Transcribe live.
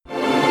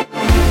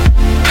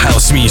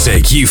house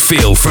music you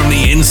feel from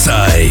the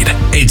inside.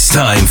 It's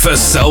time for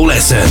Soul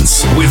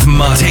Essence with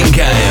Martin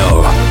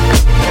Gale.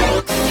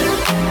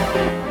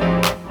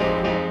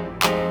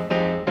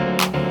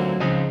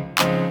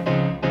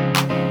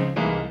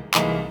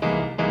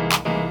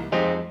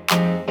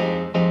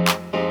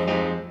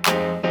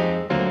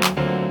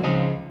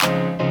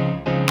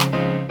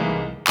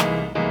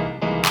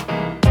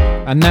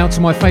 And now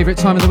to my favourite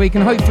time of the week,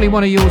 and hopefully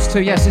one of yours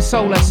too. Yes, it's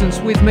Soul Essence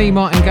with me,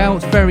 Martin Gale.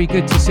 It's very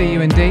good to see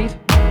you indeed.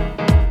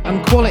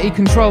 And quality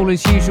control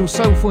as usual,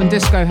 soulful and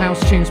disco house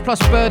tunes, plus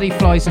Birdie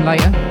flies in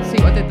later. See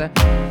what I did there?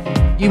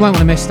 You won't want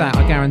to miss that,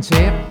 I guarantee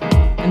it.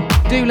 And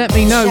do let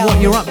me know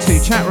what you're up to.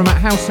 Chatroom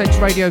at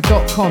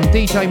houseedgeradio.com.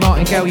 DJ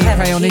Martin Gale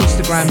UK on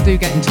Instagram. Do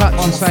get in touch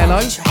and say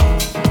hello.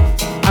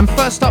 And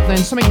first up then,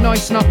 something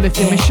nice and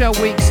uplifting. Michelle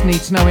Weeks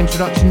needs no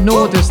introduction,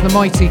 nor does the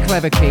mighty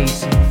Clever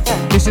Keys.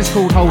 This is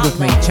called Hold of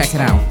Me. Check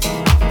it out.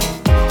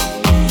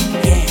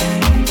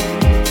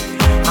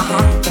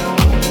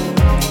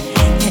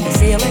 Can you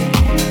feel it?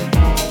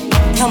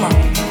 Come on.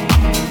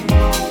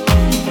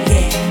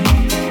 Yeah,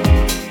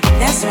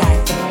 that's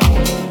right.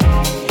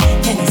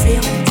 Can you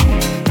feel it?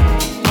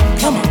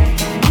 Come on.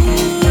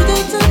 Yeah.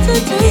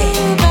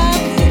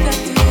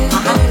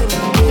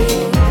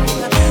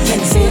 Can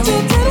you feel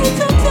it? Come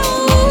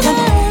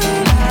on.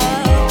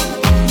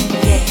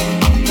 Yeah,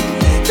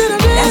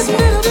 that's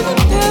right.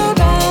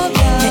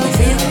 Can you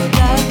feel it?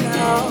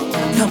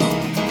 Come on.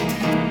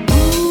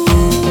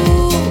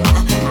 Ooh,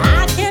 I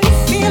can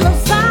feel a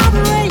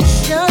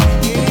vibration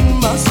in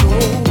my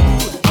soul,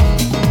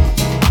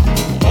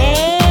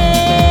 and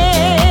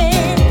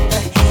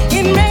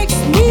it makes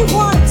me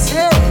want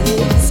to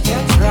lose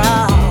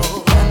control.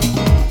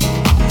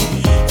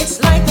 It's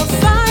like a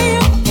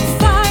fire,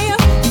 fire,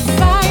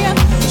 fire,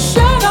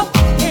 shut up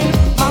in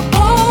my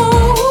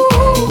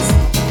bones.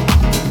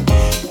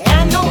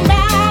 And no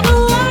matter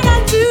what I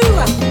do,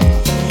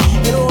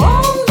 it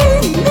won't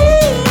leave me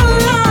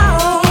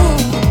alone.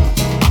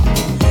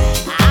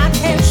 I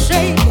can't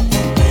shake it,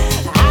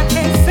 I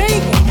can't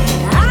fake it.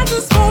 I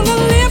just wanna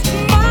lift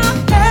my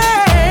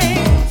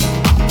hands.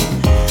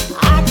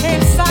 I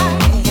can't fight,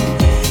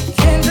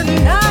 can't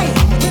deny it.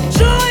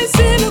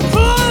 Rejoicing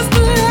across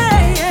the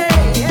land.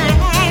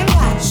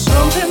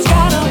 Something's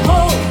got a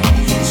hold,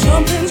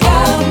 something's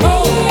got a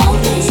hold,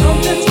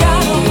 something's got a hold, something's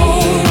got a hold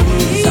of me.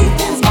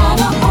 Something's got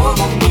a hold,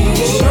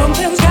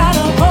 something's got a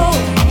hold,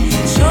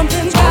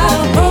 something's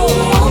got a hold,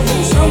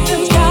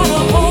 something's got a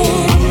hold of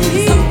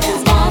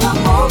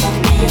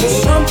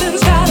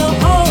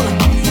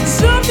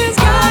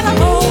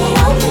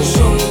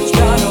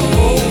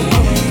me.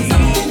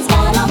 Something's got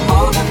a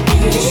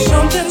hold,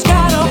 something's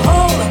got a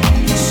hold,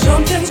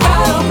 something's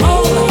got a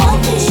hold,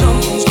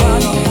 something's got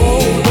a hold of me. Something's got a hold, something's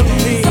got a hold,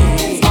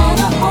 something's got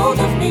a hold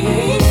of me.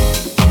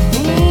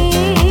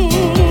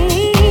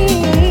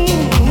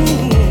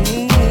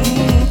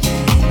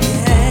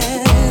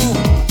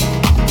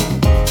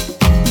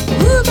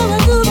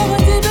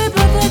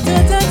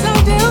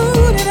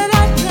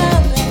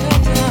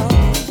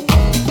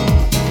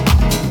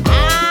 I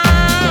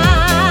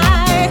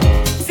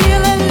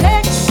feel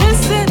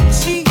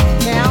electricity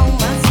down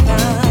my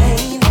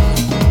spine,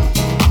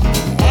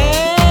 and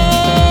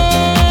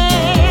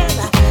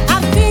I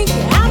think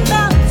I'm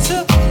about to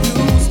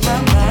lose my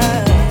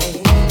mind.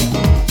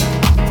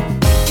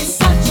 It's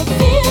such a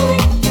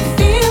feeling,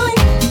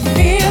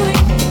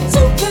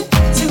 too good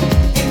to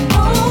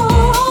ignore.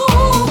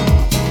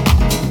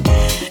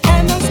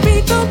 An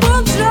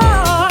unspeakable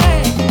joy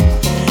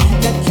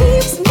that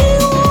keeps me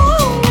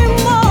wanting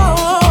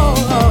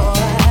more.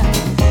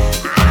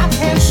 I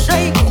can't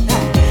shake it,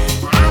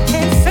 I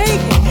can't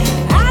fake it.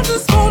 I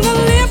just wanna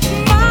lift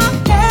my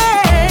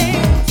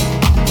hands.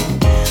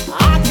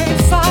 I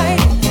can't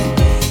fight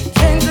it,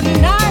 can't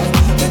deny it.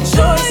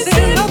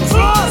 Rejoicing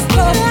across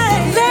the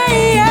land.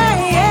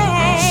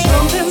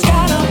 Something's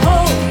got a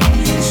hold,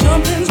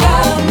 something's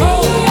got a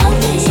hold,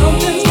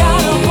 something's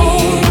got a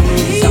hold,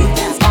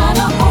 something's got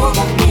a hold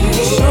of me. Something's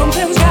got a hold,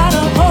 something's got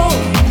a hold,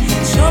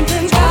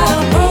 something's got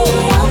a hold,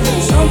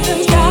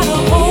 something's got a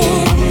hold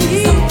of me.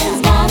 Something's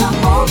got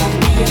a hold,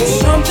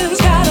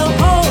 something's got a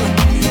hold,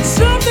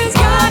 something's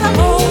got a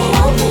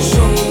hold,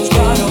 something's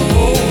got a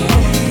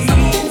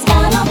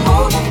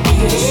hold of me.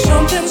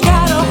 Something's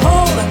got a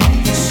hold,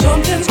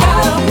 something's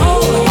got a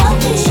hold,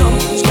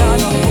 something's got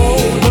a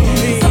hold of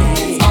me.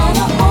 Something's got a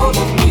hold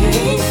of me.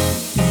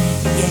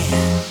 Yeah.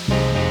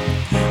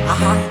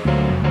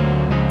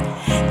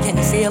 Can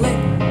you feel it?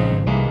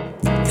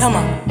 Come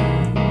on.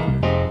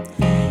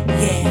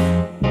 Yeah.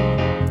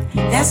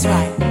 That's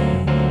right.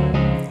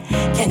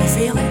 Can you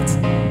feel it?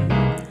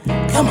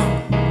 Come on.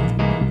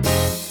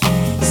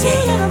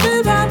 Yeah.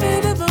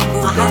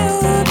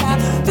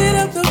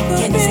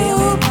 Can you feel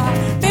it?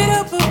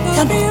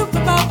 Come on.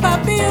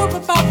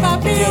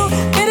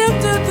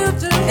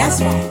 That's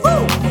right.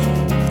 Woo.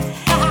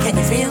 Can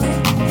you feel it?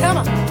 Come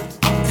on.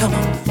 Come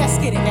on. Let's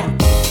get it now.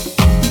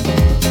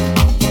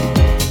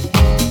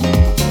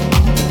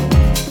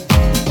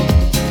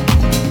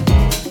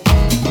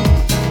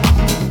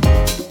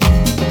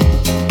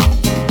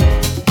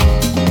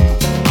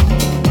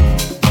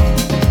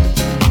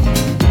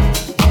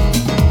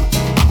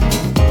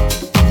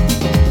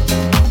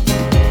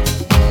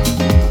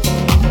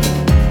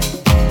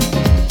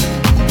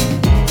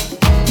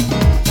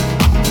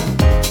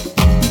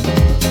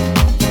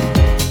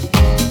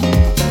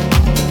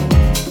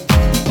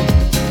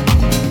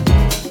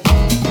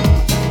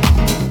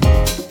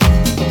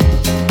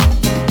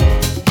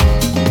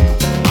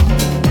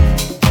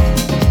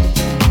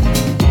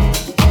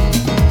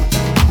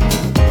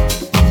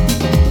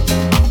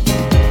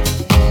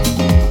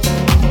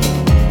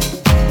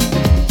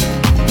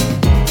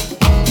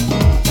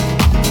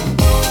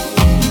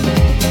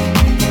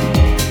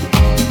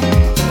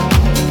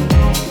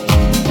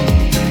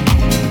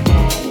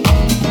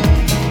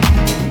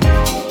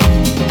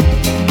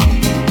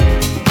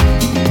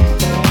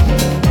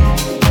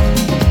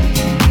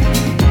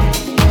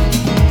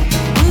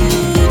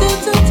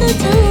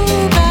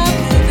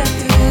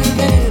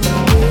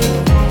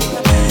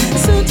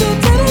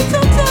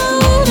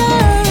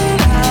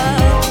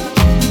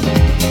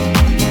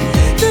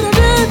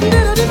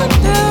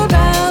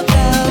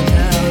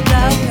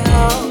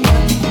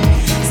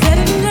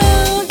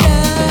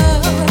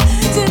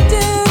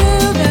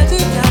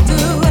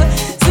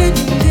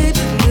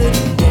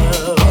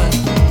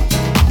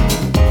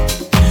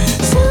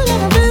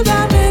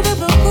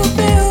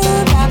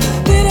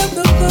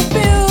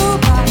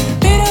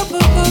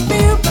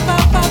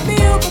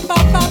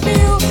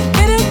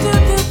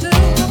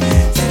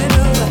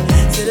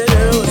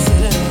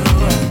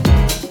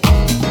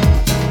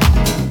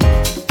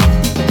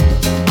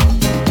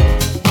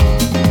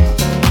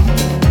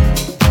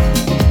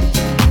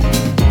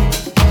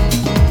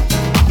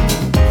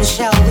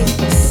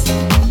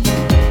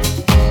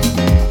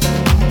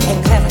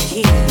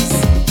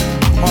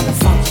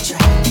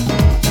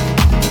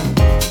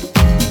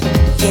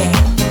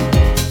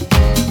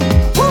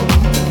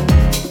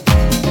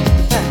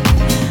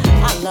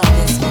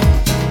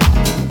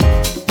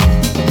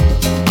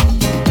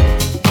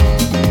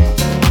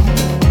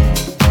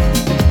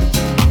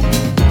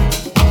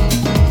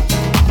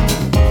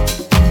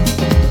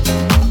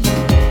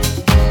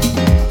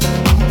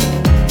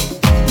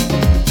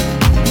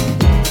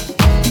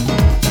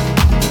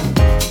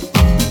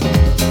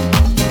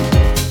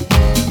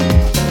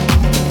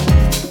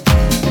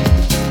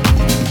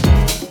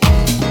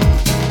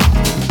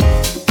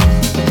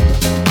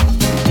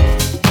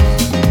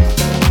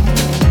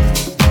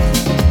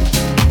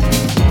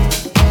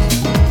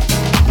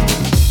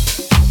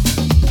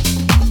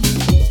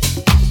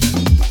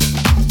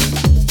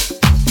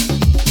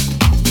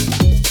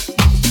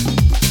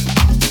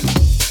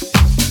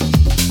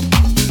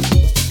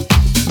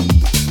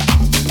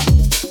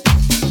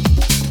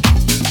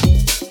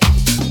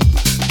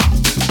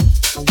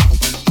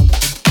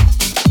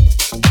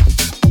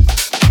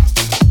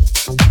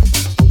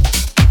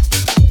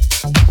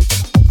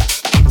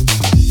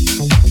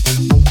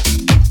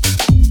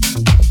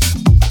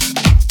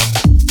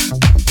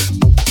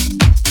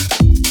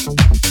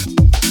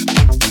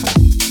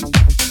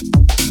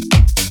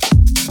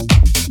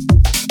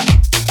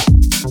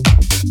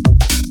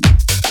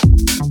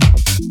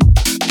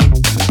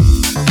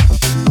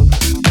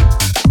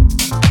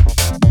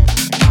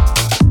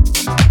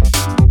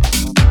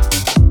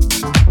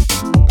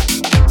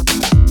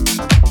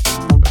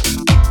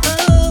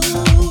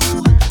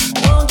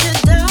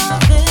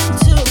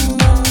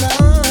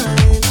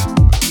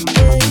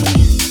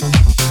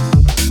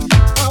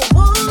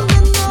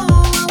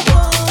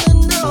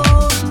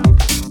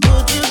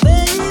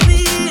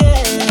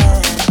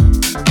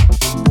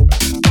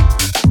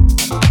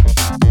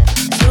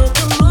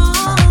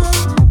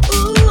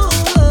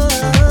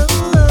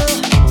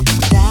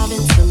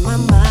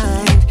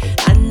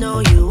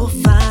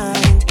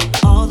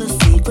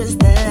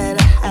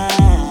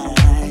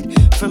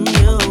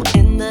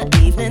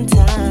 evening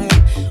time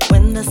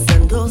when the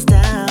sun goes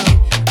down.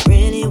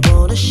 Really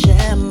wanna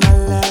share my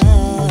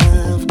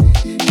love,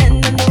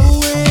 and I know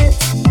it.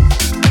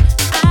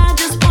 I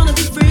just wanna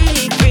be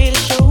free, free to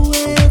show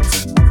it.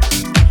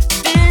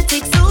 Fear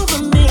takes over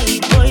me,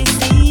 boy, you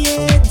see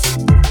it.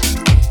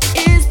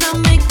 It's not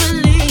make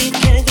believe,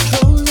 can't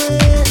control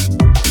it.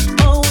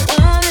 Oh,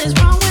 what is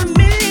wrong with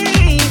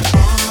me?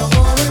 I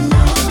wanna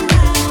know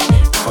now.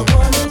 I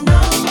wanna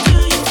know, do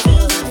you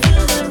feel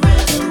the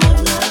rhythm of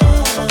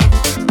love?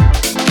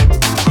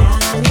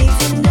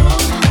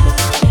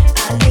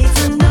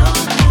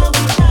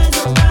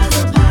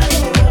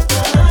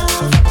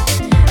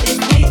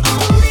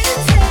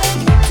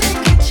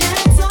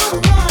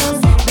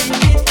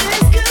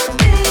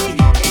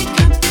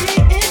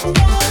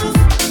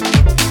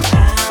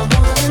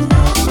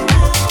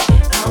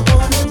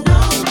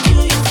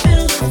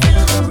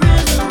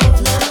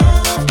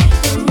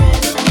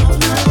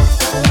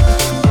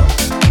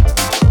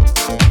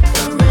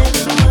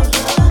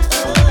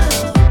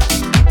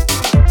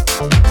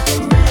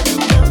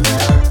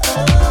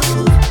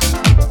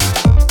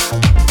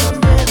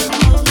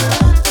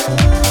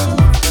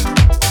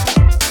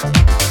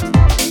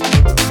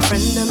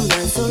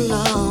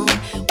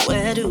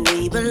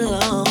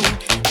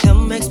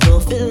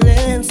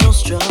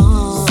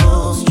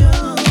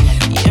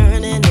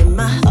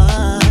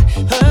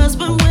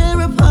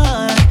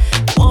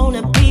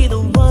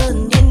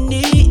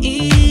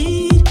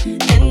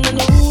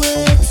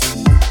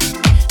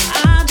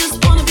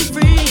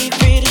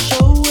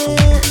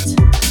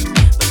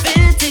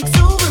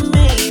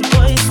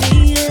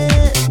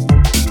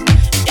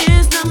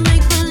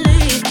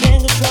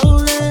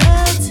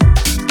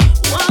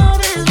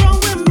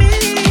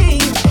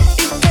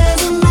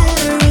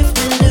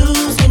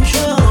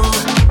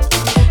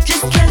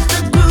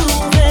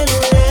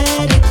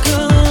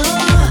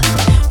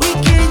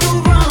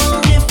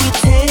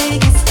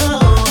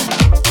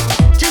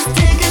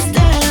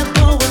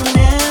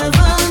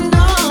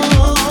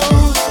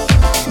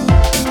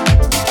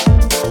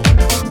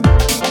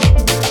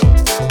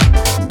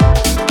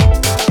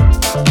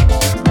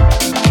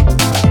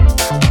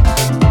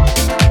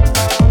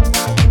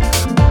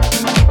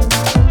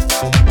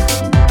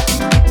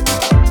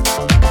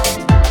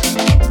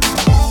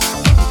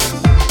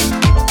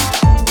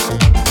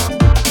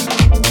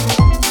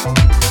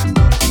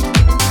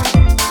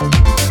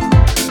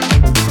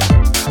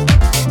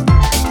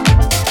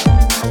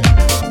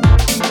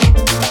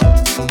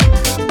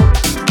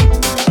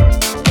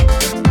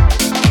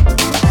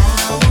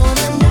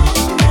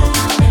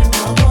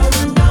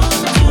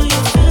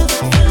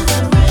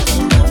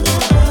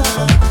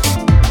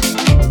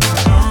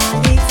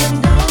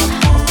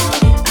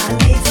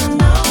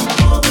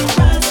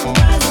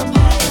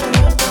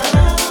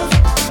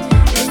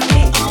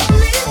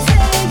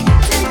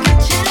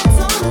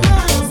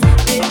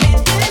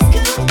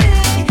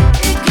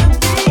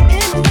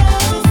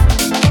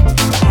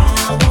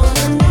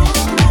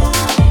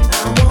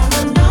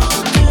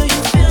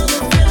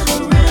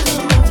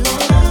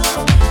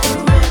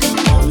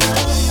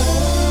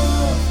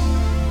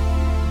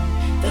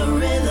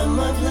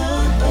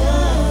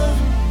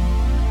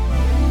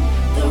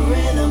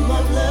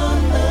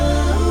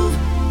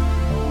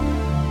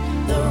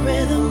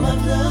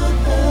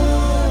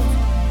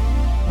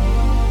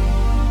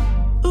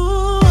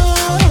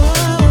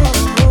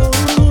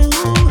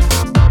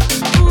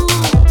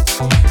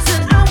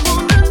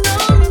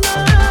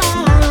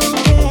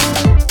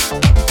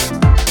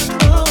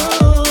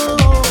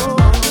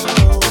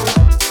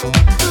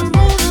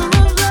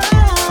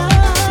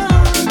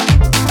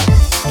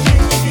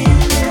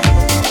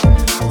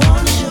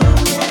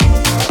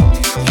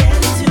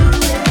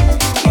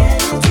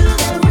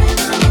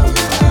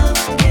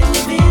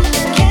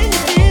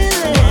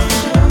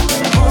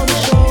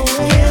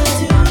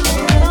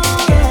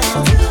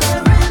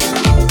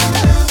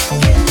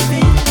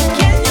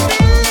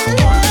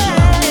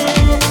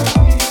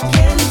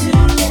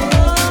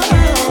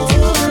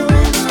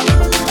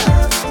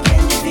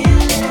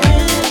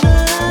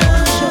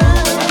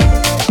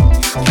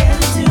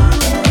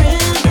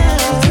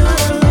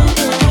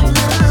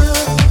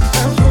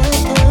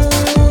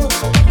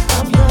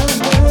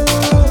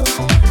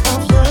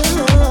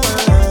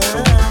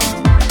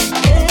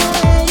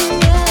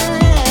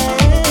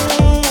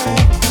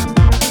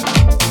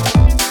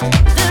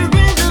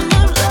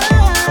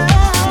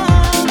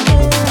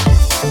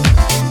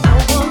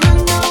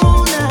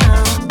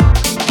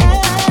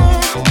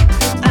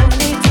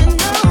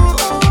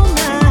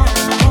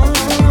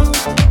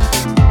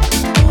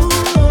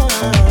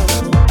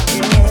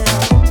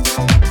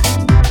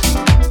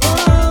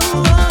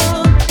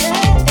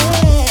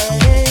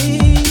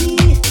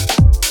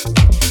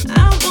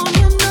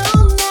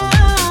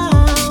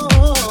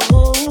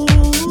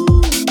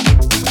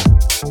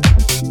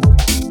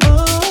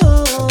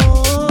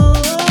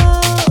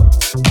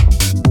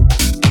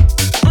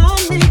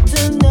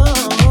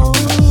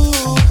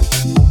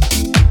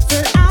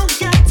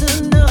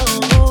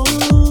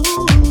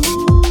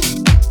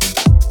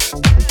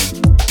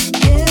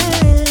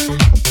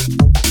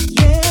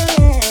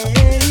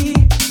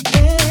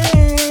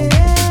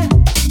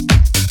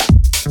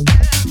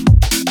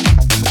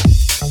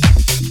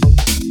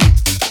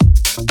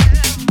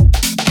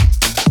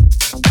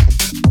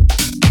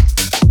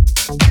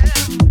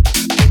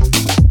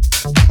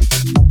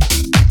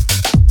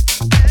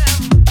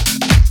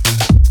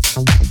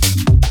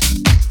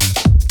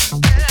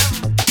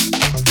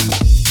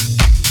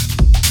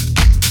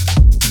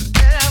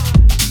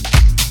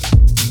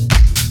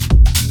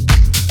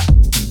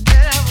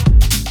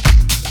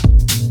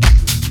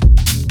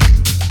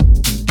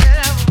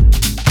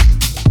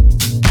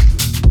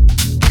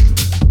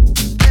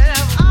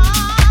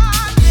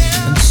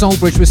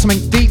 Soulbridge with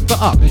something deep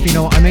but up, if you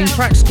know what I mean.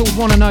 Track's called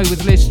Wanna Know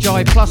with Liz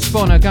Jai plus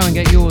Bonner. Go and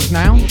get yours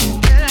now.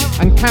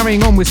 And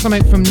carrying on with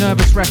something from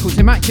Nervous Records,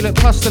 Immaculate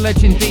plus the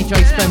legend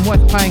DJ Spen,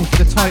 worth paying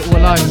for the title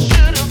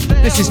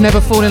alone. This is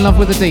Never Fall in Love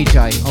with a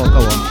DJ. Oh,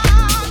 go on.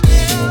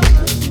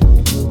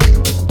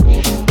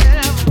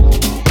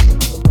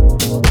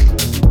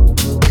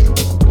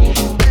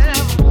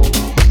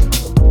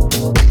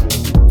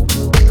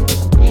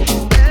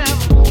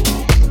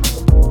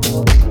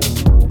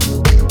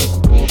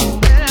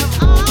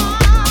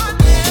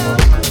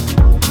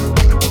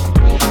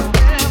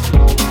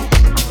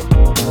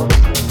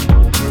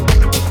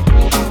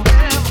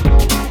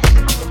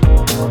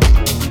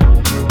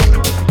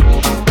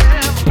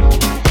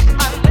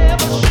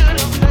 Never should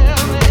have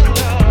fell in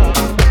love.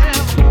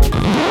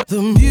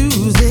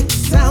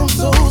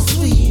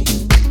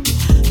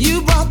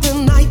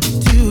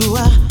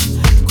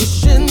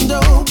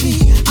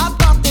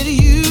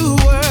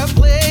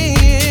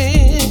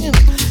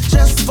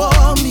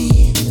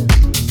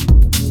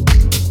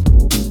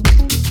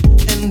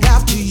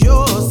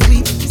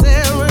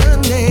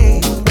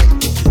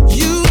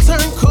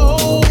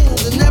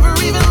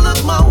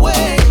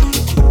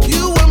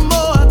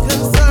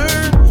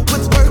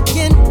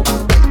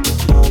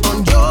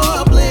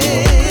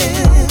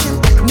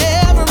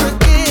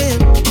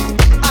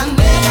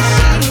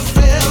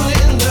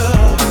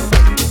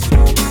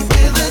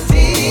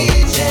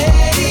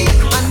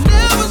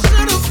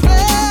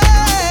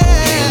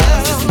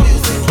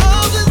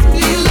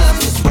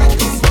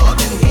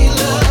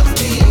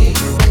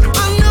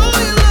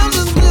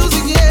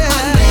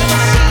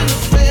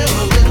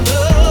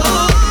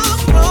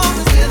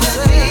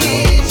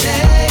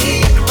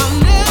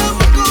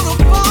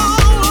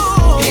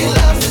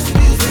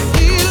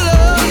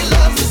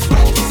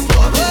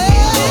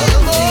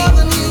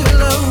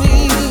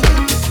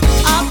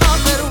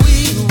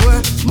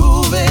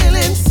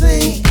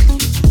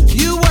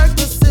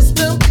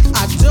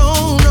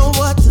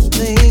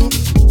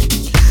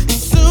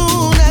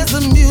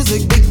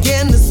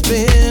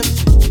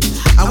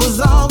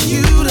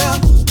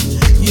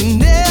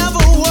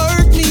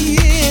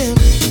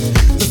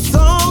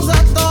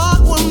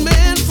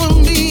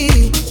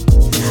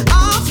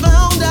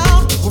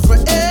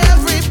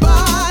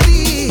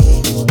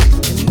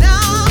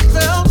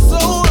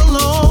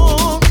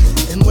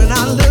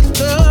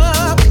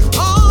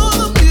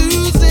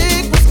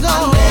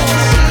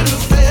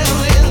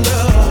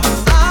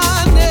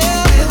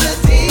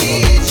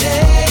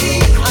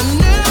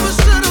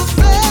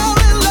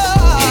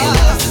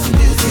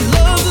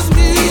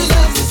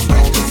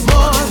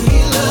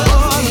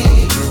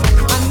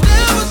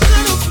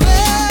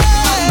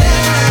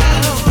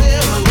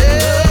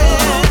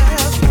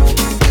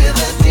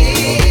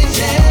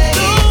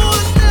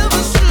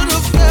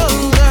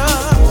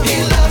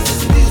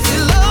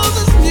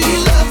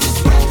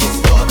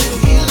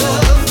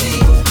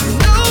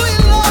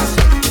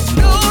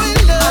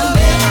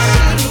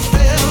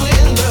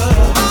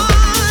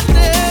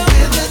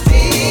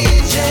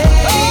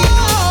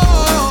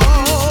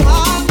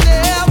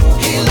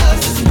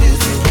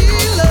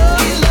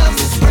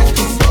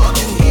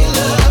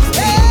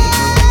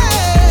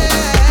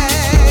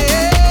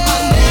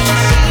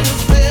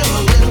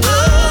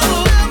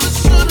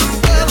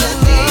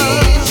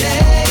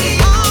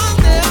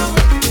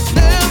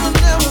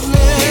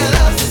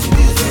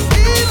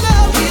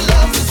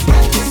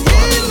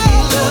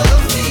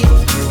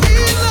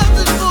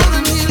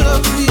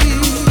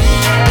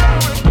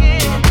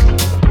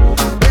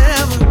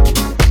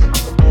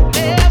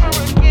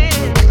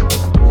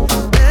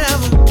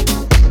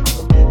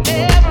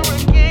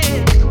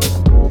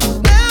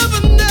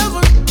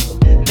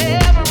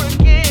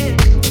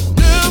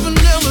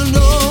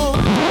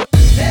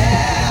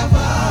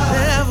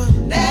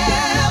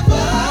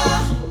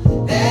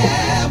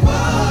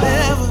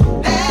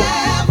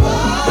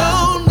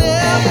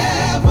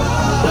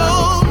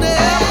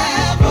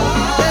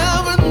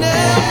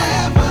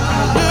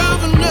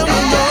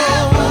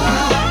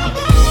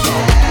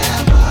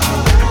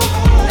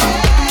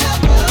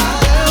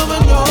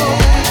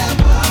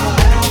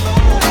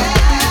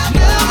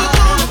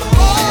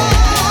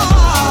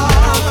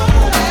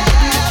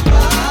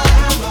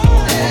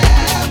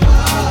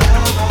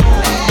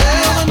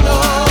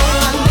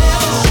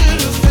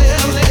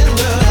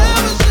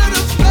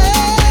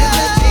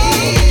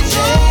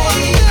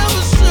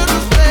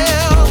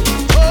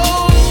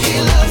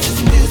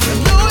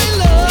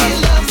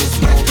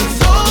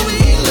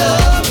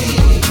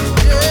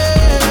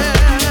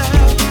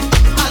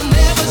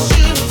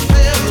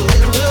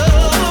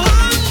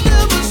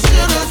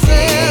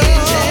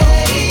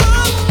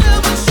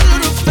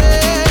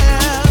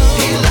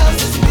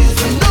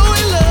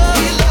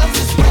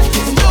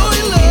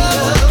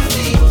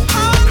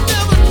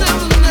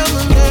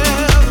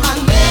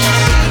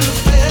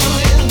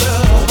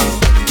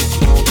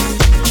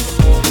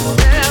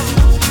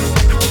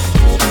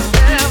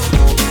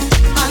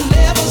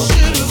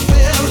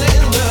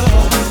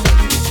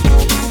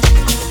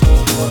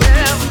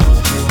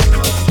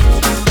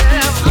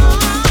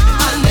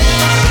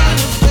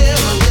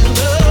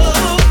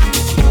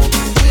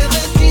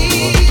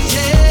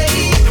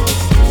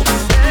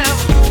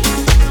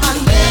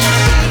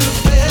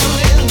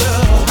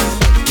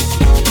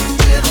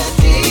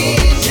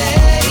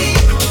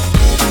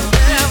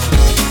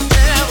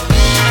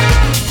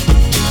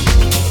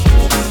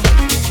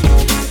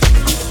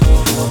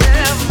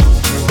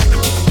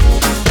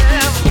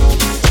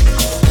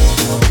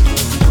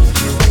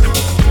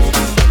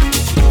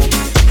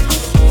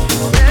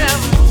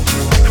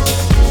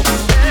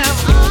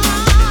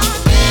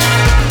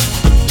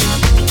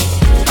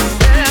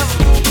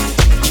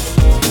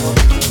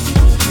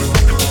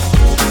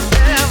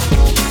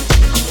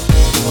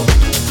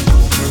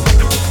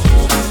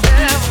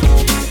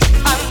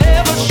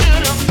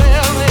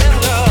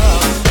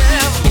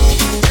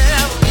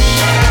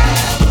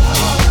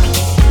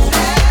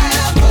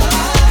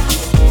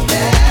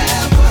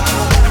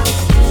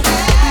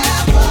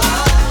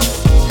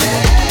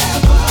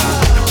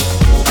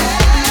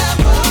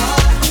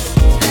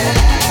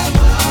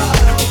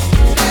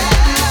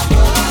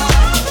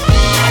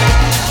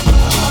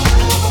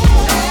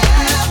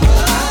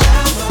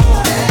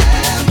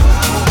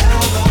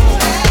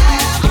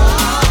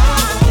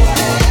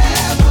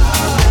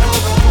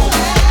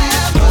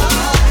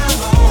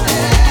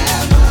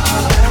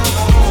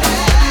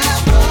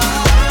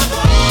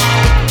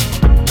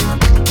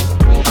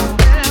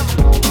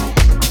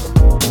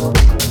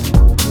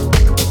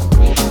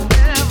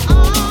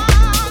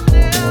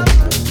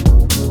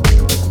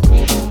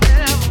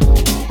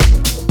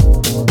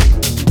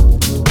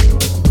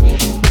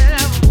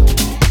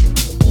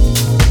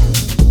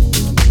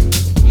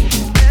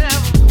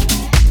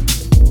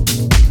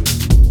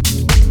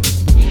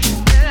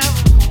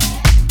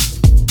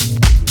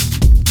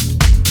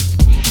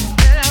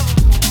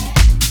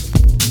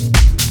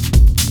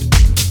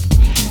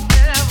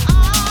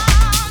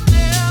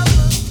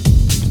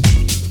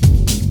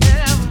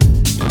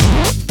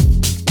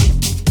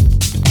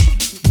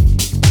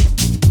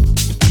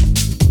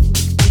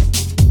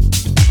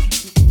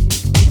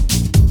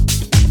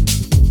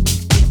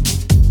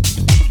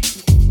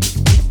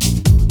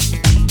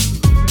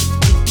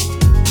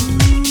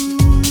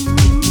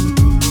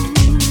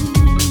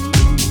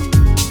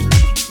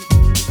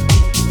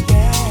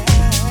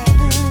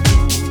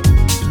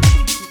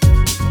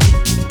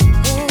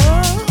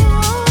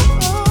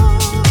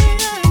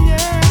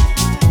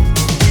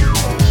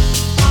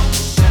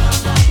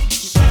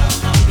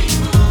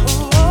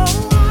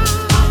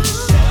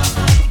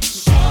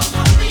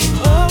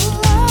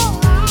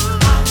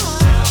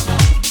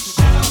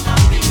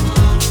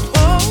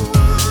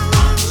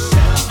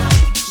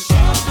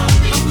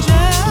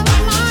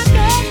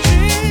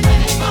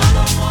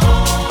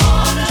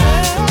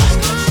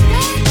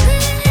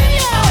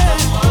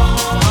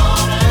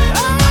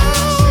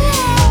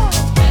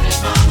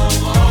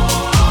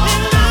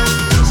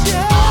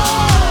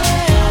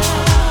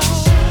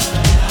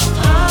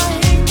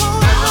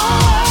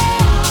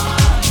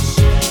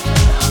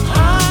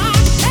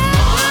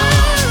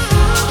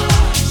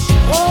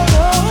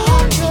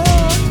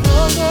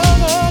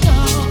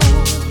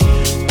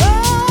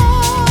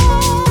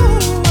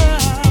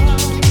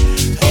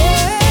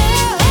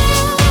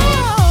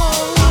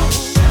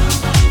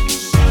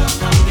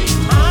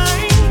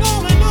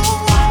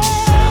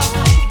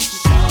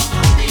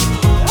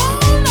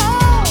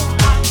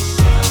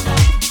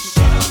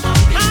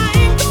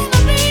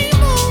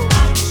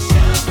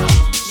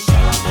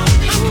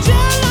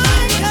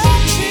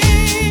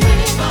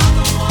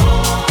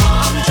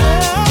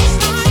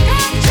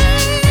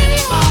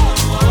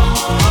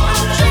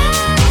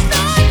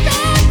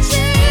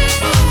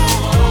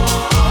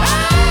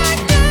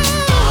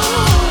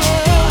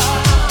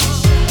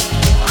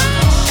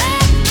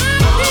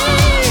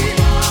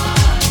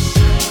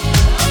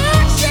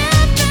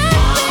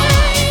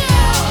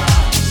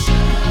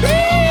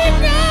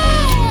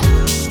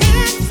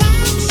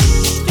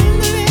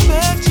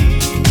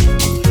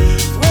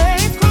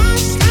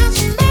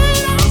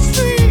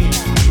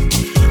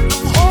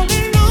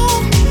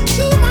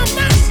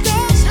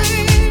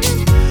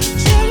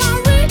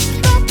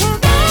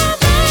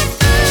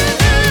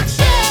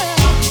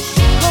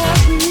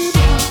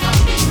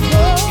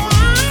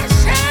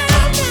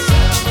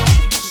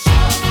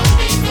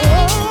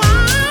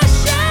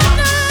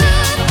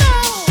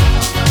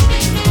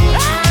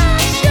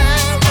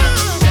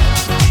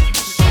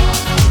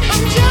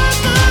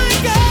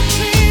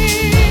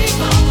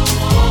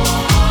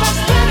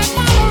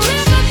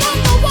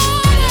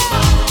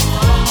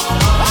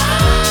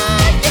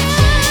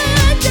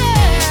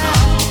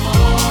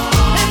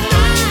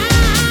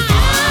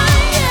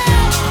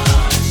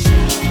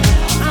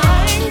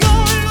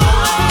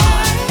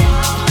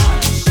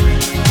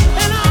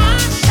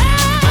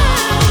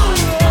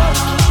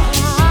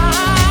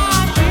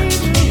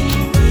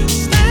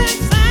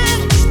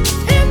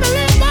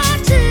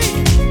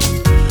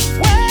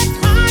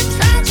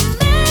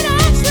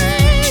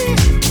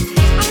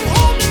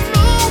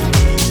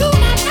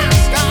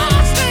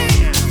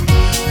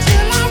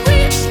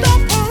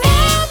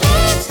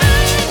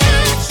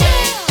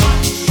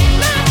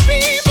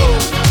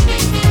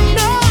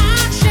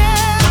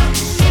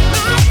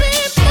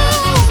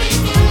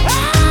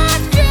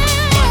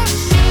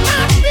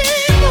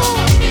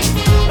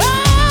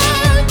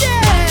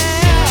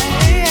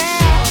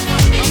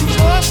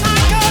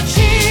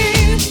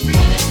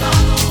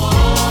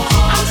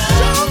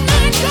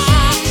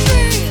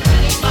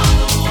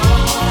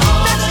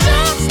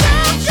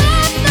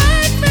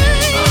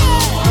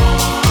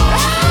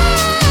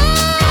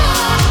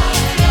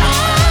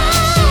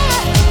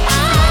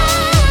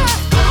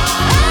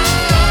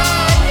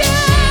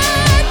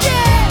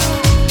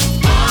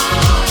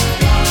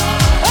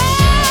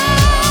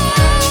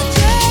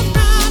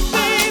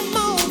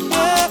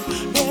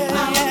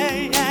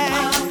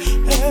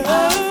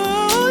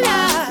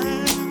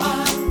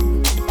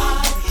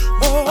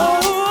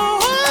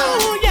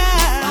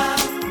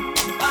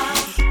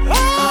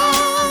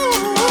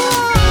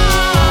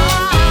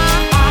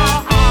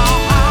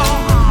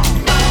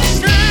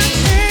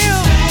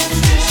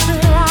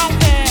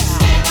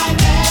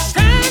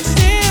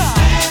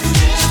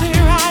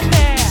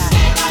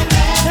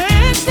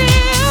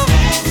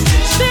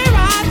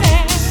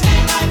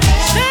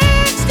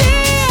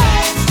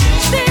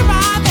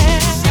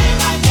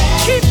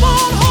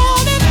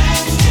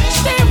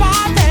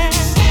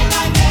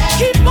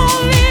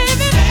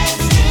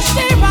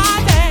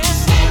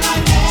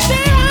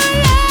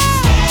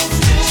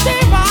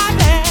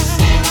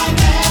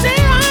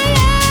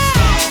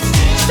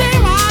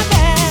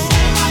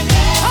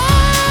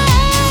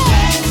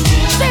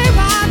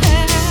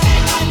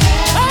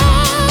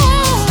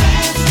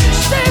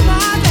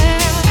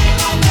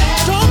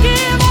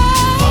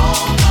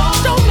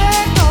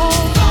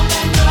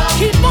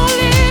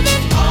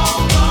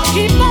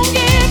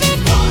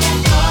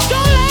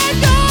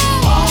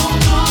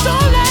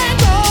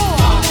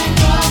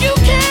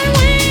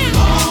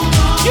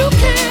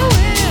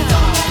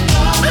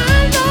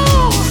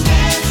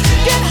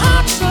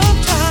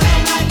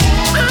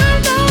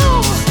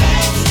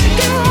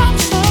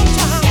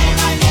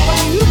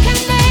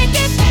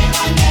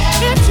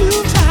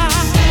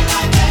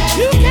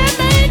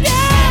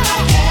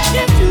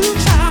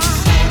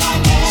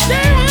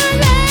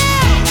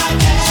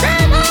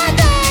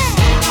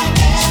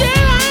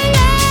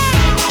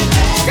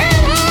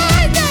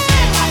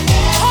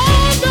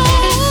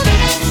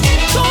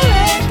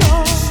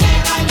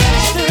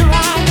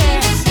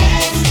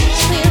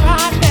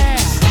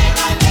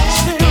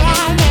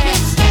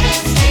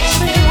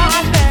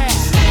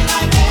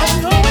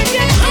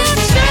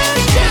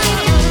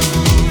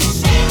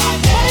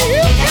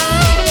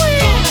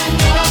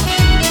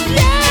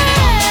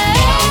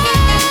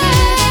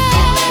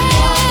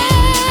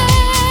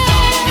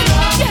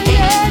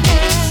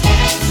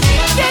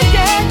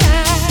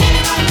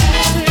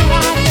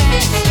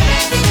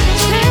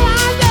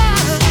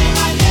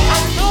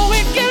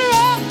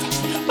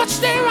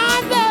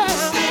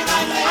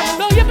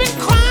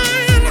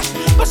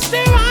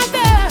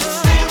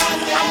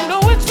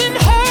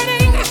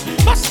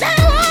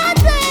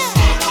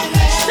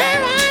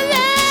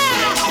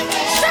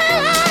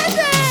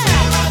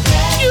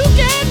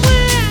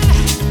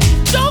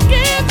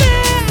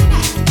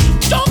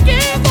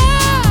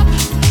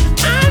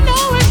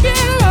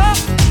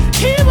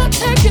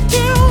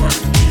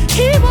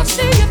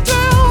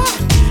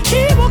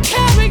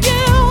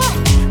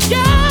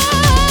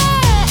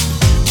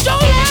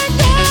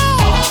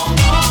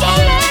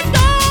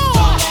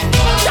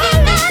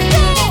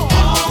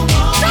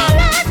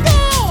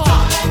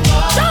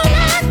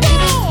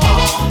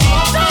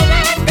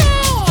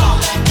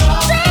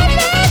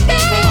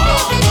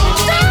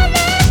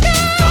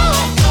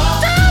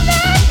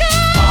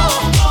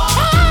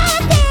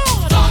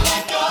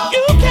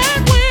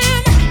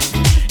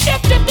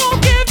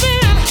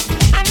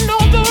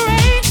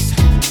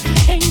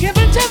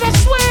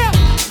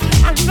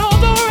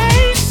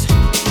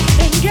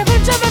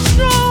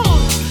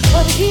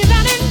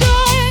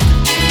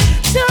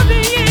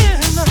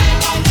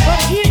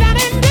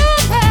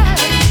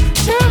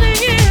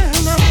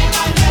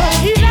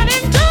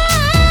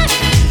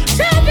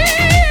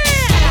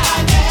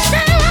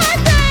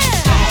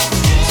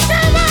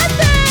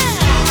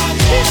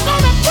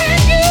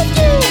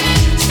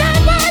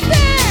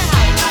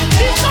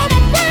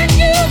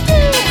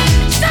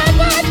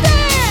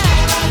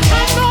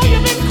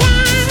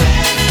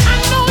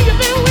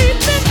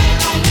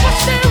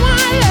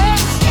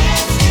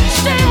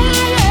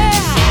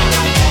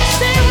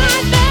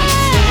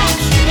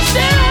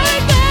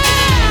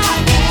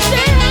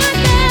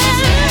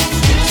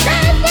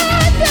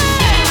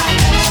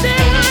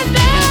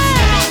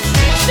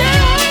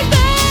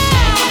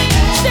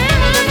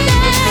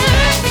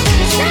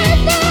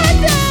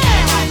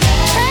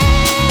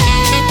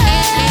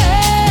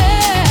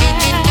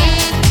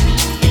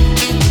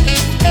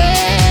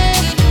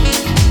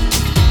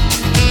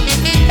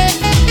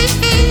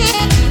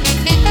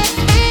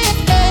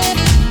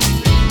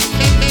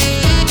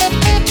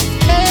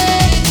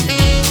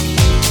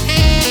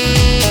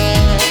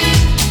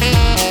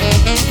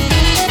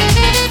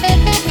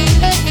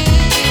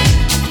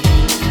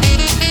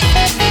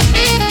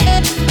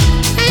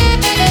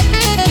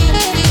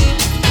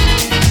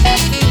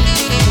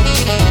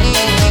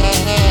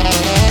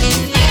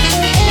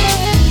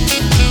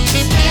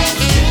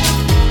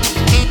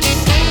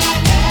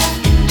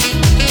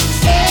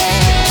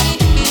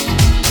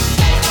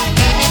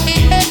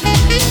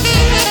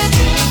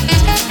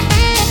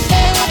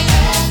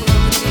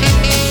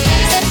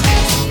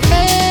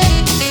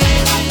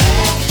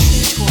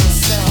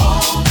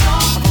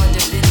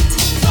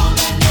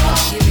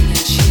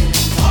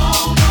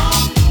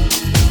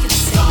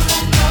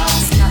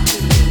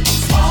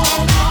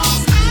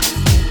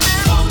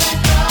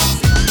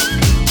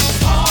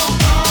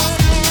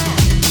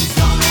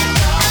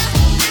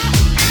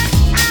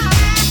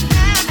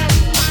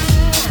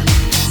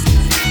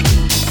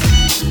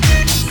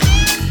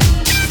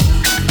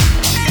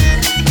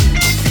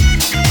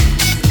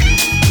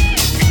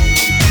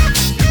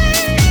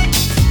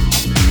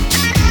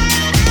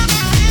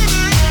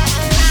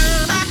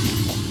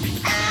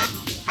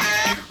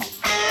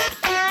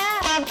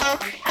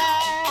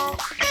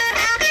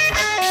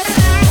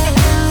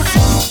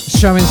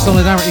 showing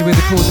solidarity with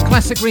the cause. A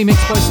classic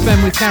remix by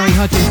Sven with Gary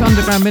Hudgens.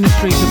 Underground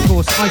Ministries, of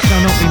course, I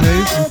Shall Not Be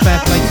Moved, and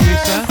fair play to you,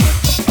 sir.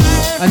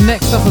 And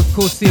next up, of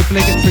course, the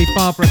obligatory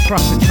Barbara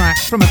Crucker track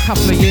from a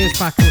couple of years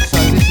back or so.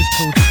 This is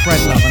called Spread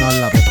Love, and I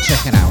love it.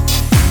 Check it out.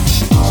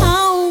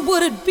 How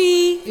would it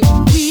be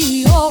if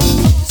we all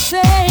looked the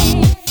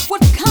same?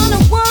 What kind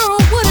of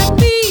world would it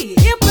be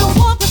if we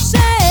walked the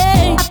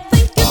same? I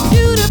think it's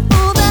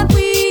beautiful that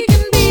we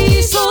can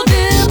be so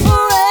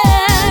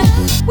different.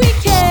 We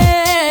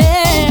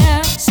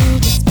can. So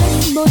just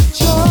spend more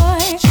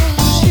joy,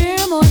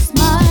 share more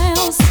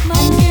smiles,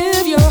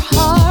 give your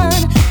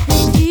heart,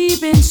 reach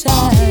deep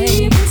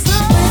inside.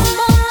 Spend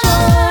more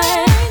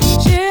joy,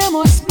 share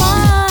more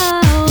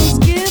smiles,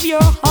 give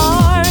your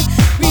heart,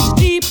 reach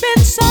deep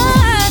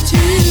inside to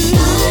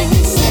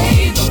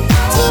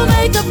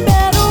make a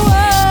better world.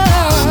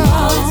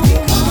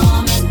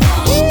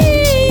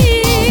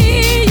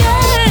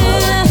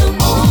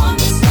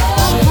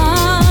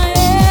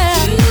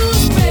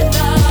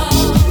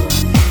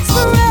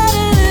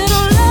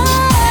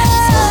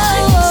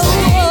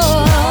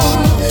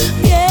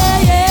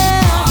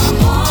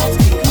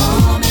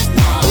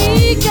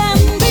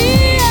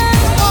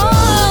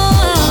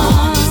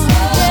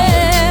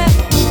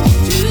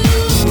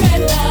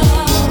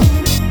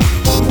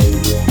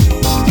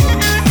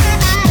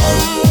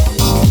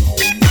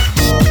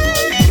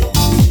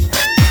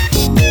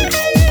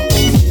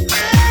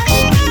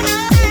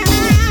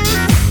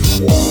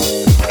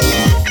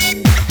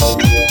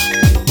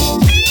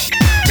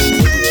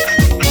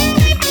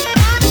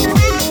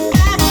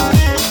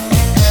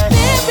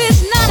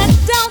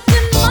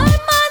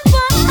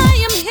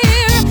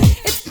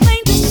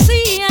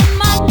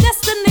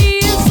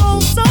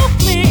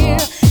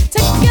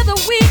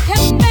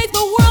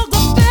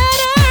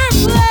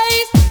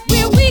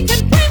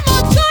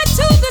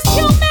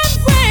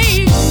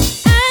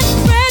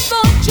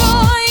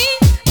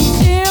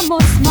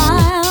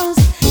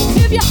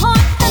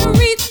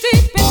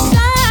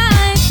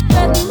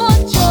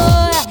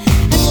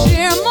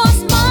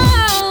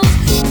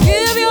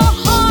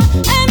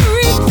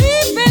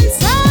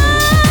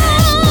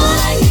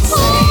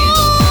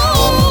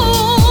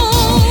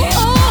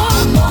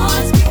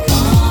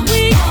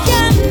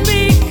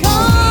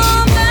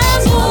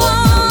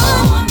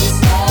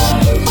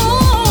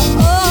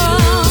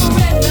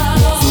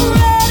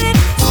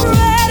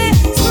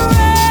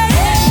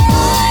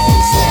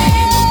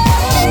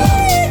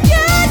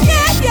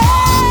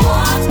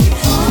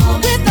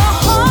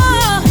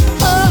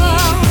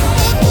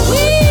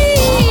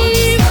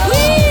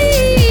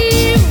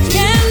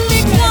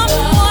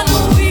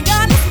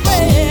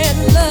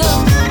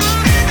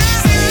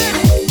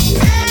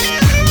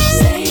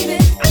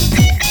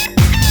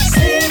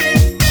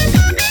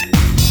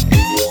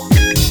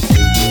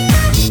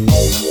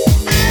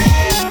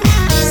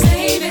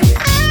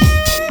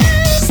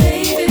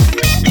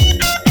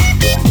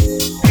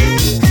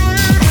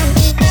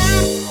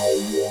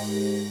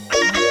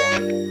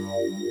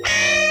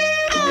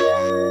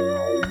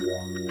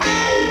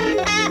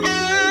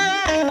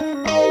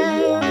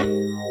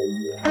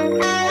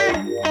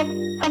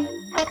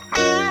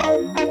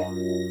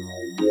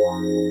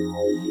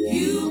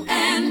 You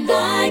and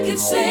I can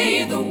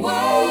save the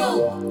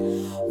world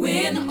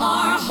when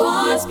our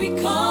hearts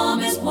become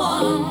as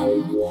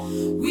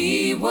one.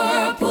 We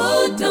were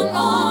put down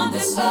on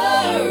this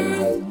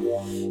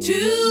earth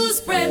to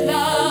spread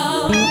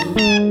love.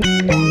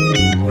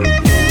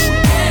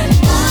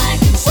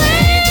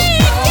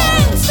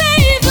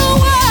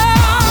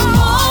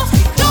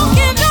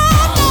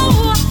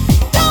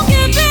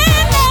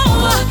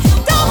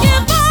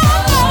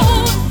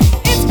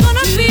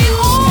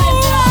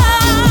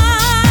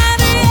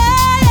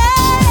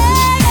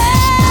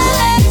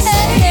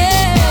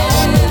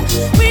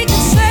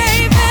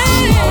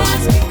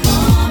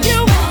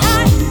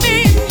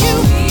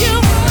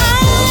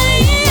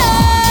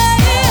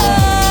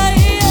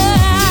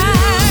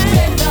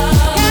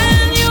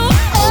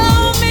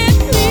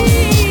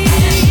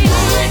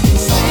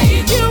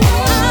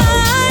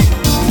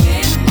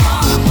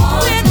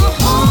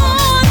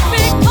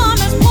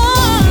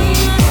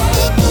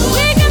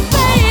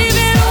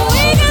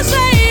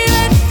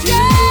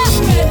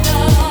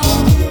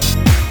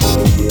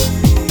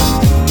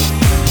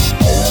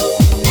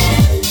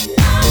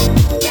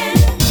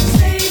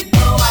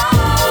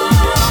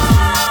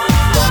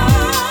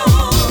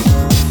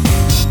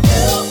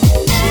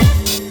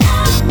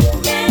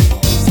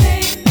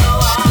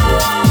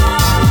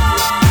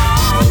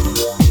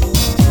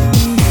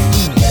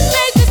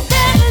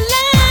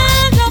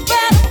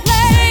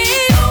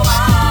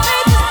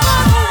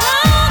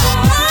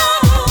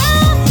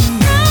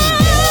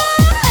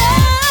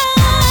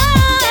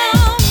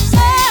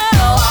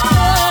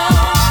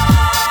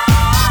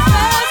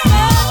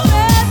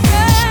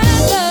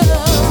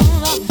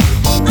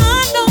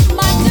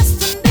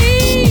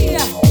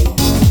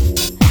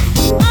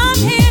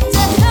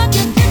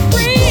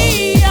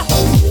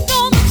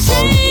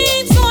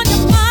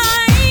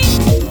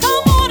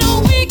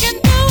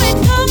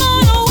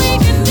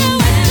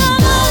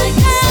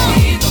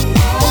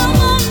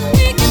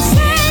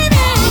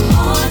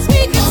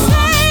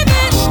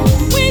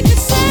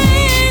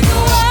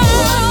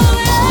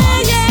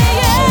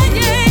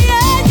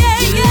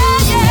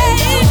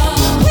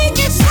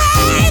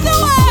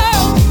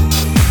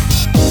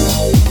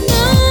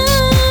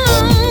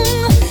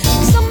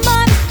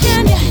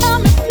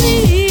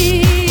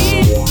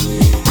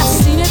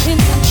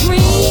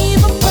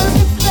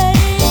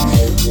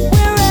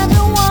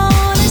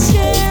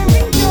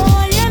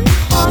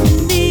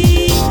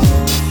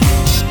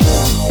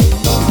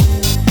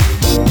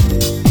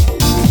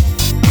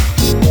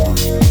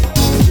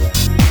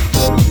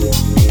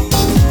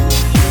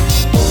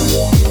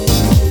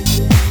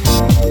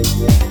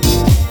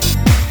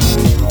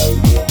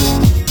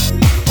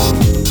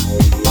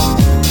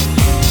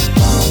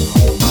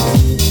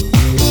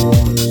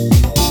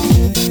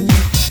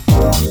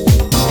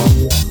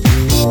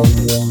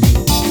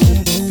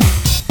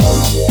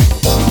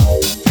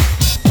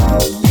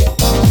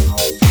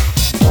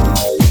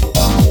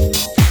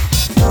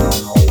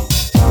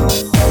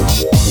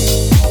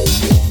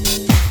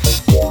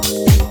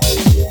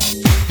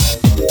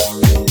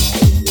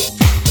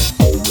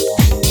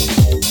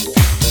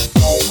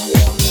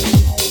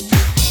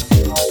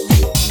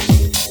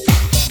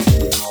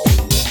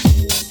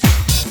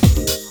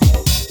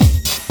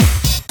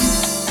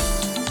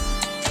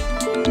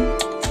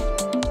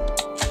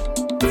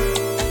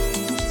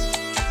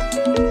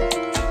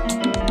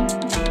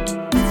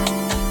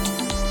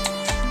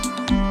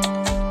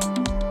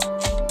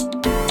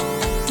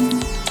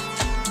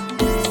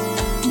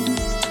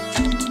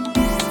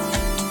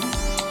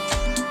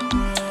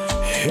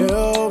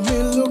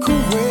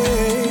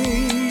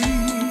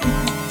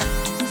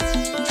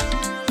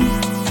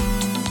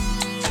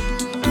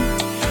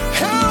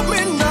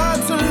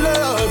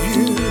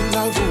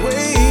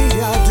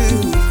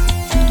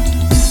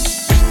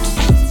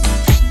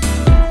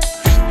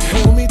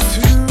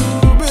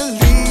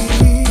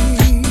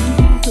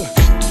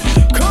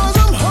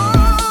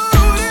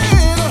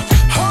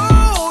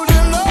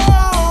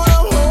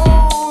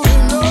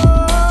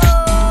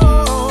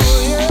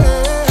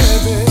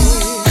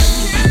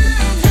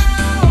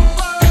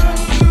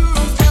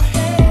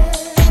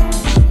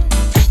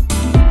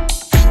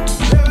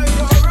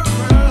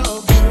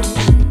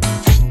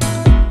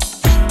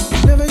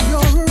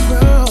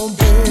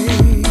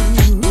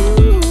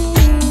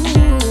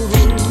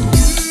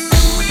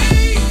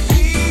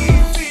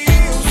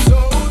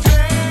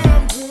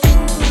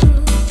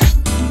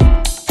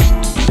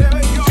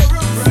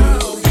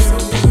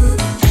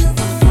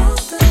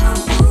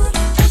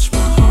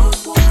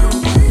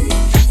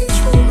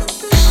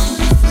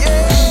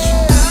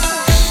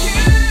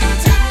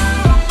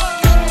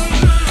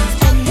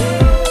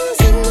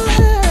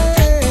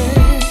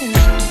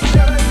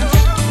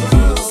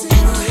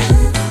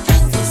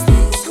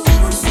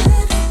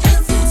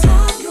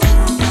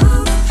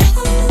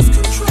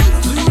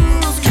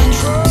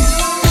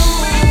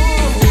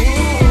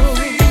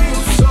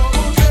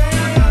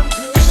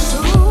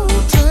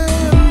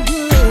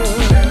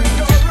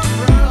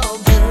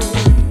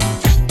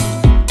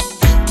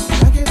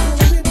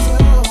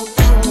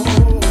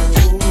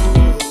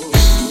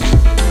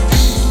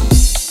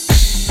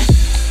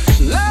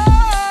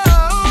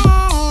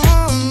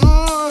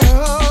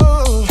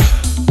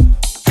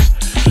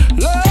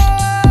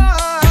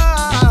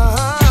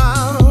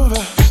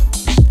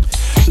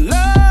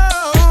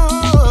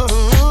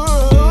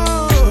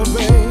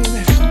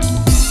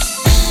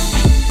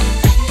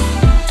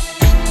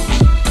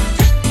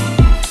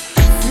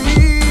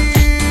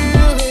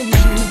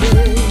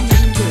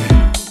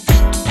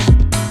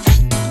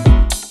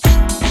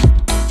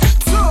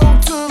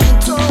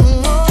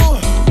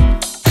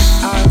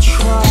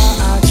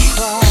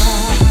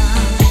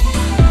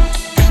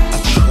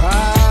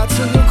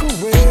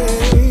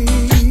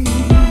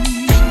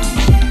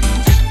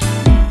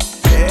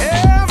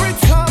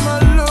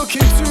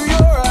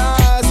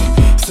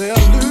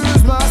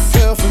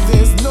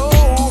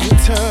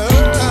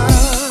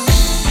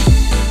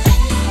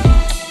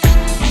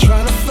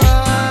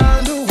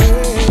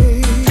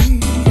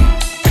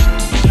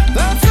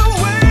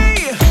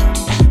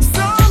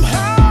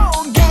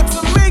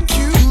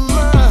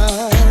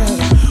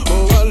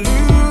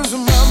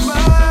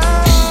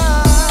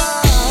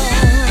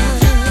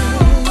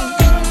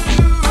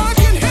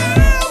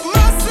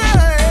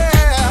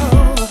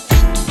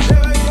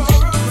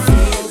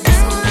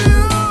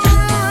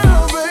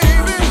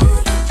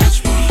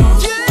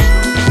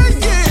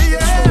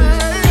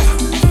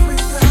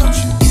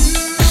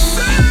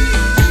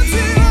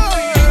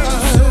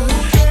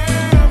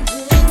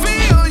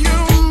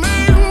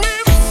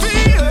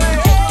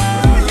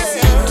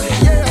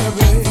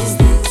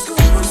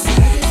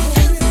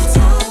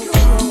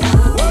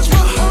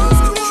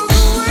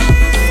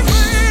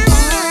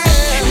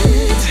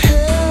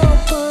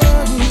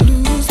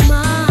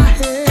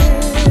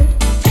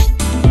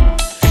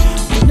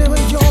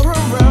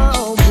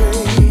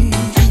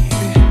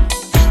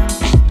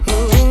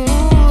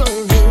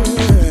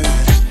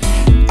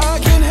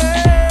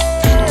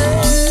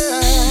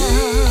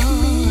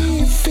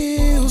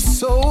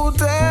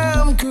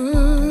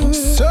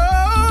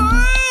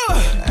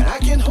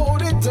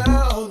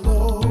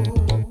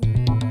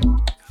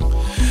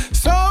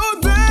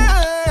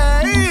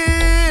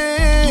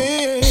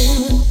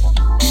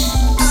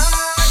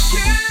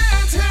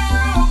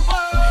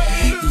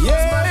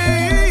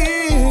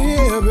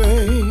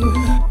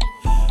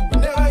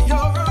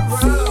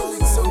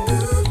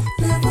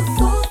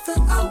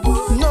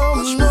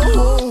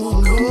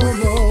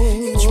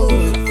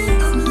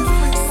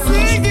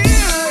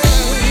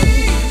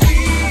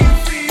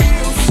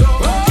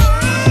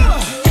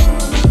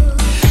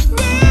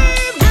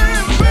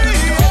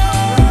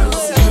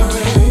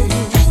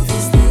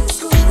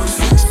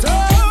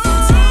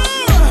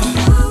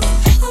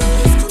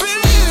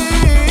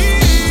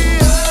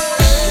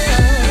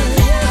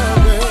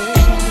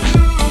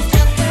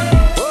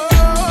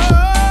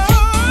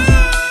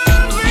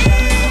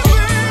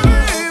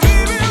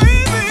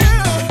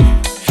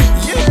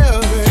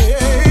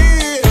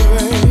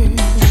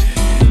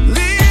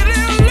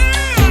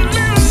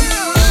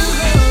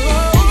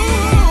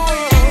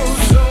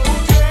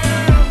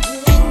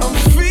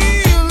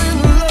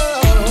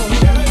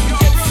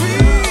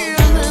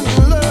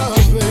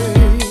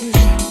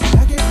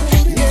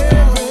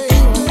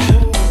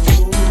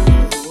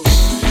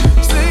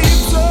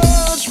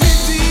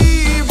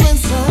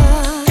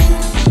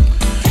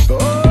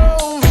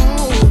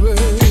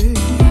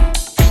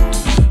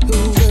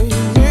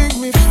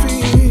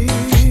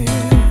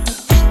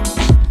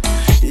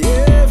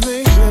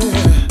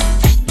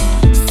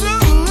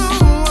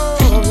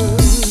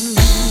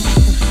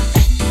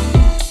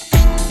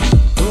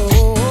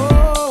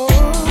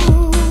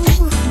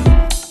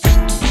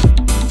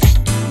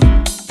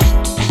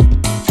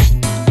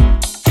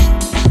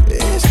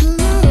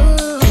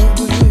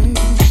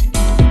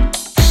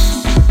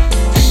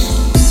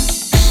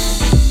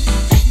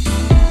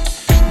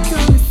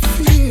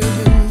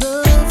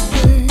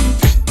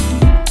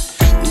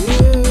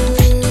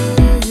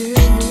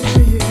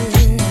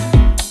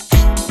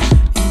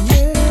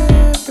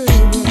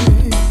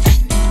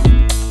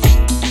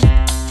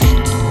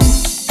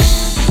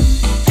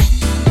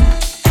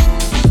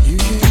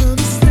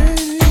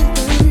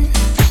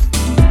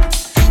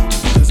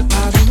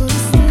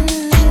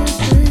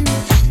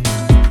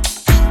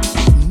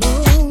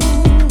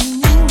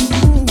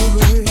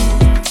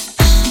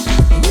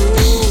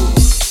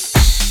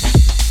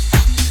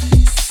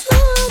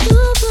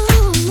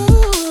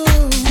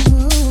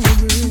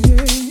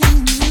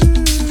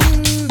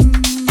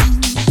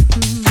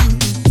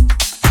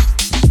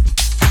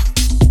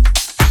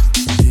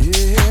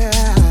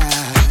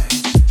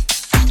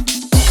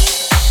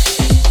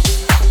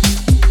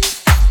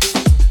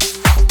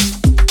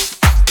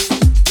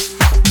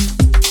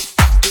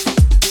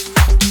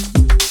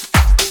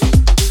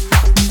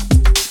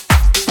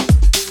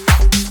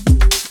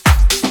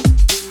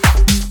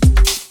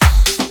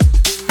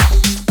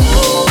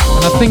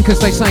 think, as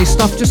they say,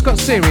 stuff just got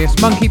serious.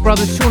 Monkey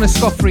Brothers, Shauna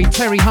Scoffrey,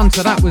 Terry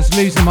Hunter, that was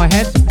Losing My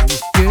Head. It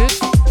was good.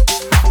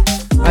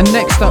 And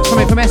next up,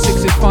 something from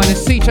Essex's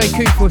finest, CJ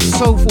Cooper,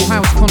 soulful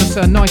house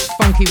connoisseur, nice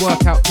funky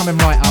workout coming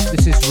right up.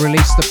 This is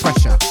Release the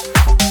Pressure.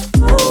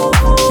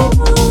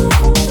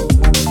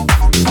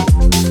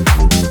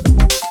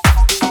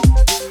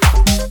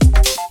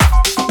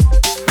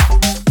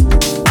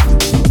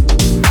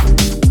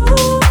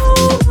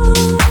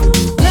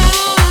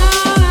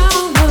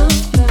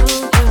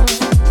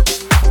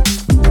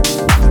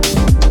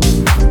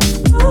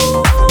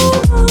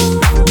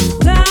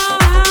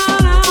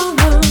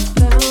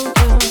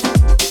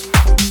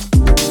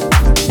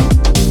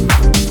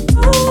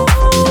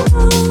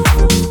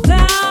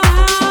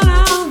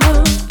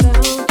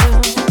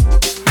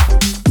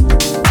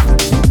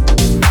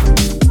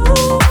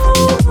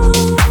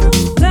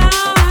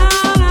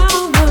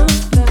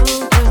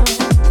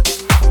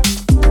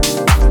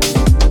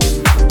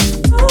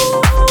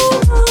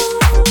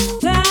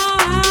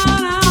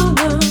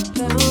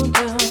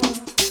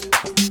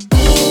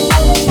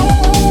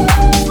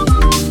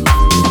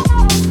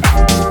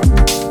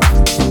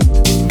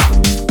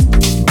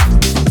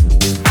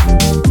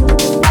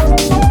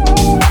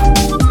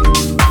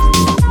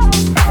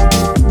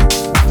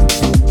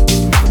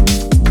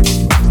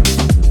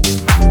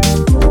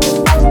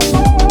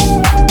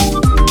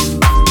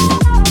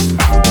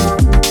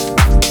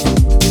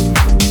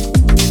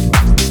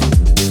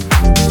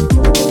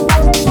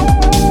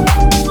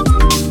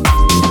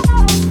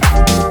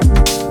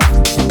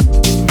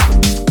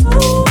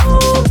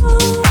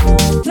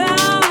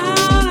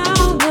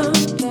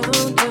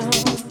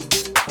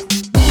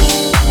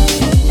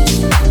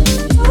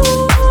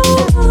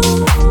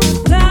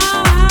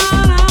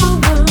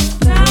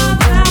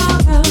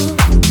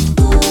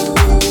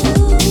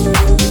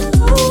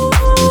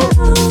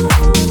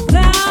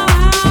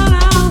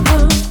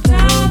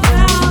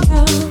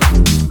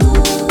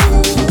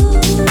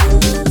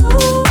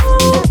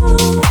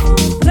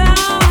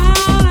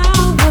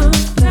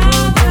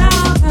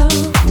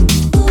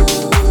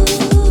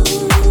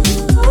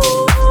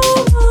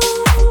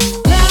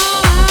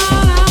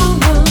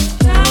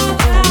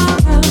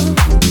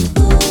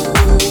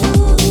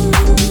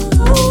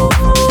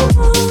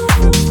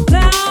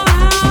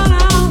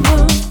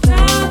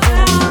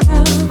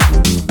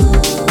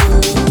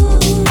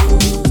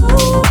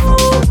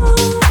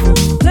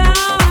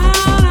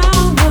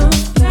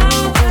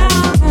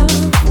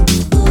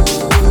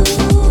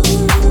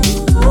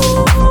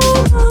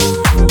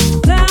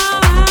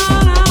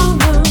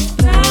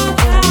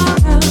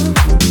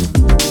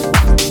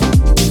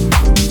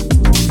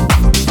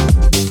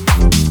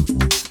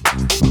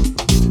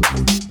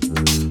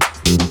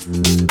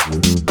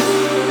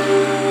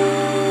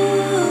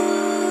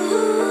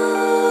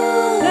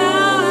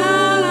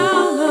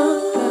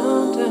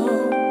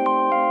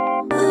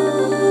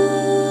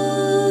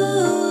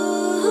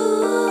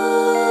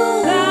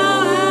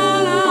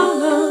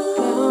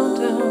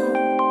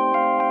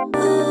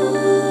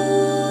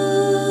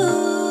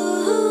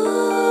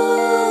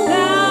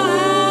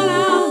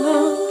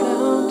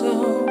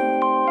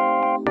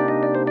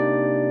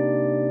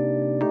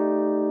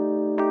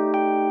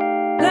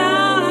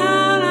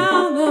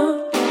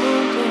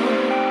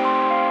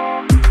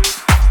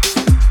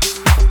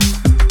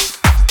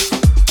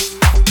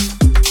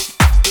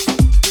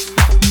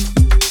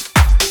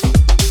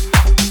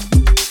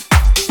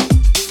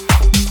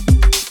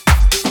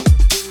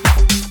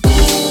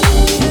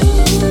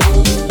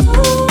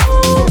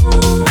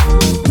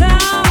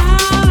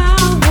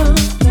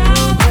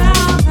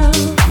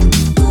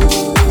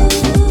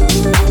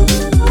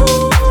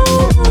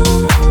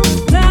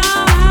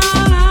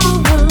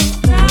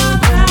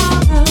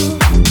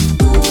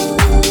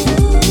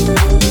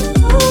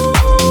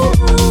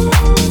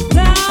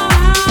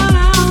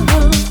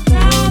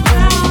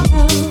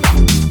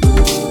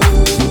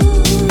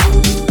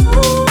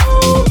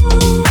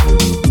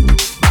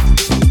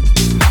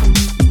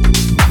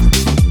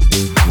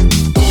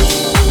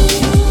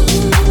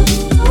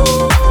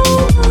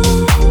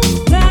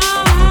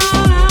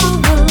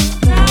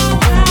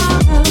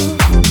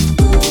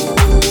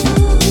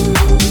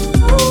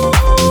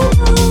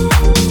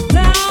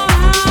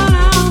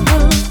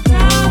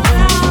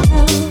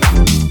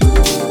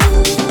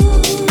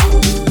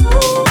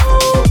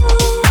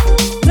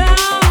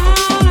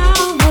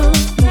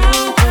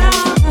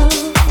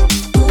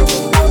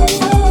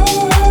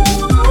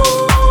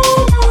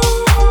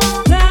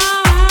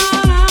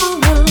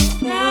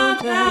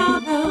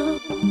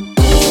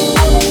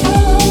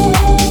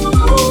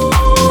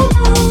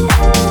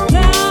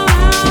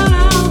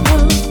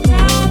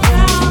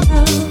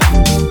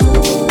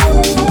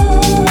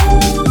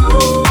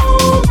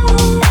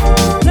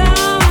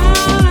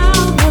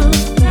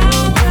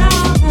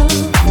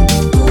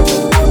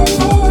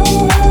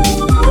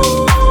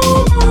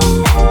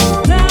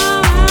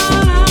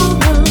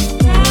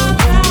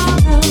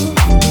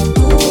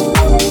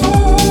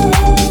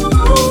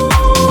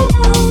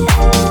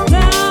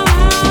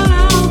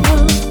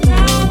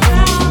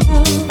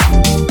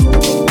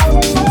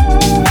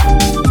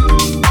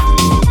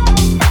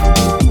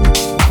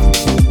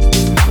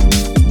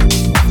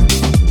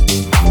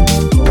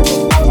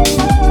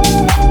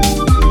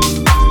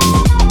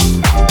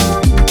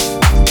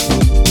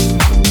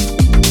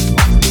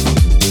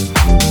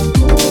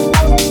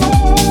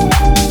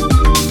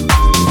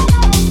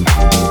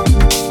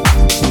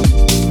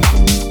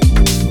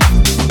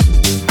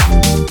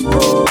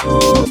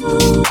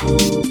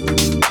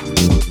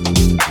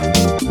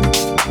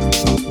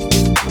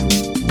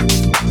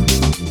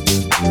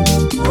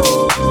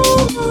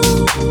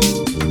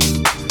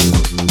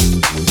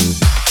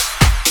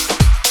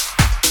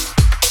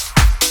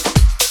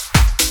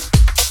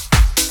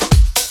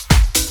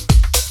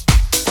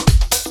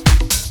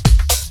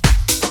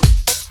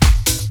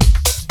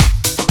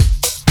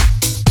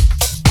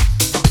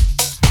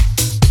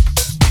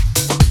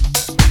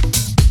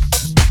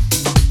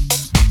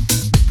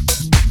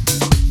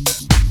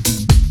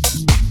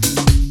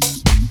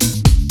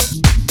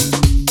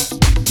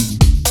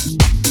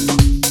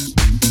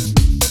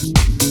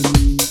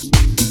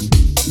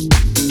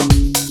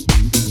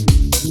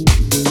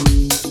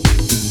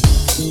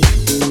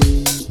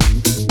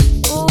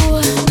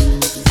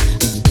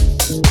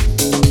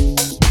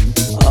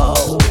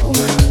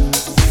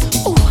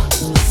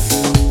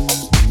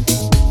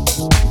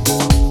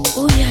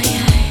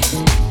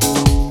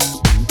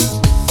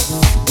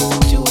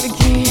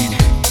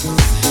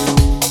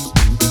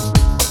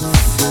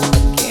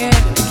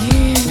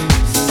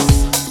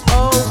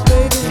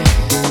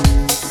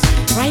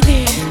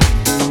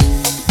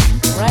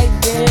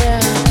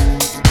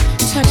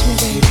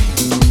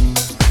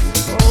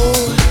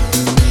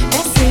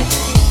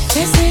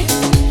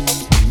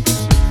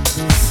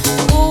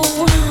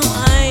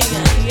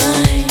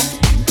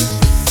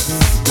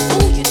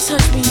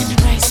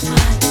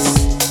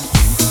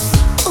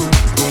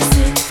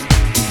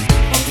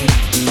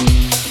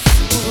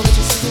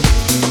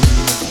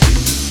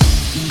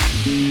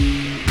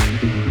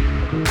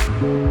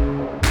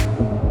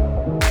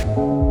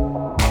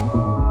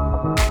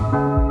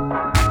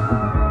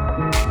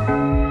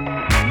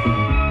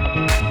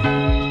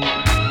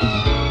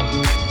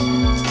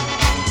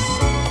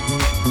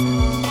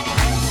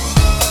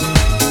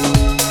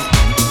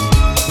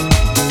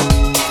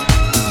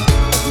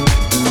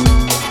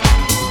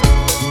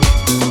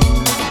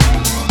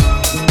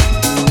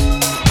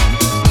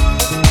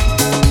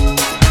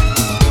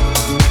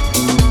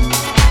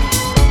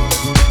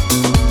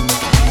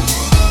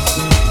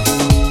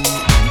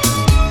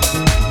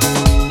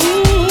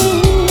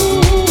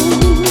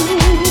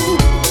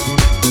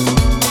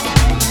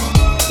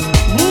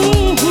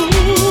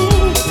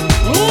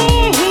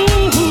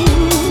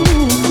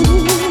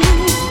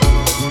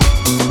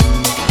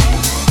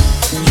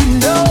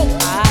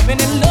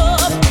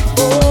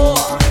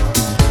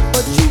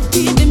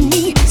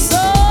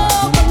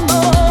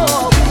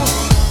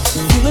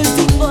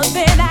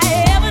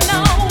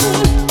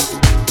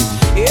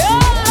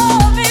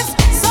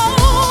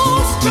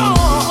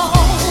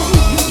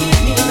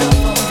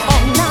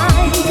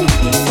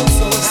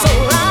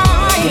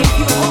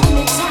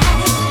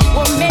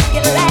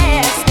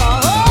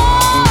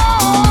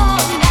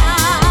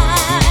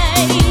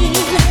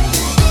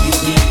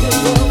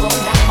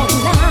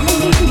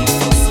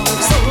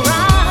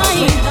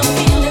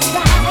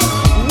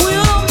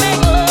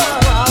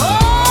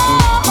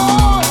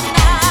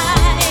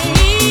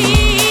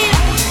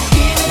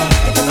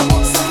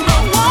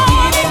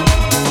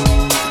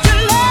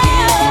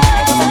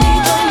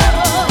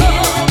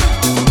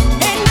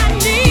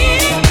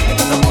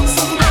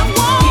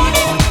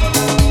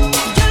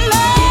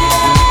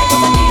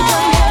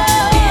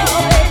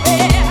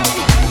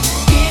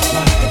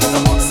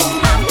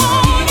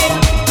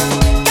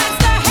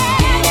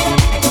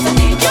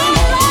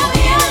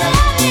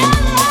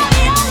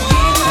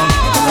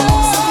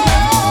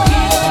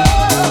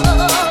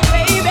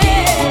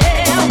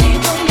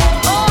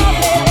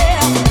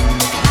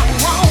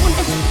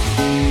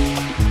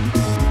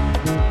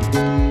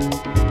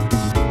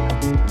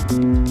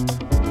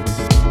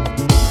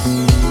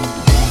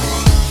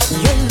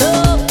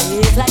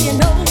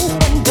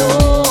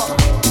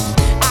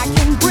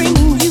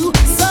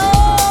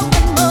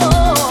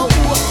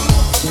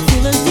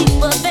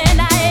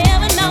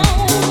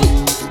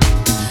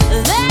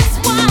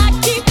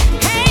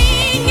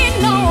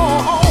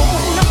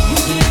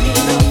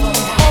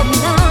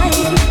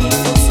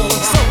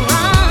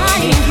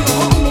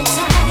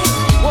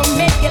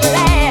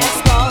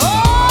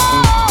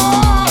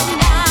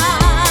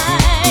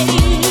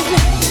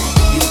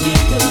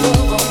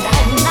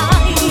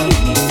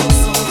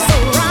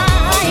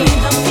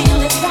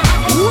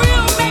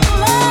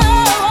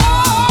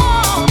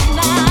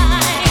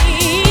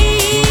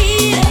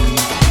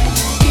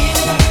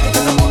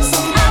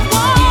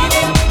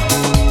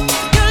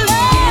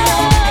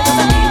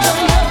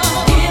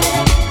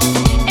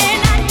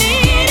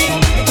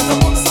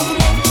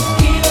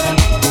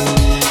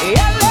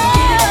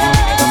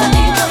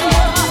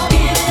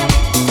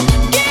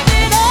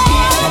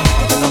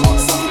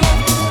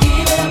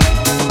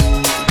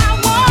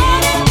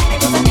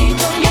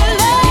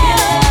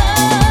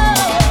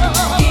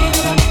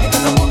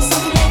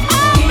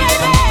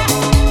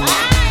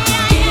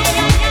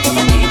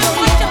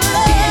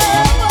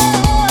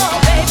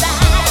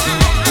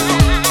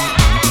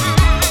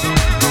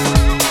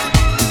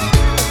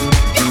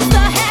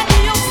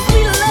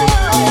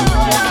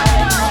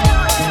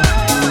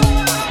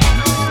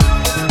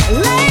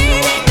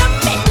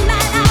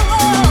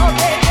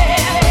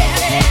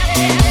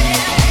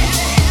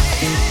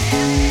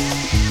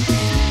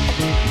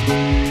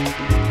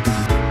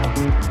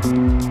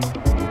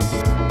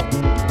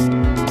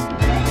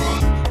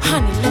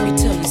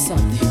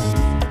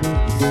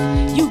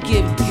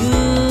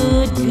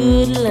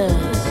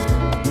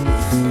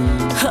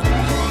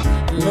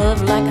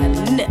 love like I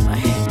never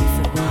had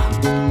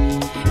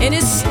before. And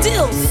it's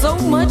still so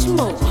much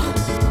more.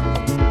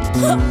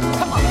 Huh,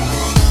 come on.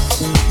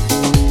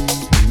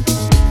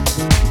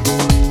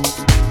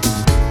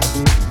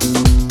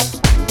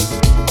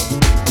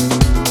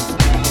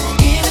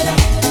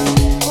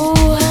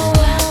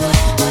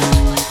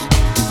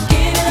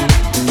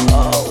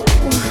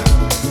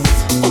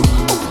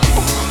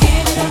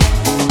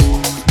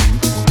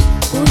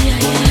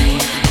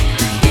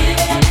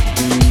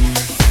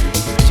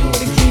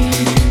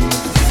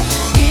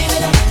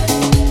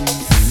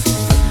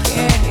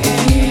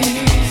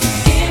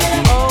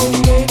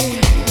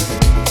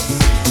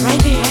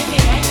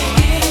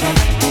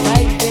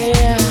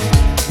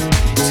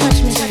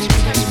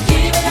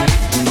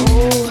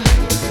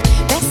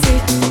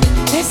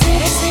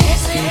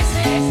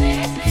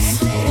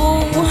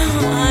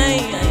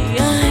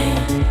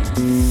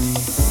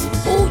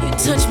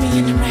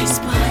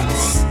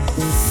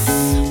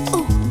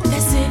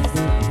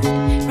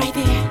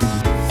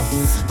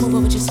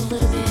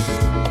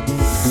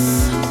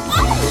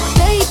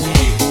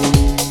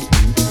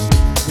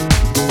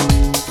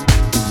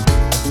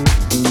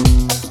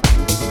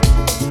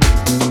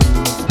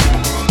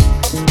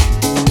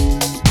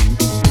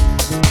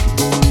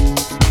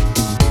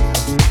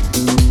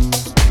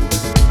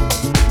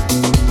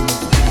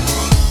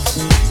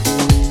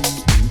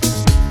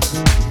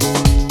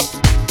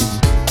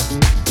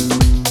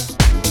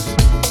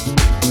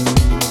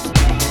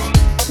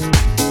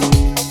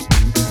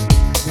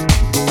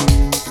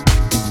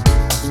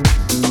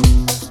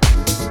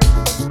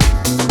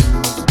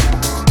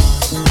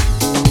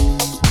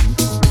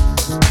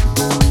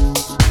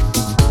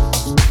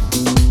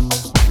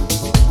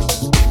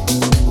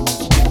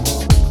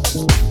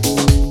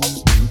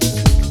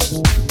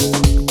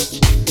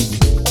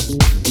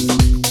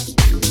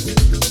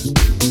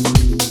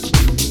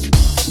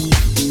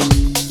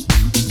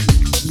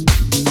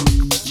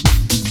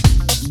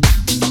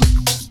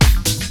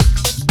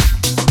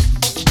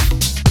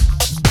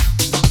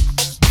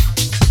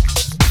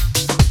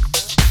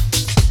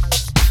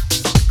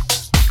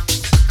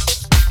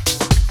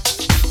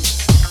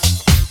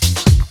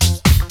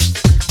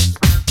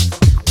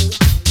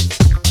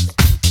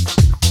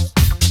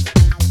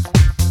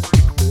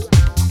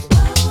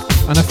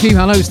 Few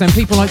hellos then,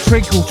 people like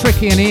Trickle,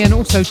 Tricky and Ian,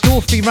 also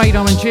Dorothy,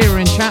 Radar and Jira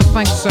in chat,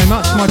 thanks so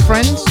much my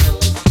friends.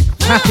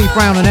 Happy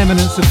Brown and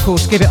Eminence of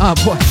course, give it up,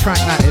 what a track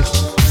that is.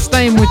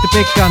 Staying with the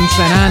big guns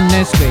then, Ann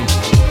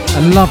Nesby,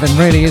 and Lovin'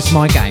 really is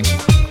my game.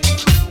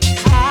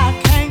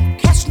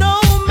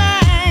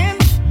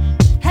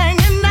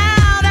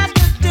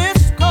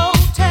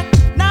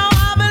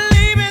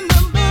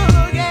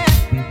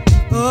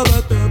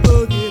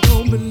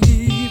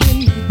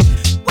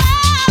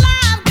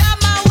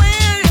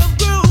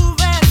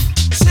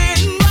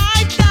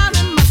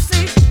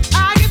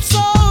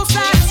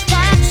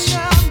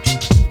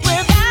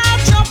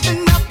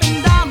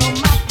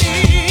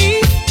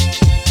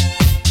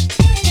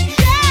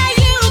 Yeah,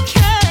 you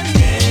can.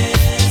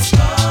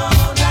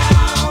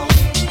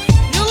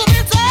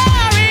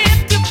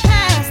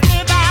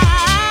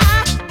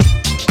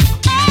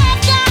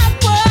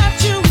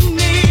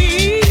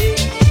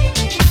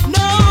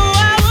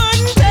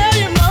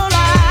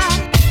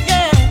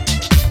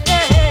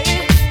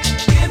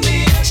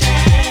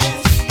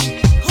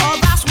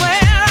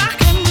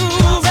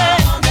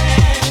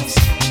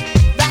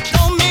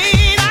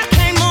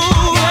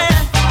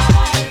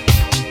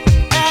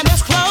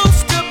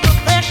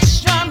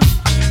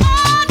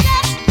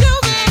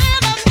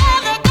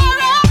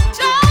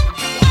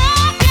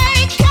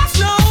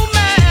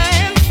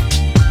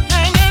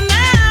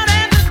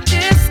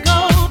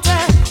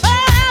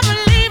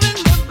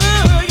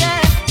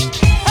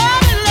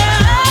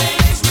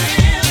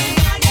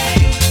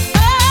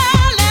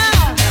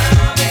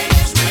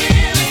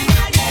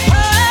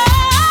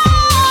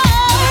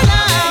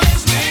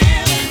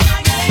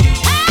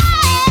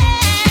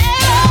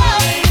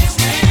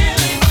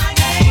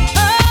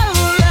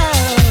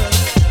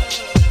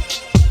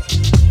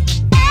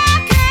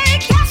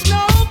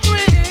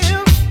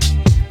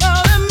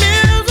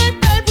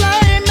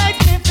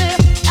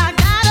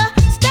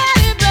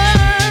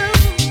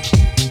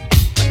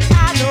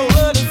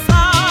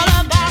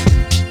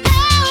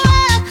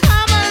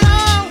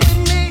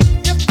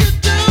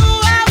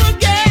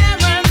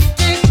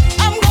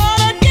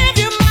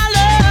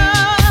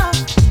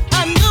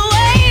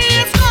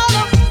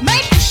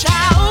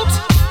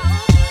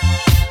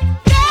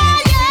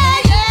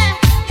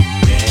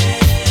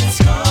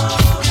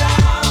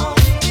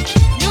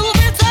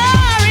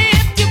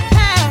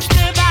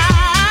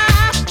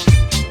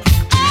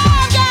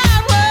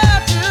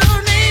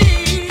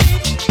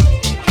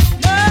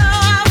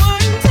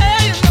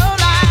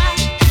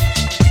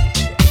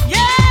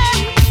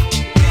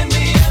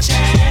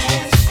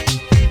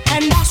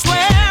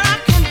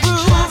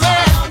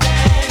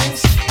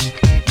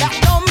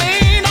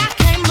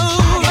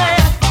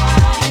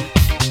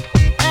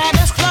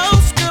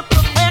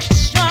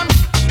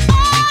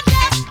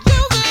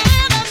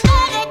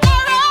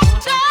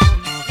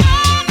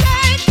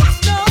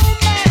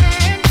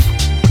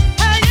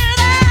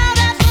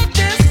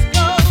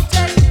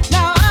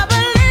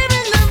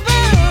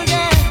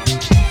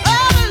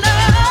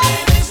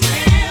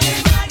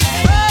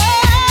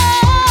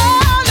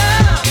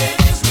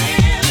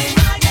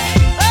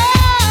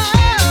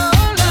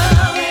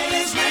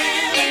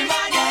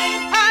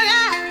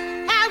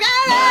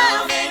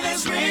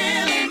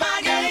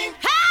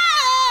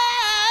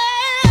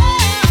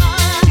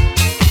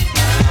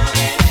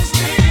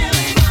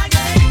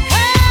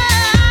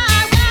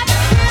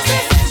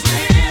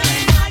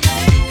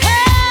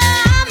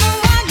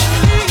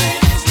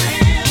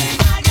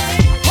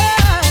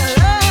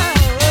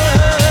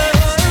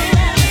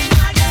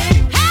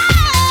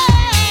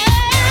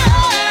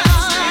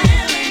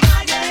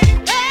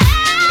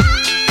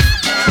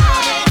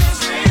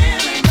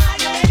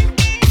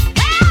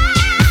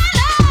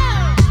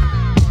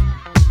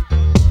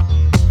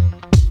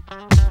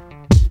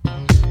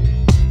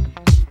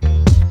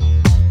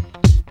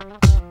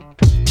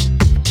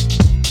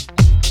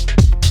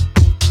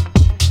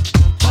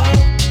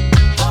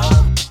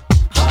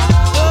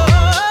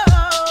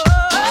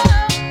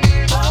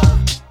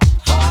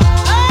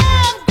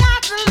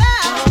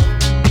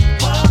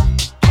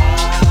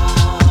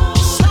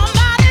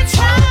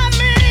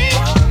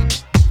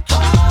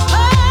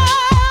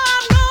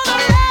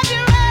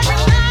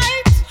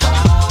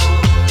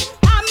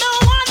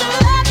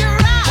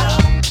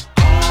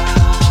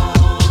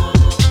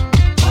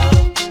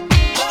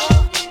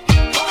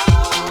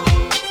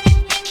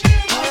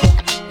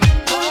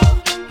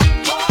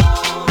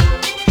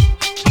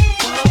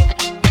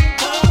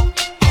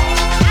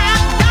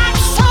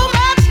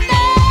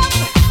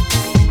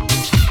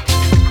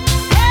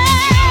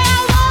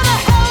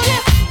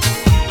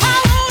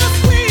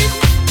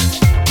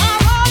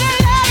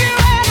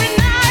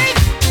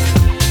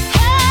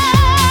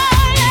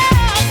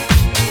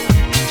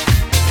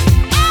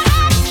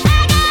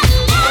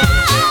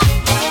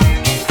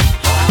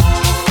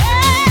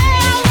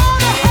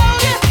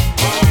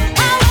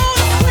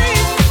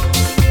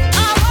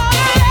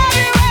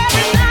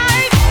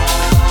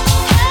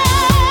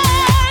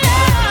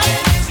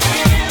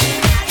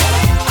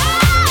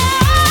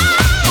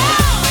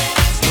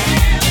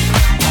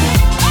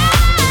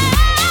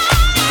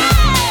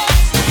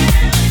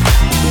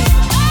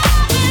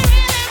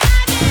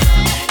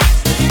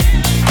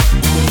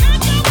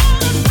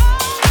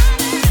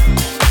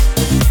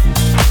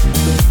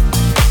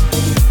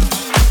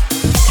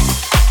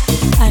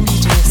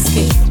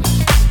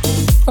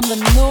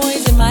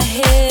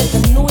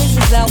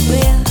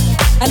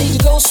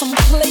 go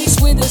someplace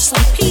where there's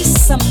some peace,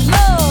 some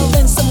love,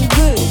 and some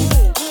good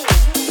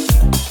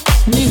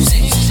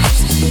music.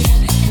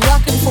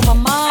 Rocking for my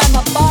mind,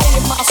 my body,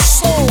 and my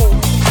soul.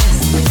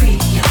 Just free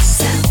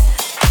yourself.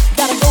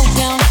 Gotta go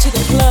down to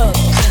the club.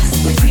 Just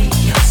free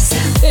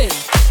yourself. Hey,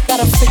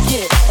 gotta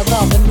forget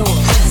about the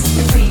noise.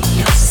 Just free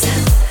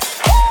yourself.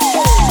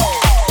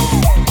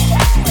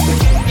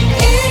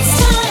 It's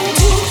time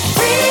to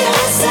free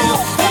yourself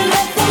and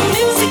let the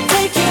music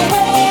take you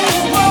where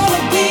you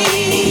wanna be.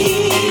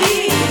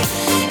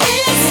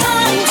 It's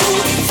time to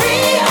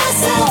free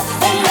yourself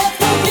and let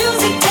the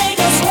music take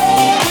us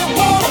where we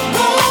wanna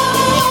go.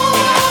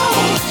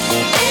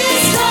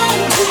 It's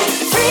time to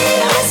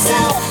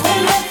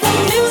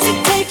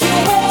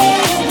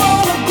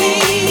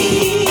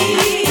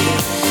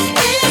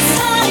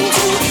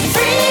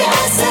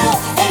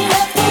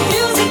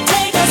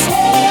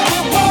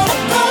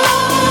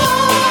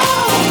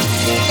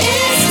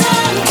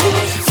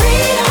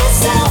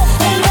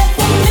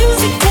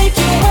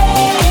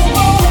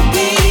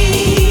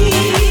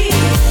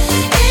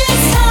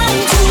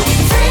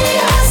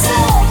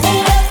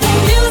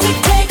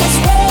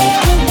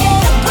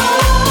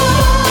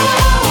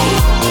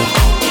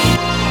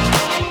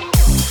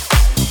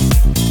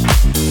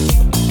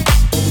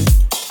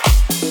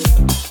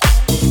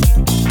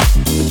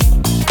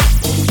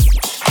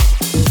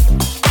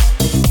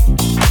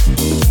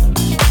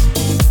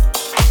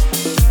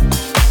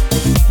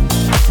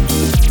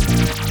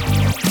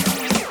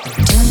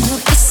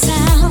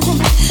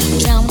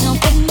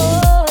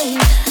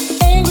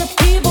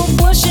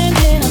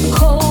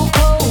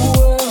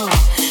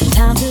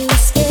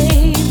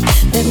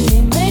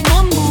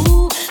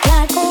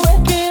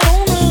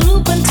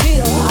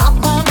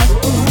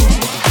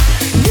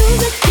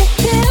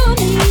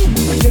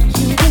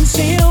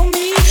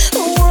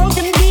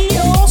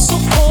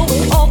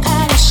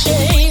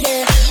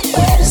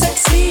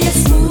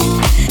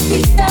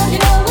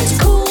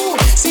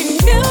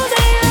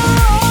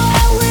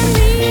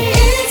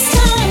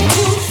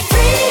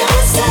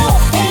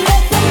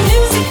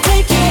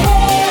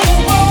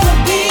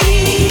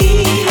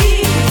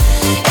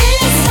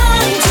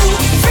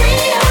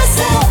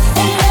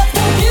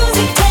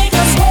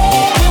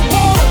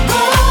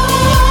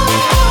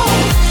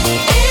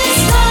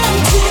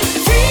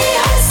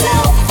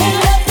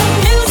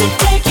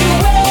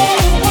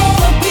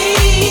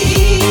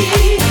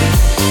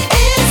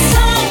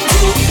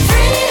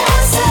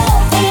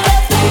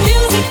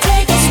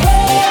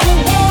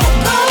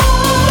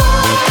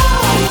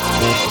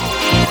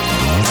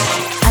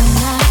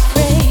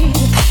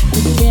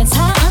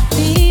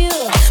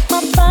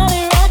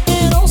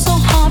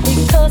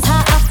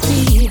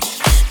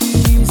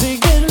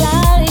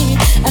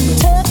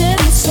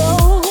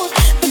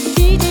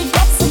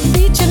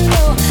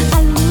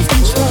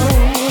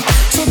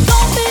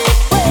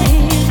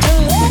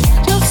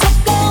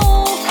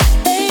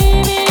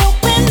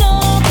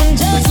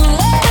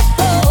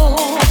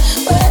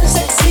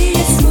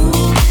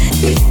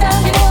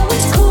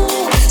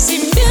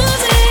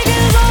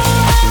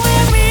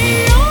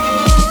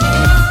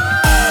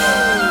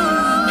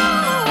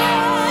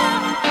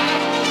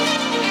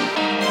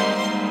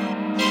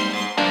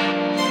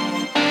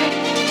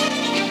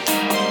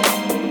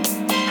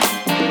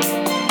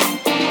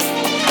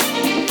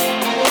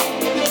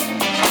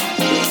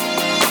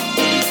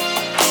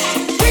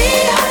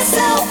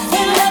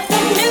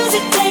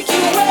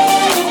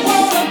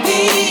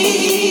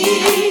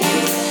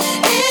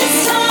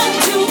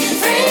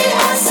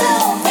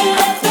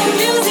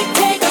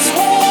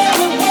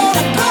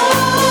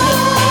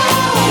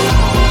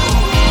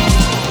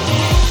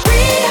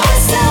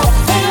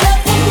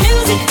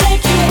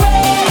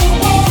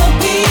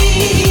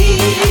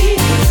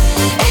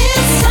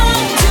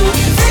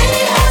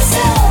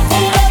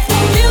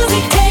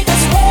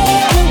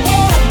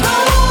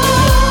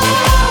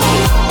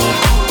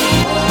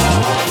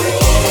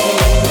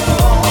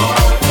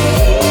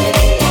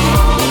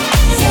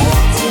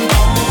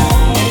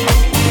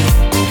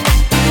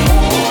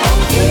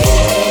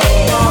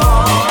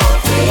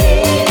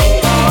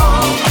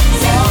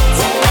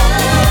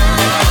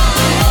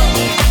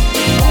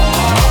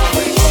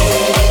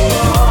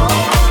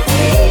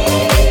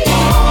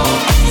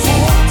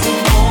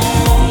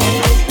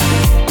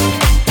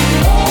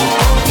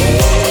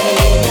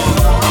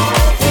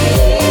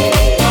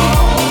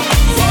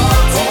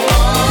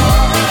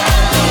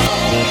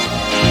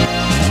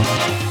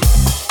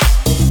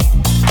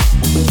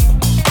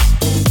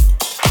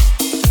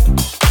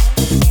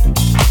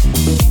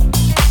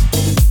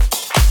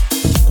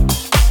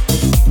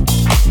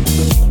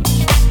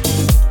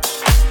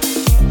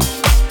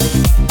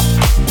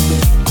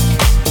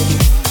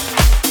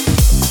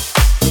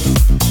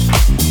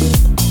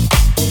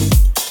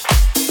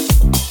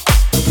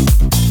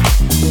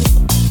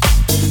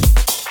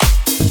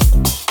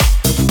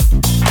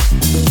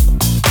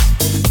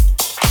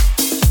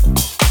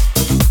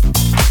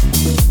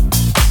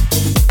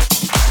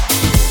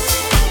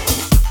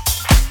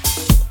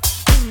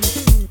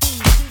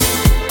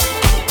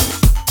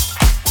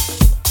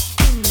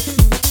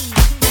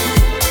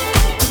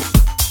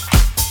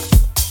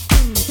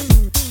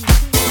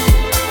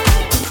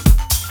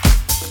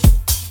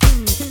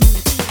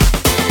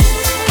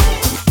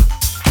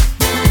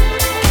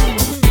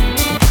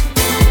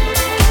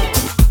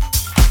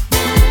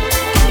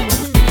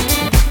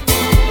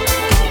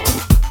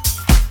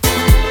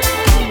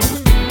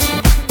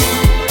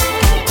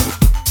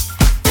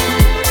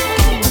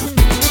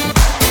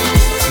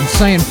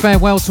saying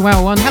farewell to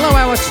hour 1. Hello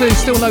hour 2,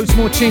 still loads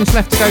more tunes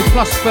left to go,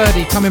 plus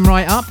Birdie coming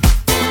right up.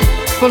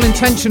 Full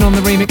Intention on the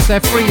remix there,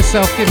 Free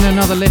Yourself giving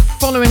another lift.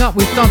 Following up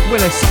with Doug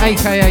Willis,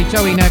 aka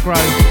Joey Negro.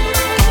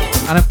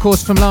 And of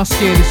course from last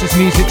year, this is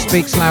Music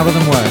Speaks Louder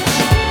Than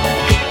Words.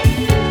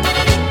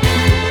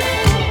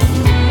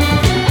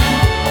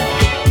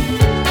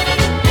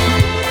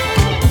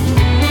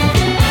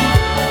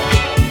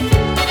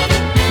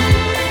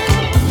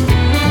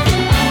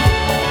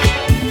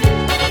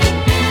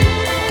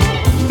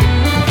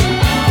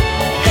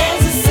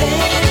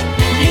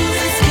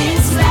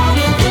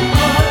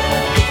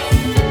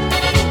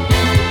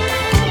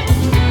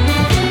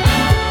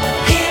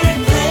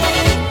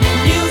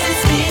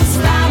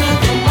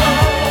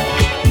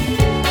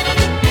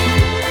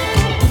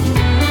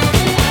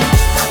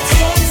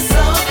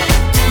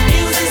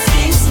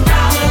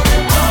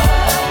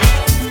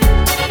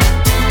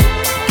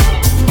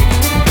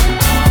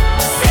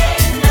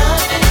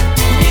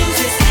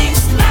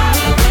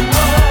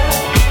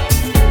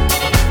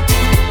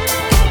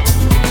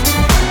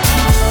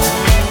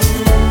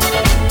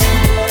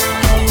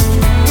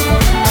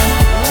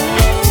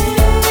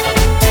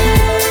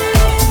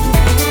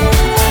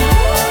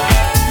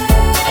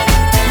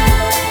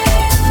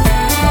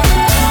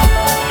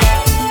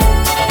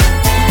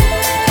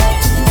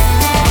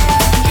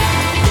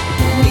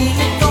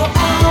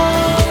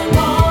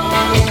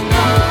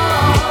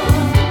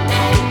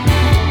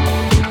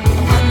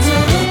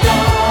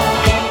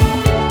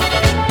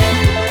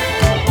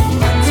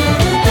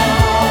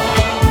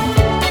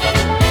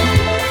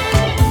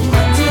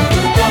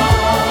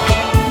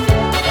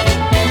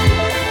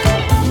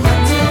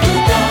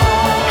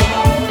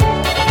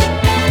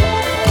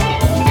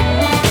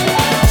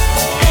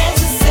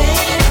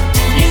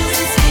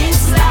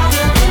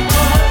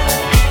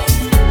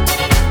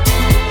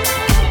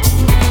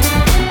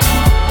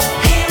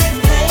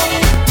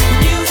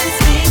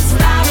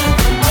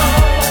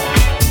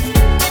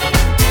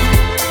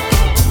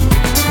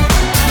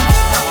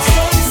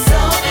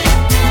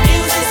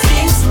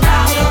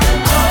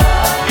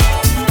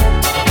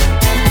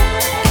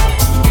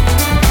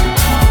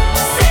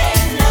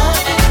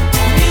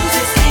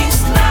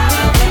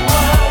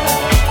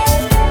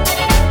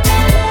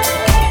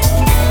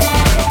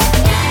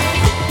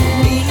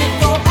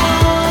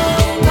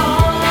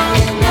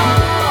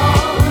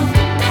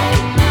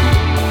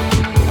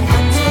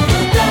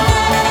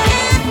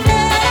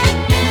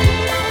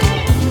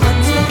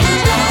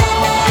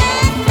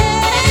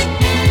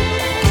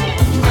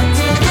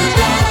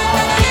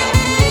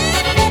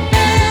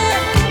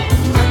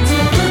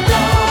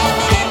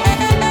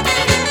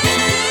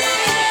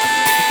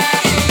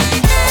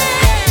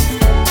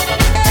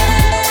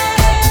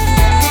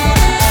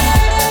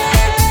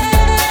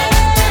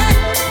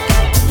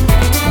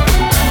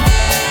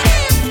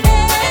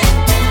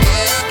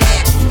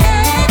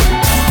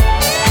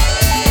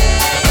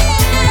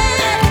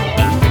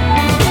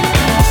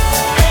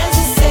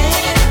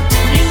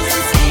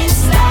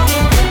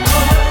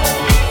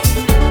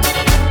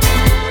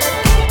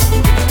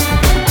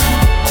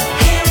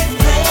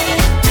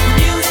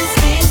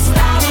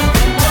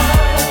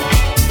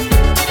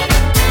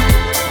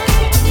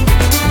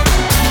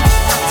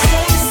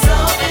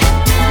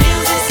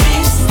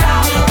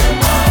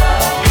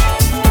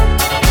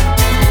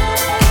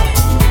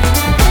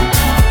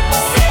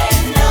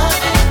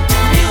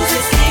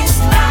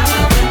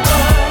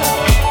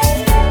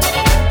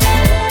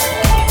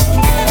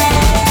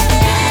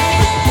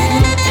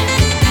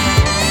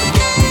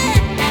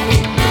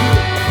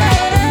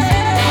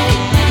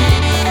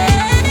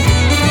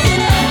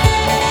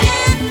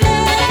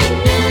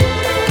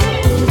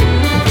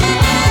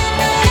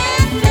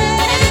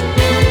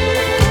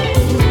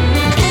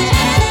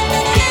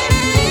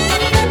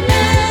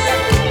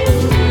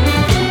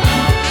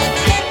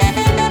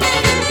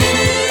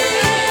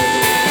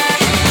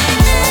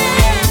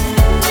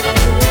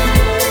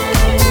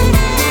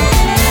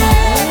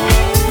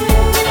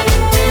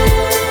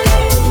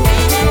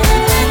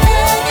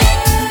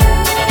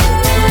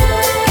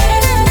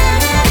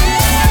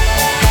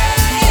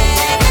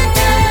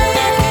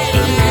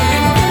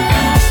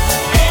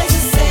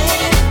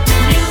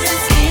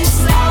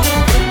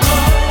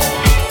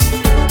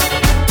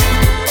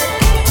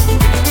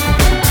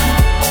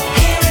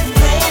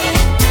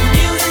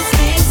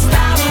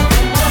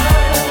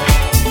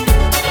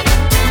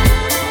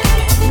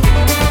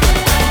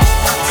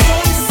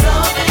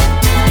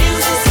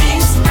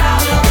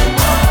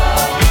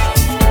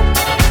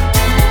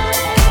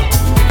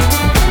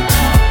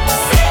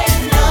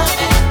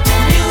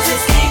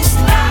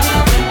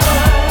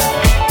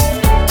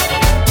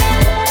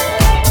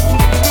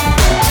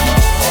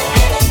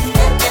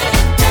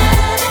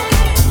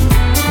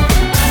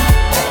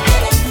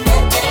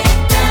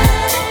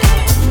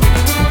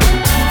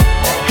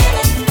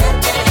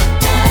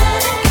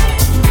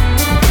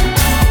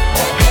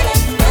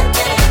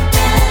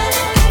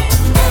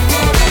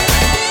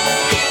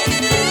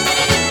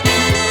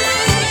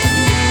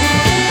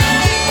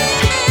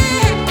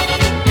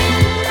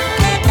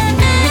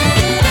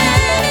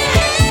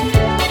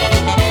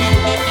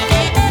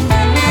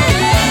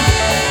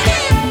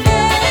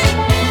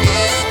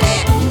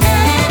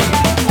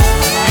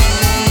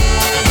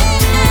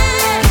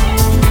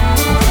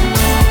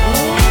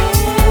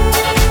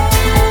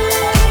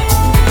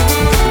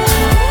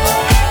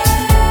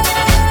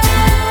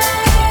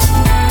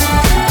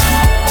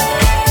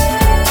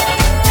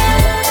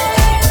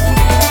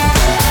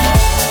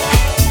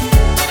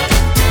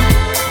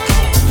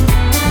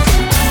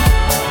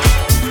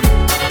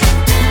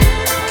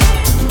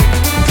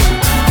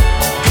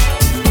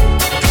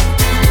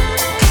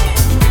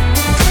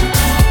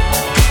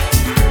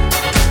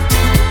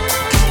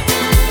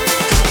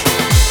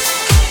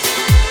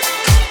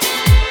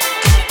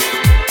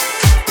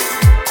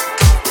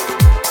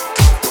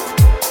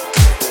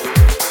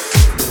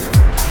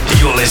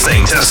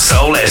 to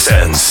Soul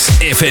Essence.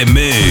 If it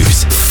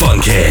moves,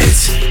 funk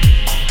it.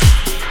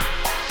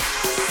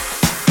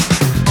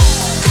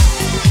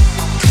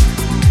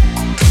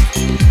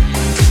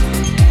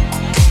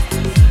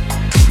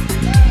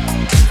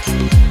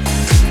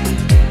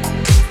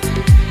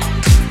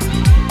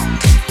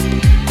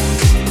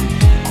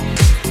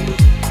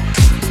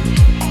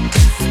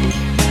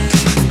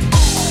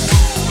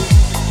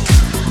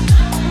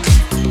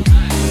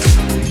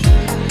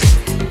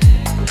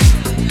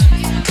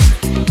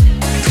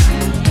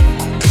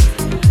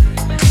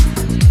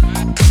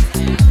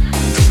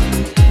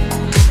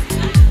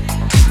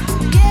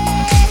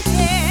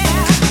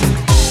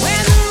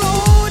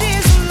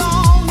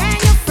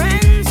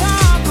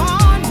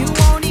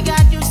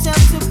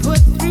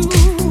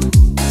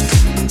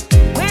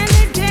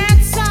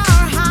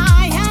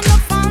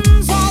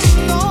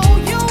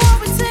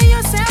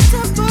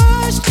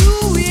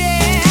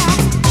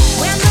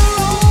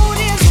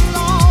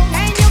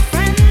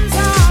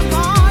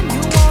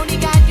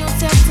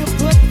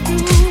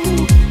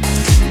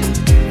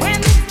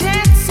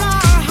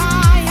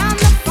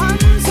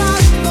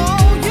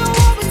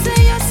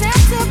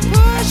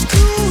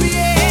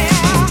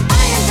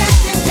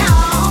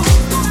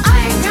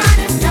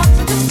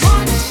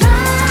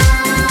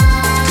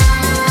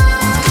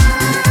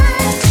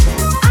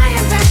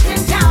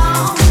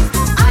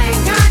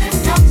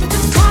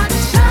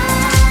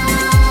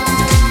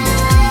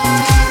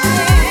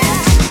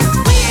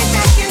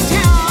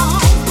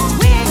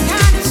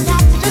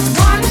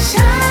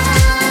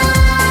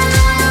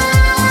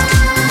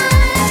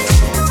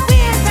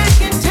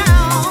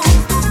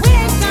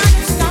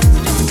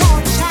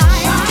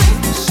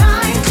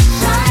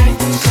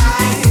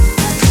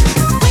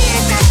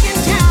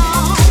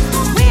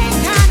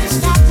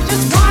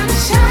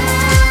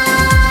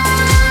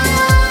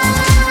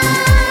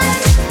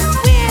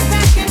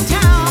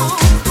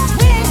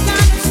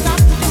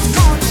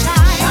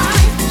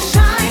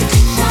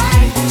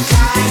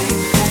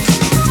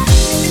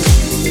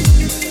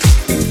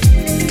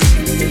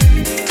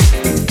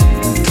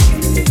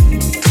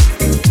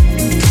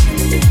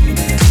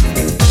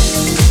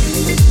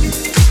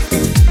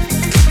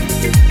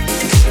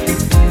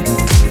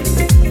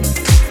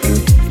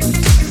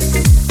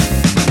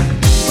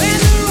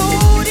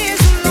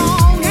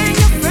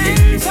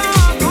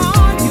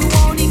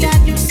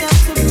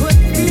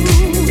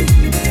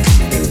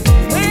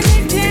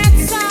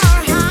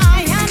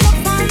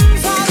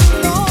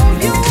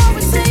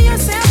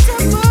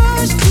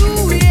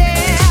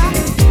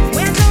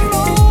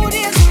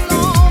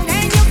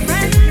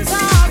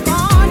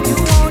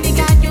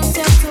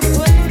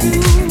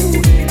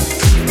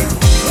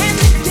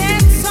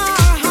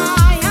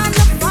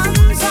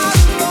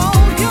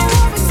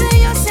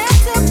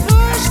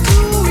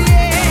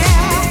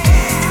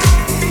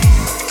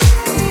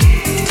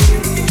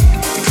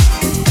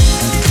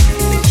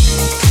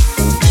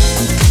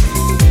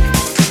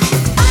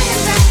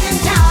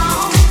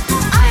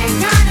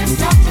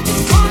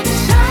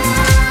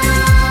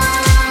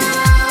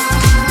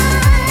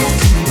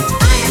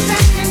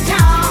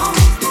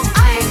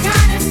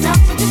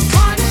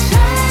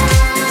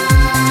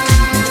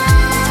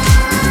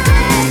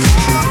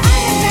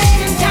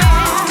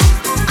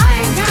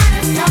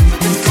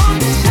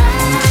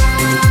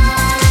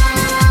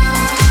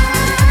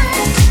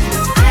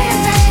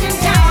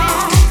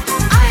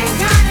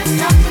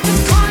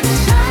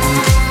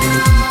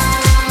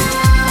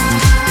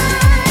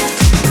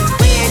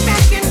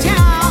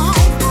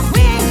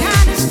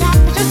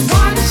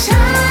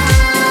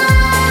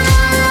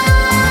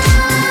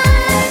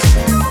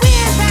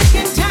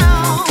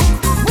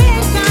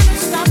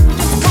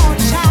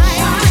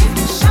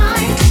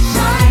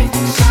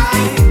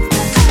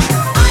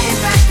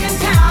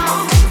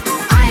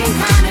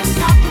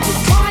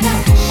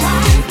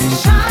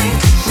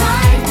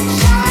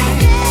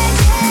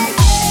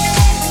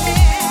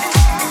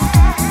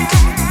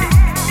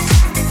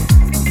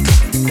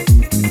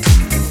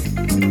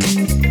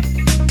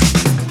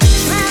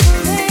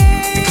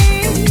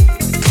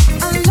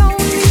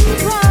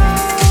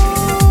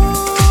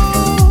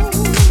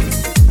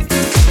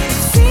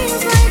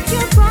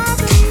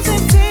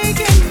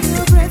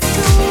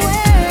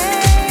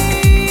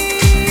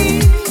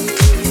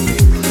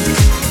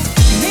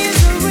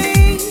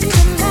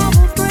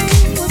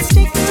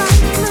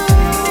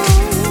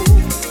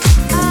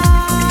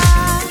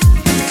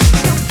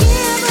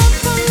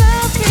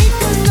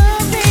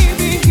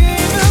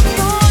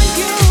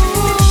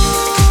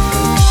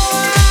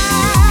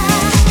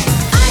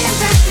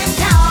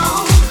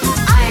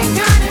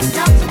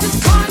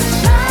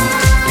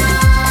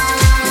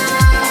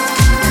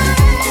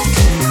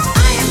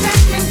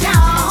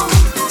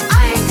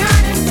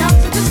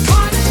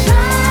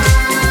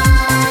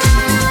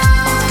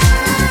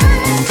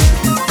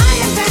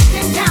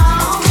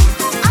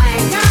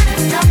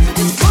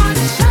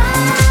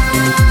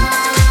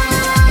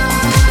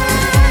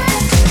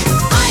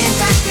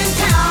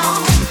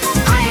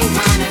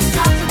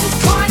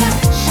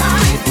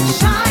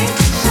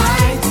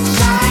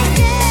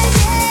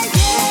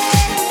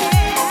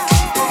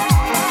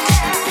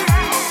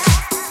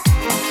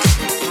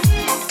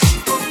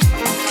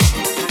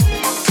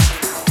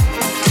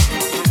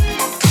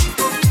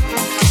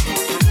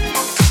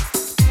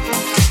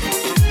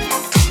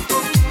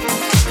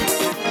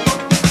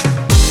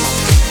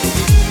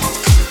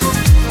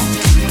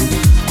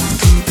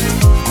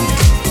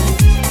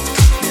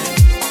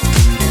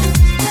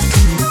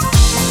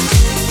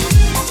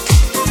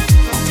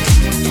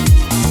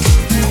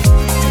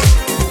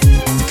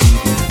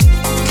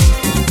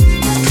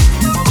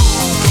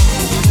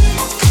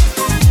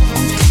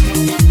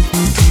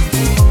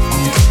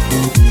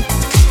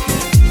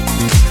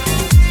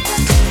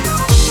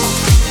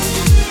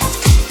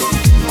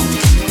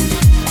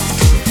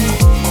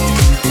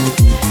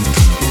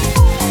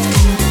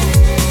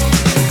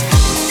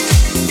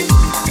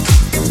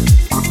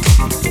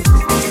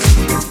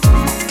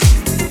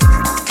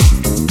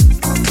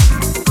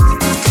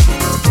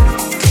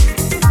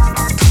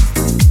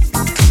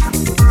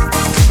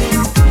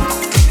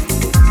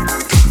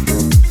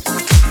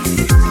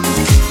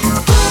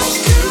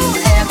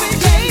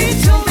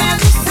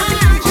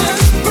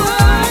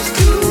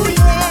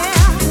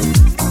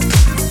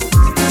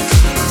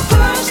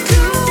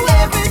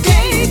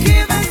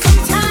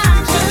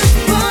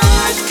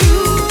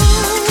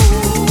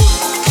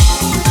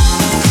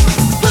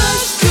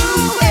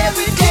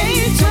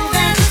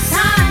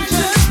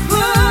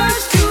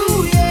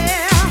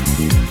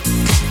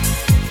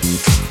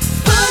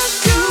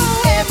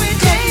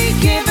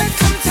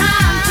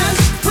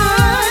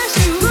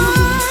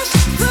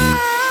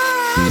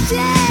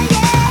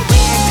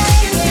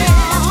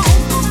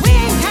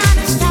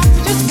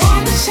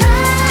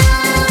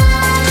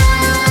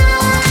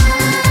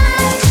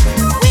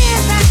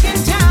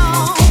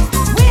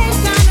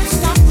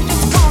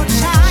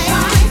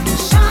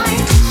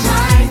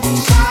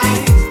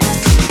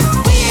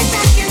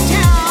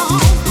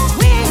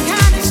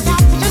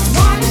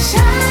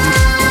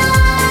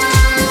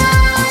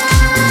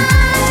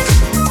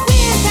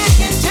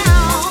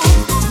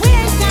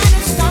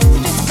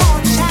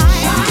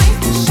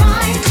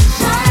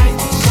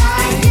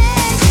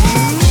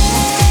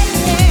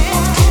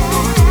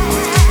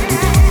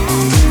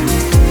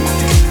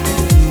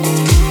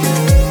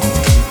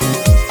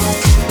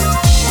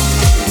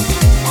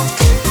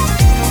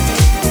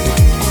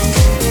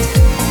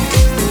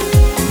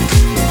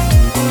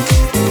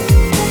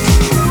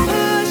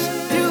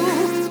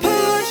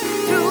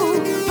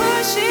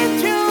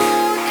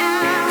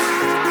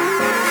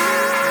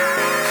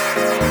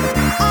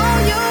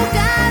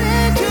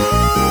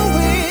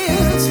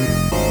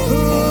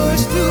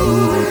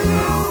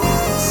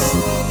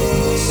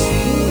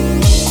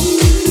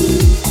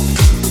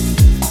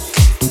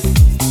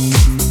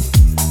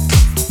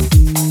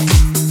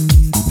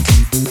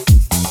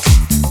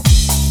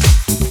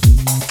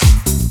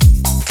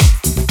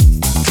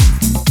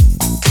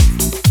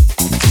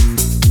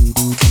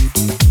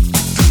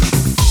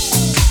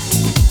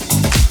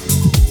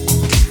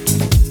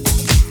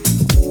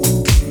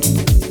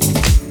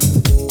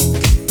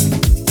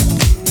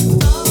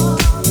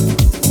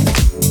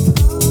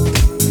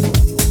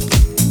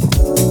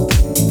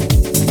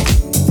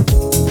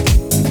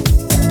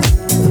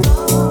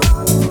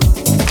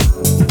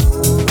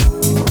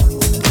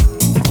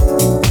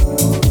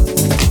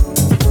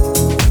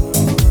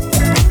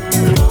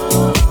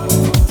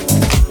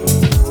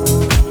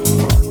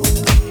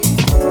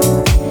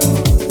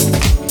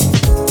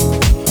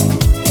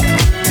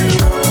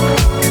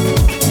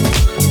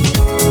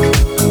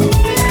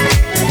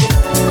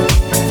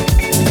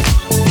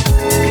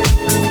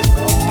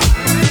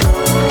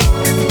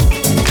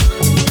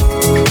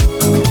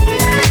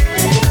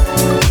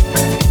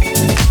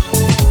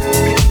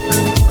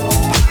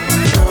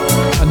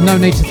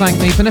 need to thank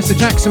me. Vanessa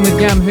Jackson with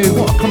Yamhoo,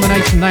 what a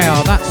combination they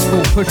are. That's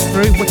called Push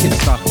Through, wicked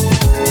stuff.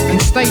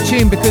 And stay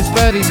tuned because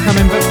Birdie's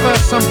coming, but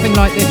first something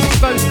like this. It's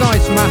those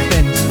guys from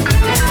Athens.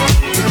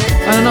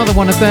 And another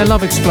one of their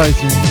Love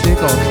Explosion. Dear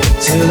God.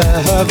 It's a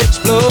love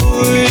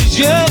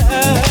explosion.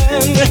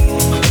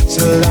 It's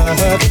a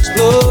love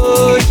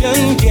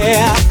explosion,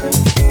 yeah.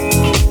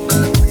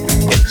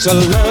 It's a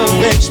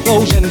love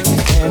explosion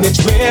and it's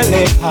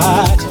really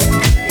hot.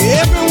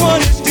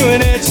 Everyone is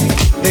doing it,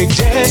 they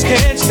just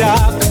can't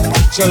stop.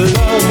 It's a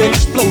love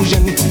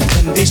explosion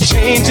in these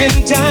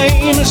changing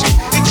times.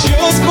 It's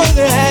yours for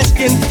the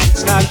asking,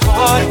 it's not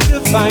hard to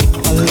find.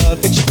 A love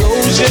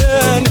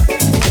explosion.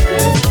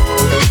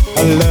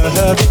 A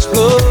love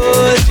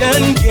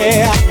explosion,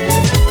 yeah.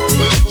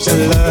 It's a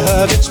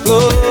love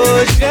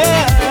explosion.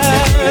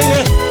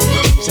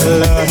 It's a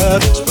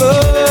love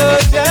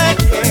explosion,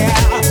 yeah.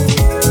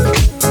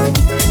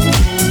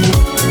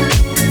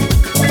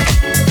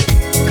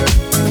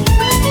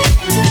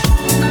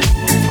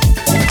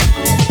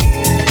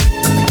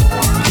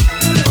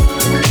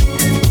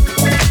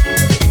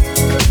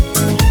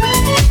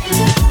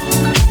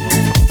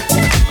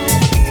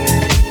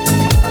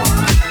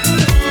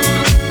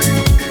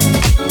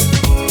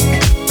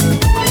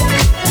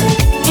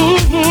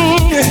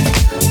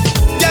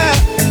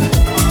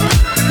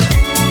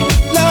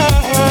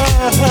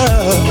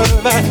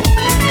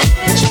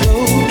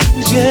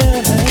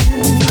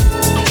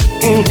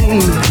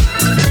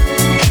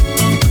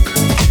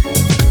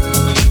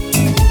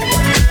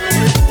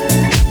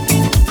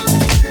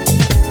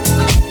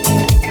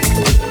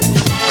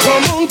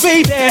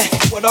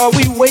 What are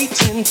we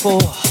waiting for?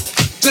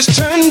 Just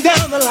turn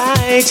down the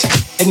light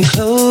and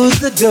close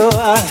the door.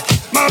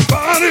 My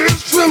body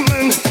is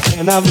trembling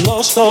and I've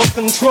lost all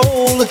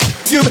control.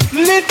 You've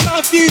lit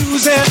my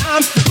fuse and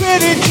I'm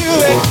ready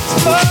to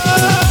explode.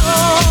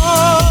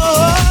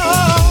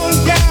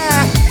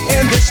 Yeah,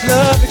 and this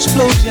love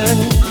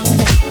explosion.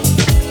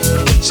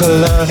 It's a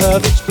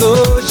love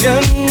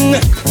explosion.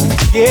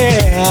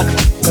 Yeah,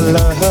 the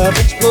love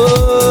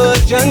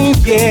explosion.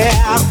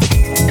 Yeah.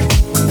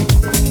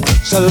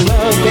 It's a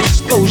love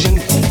explosion,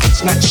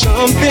 it's not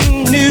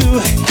something new.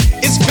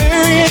 It's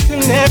very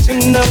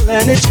international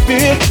and it's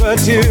bigger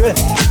too.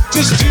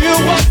 Just do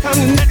what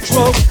comes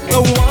natural,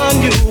 the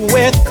one you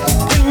with.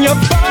 When your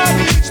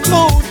body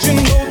explodes, you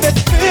know that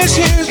this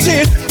is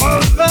it. A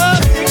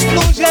love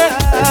explosion,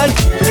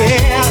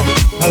 yeah.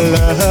 A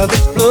love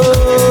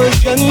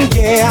explosion,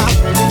 yeah.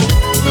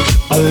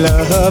 A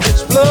love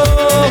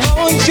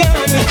explosion.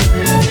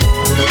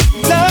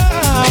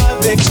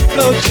 Love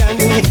explosion,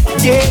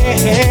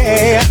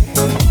 yeah.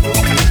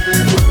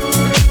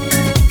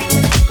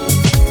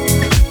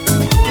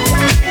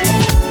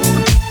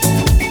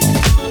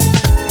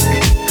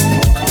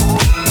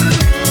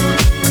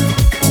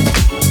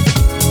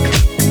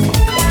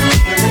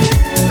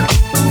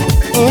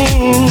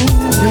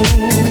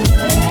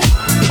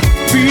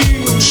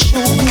 Feels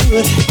so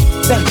good,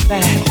 that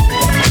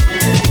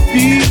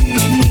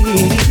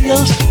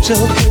feels so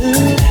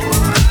good.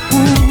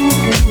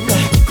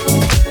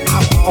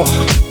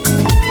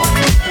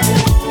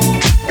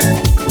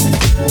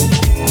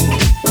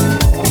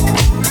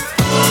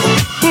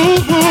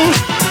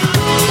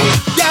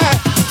 Yeah,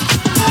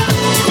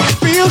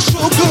 feels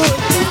so good.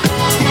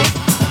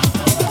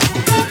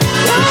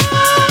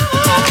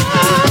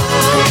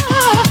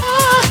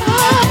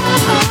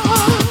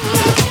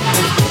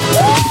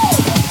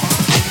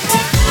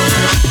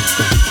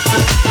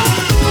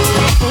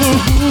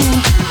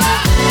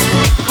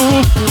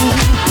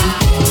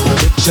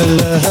 It's a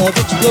love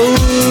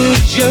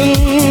explosion.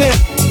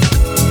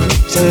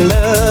 It's a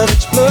love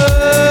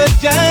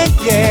explosion,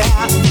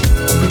 yeah.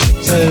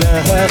 It's a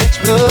love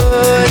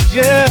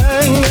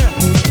explosion.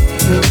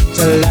 It's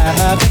a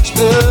love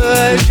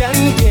explosion,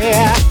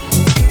 yeah.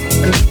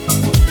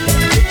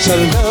 It's a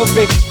love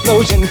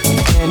explosion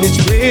and it's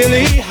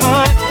really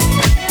hot.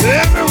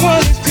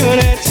 Everyone is doing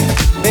it,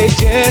 they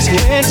just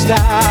can't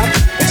stop.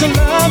 It's a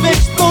love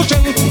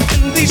explosion in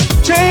these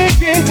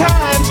changing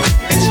times.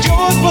 It's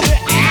yours for the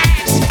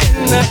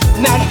asking,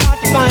 not hard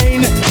to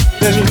find.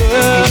 There's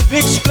love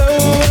explosion,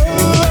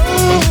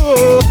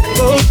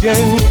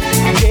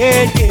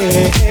 yeah,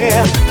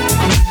 yeah.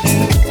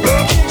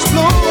 Love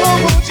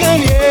explosion,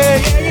 yeah,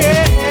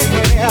 yeah,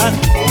 yeah.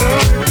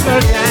 Love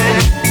explosion,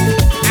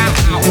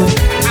 ow,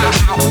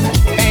 ow,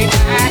 baby.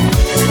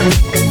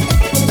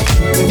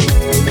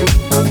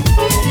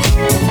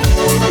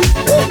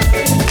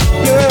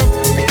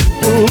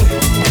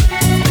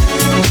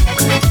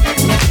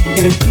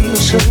 And it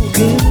feels so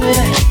good.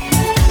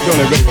 Don't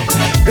it, baby?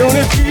 Don't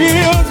it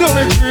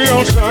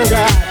feel so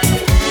good?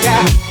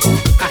 Yeah.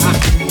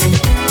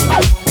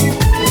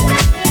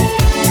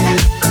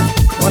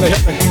 Wanna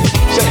help me?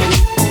 Say it.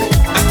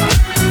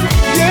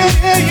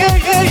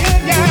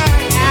 Yeah.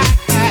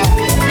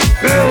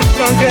 Feels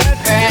so good,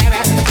 baby.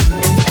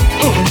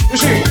 You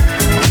see?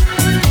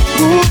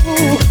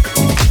 Ooh.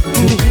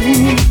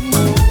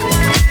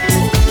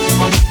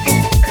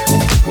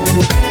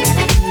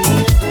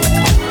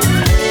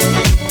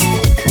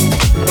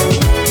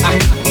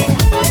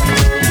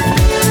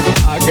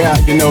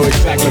 know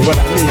exactly what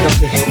I mean,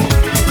 don't you?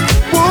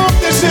 Whoa,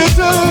 this is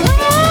a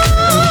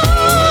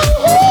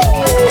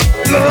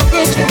love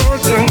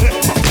explosion.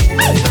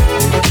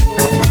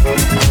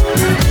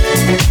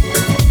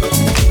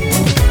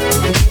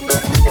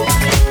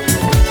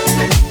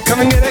 Come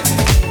and get it,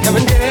 come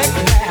and get it,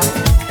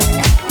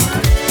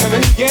 come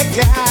and get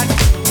that.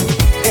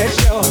 It's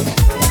yours.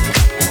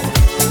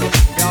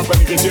 Y'all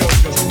better get yours,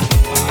 'cause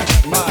I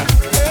got mine.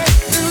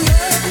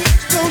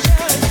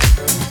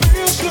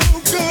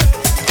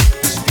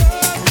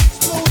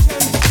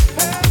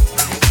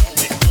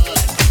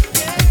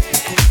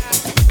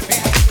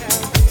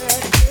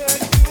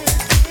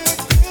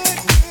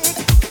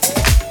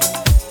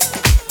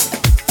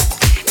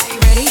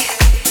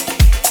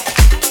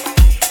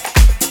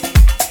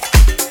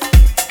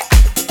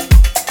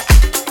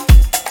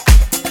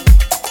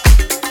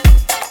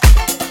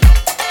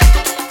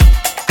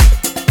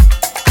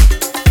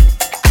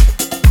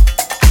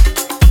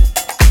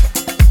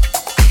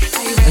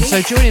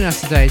 So joining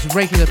us today is a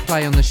regular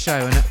play on the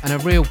show and a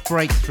real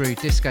breakthrough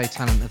disco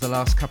talent of the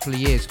last couple of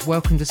years.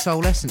 Welcome to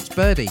Soul Essence,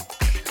 Birdie.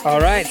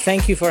 All right,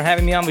 thank you for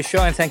having me on the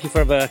show and thank you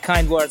for the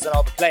kind words and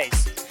all the plays.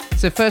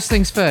 So first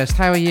things first,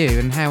 how are you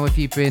and how have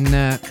you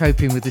been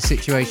coping with the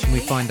situation we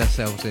find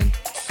ourselves in?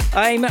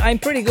 I'm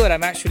pretty good.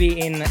 I'm actually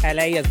in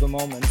LA at the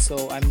moment,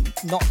 so I'm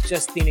not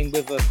just dealing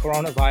with the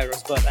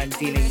coronavirus, but I'm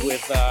dealing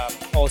with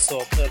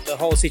also the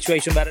whole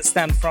situation that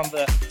stemmed from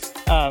the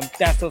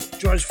death of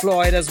George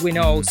Floyd, as we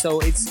know.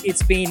 So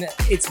it's been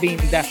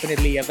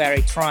definitely a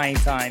very trying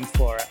time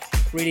for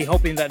really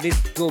hoping that this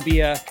will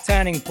be a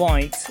turning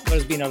point.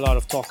 There's been a lot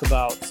of talk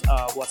about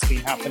what's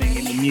been happening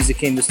in the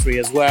music industry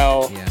as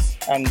well. Yes.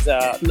 And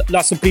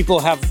lots of people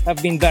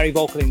have been very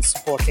vocal in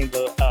supporting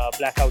the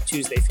Blackout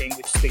Tuesday thing,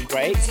 which has been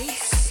great.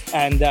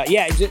 And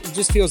yeah, it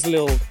just feels a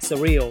little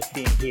surreal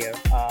being here.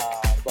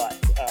 But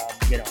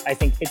you know, I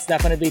think it's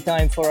definitely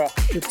time for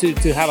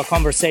to have a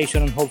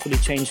conversation and hopefully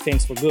change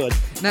things for good.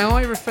 Now,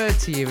 I referred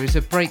to you as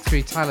a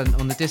breakthrough talent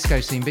on the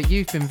disco scene, but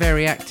you've been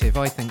very active,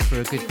 I think,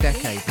 for a good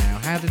decade now.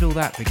 How did all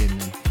that begin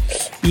then?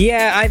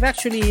 Yeah, I've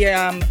actually,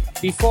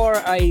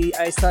 before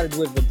I started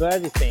with the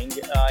Birdie thing,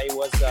 I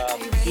was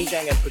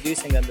DJing and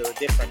producing under a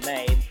different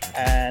name,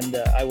 and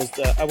I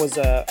was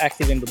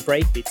active in the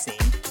breakbeat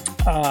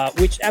scene,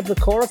 which at the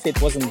core of it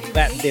wasn't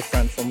that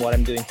different from what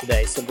I'm doing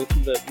today. So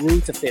the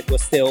root of it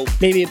was still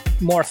maybe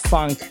more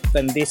funk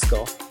than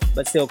disco,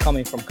 but still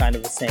coming from kind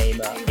of the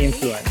same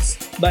influence.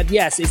 But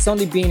yes, it's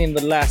only been in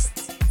the last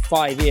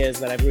 5 years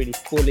that I've really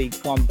fully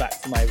gone back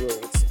to my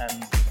roots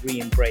and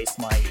re-embraced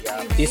my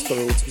disco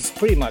roots. It's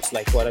pretty much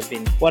like what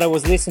I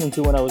was listening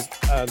to when I was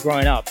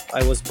growing up.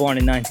 I was born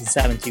in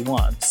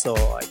 1971, so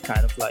I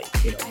kind of like,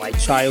 you know, my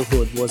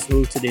childhood was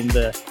rooted in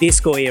the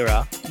disco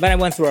era. Then I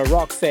went through a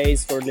rock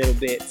phase for a little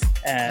bit,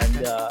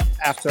 and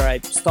after I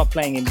stopped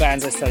playing in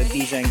bands, I started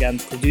DJing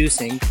and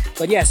producing.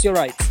 But yes, you're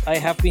right. I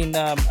have been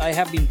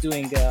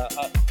doing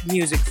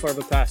music for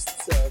the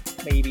past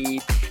maybe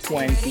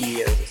 20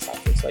 years or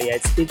something. So yeah,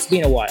 it's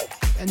been a while.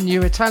 And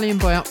you're Italian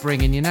by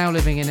upbringing, you're now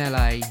living in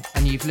LA,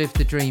 and you've lived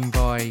the dream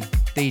by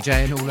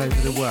DJing all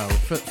over the world.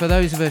 For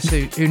those of us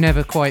who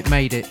never quite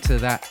made it to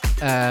that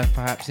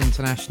perhaps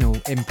international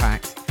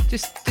impact,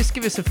 just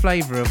give us a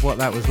flavour of what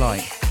that was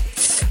like.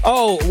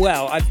 Oh,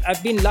 well,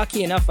 I've been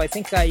lucky enough. I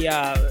think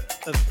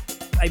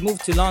I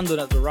moved to London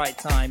at the right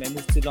time. I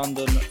moved to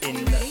London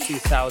in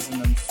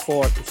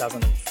 2004,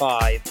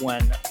 2005,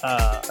 when,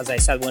 as I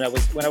said, when I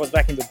was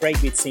back in the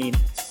breakbeat scene.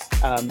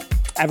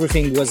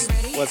 Everything was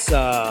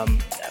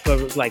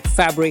like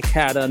Fabric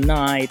had a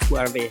night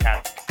where they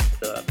had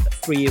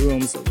 3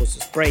 rooms. It was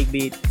just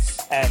breakbeat,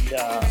 and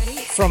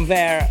from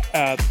there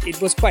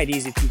it was quite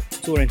easy to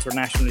tour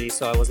internationally.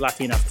 So I was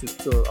lucky enough to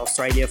tour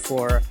Australia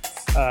for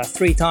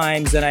 3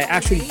 times, and I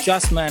actually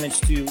just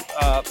managed to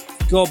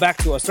go back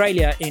to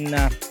Australia in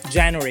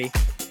January,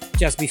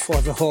 just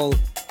before the whole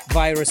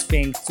virus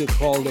thing took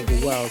hold of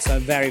the world. So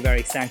I'm very,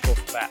 very thankful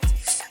for that.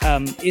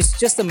 It's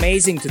just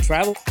amazing to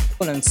travel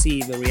and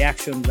see the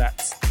reaction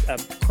that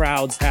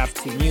crowds have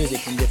to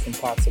music in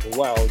different parts of the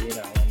world, you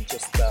know, and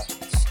just,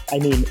 I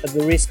mean, at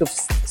the risk of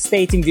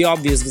stating the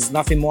obvious, there's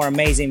nothing more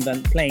amazing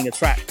than playing a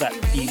track that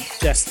you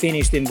just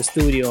finished in the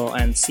studio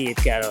and see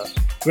it get a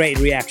great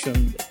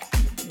reaction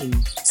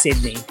in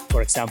Sydney,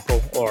 for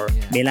example, or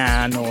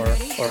Milan or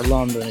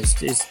London.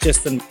 It's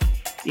just an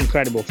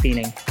incredible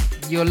feeling.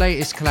 Your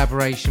latest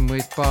collaboration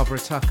with Barbara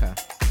Tucker,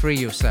 Free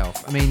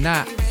Yourself, I mean,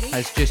 that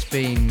has just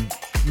been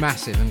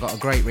massive and got a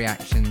great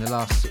reaction the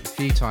last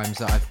few times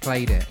that I've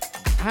played it.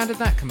 How did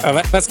that come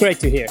about? That's great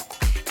to hear.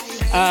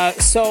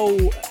 So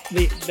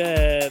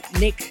the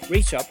Nick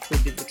Reachup, who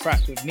did the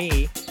track with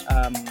me,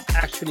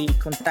 actually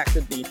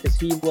contacted me because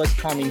he was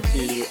coming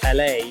to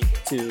LA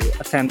to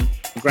attend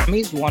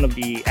Grammys. One of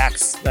the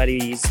acts that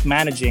he's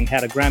managing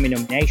had a Grammy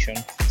nomination.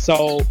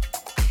 So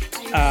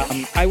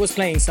I was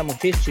playing some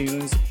of his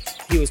tunes.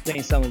 He was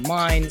playing some of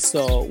mine,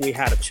 so we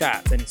had a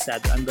chat, and he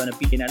said, I'm going to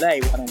be in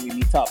LA, why don't we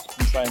meet up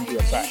and try and do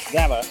a track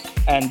together?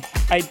 And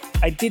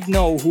I did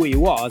know who he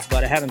was,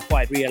 but I hadn't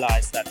quite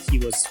realized that he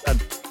was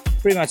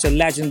pretty much a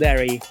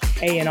legendary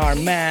A&R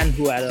man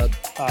who had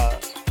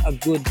a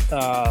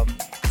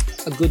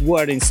good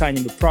word in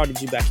signing with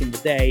Prodigy back in the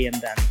day, and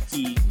then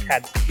he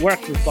had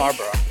worked with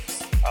Barbara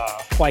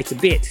quite a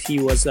bit. He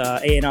was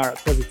A&R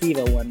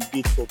Positiva when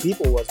Beautiful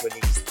People was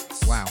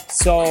released. Wow.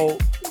 So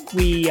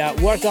we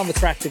worked on the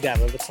track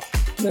together.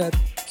 The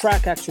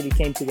track actually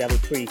came together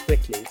pretty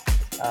quickly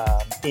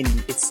in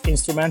its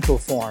instrumental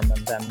form,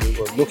 and then we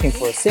were looking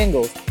for a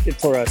singer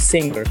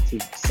to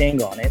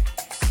sing on it.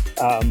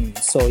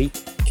 So he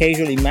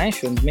casually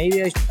mentioned,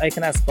 maybe I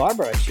can ask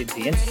Barbara if she'd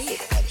be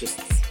interested. And I just,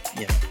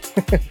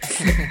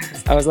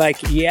 I was like,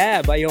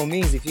 yeah, by all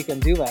means, if you can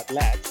do that,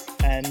 let's.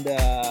 And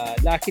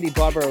luckily,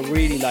 Barbara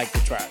really liked the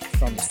track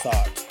from the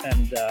start.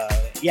 And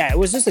it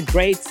was just a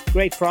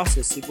great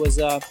process. It was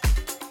a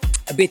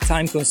bit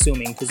time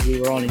consuming because we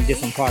were all in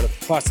different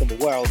parts of the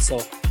world.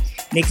 So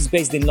Nick is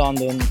based in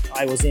London,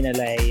 I was in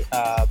LA,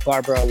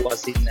 Barbara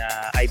was in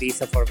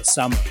Ibiza for the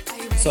summer.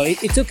 So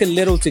it took a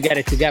little to get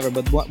it together,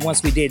 but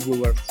once we did, we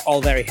were all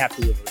very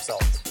happy with the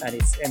result. And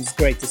it's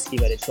great to see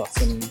that it got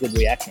some good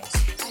reactions.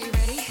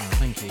 Oh,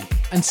 thank you.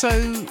 And so,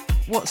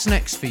 what's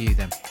next for you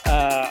then?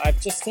 I've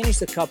just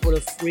finished a couple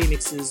of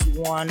remixes.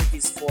 One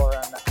is for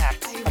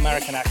an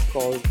American act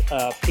called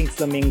Pink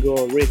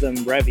Flamingo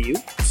Rhythm Review,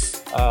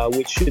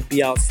 which should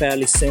be out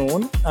fairly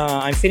soon.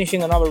 I'm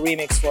finishing another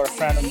remix for a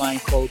friend of mine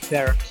called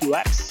Per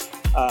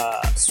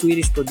QX,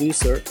 Swedish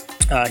producer.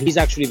 He's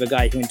actually the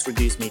guy who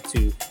introduced me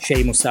to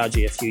Shei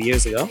Musagi a few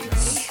years ago.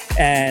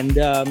 And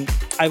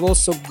I've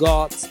also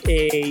got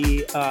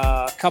a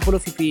couple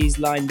of EPs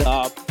lined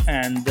up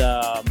and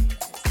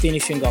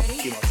finishing off a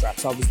few more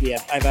tracks. Obviously,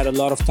 I've had a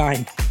lot of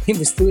time in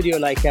the studio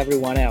like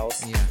everyone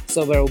else. Yeah.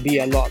 So there will be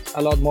a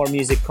lot more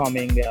music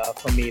coming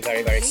from me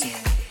very, very soon.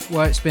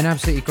 Well, it's been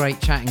absolutely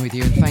great chatting with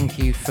you, and thank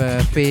you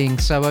for being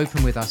so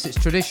open with us.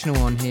 It's traditional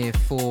on here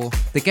for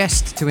the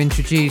guest to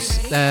introduce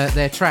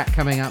their track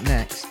coming up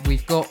next.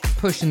 We've got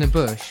Push in the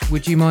Bush.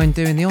 Would you mind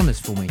doing the honours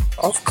for me?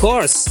 Of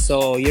course.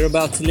 So you're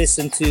about to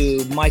listen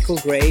to Michael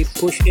Gray,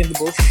 Push in the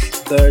Bush,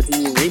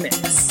 Birdie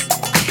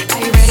Remix.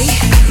 Are you ready?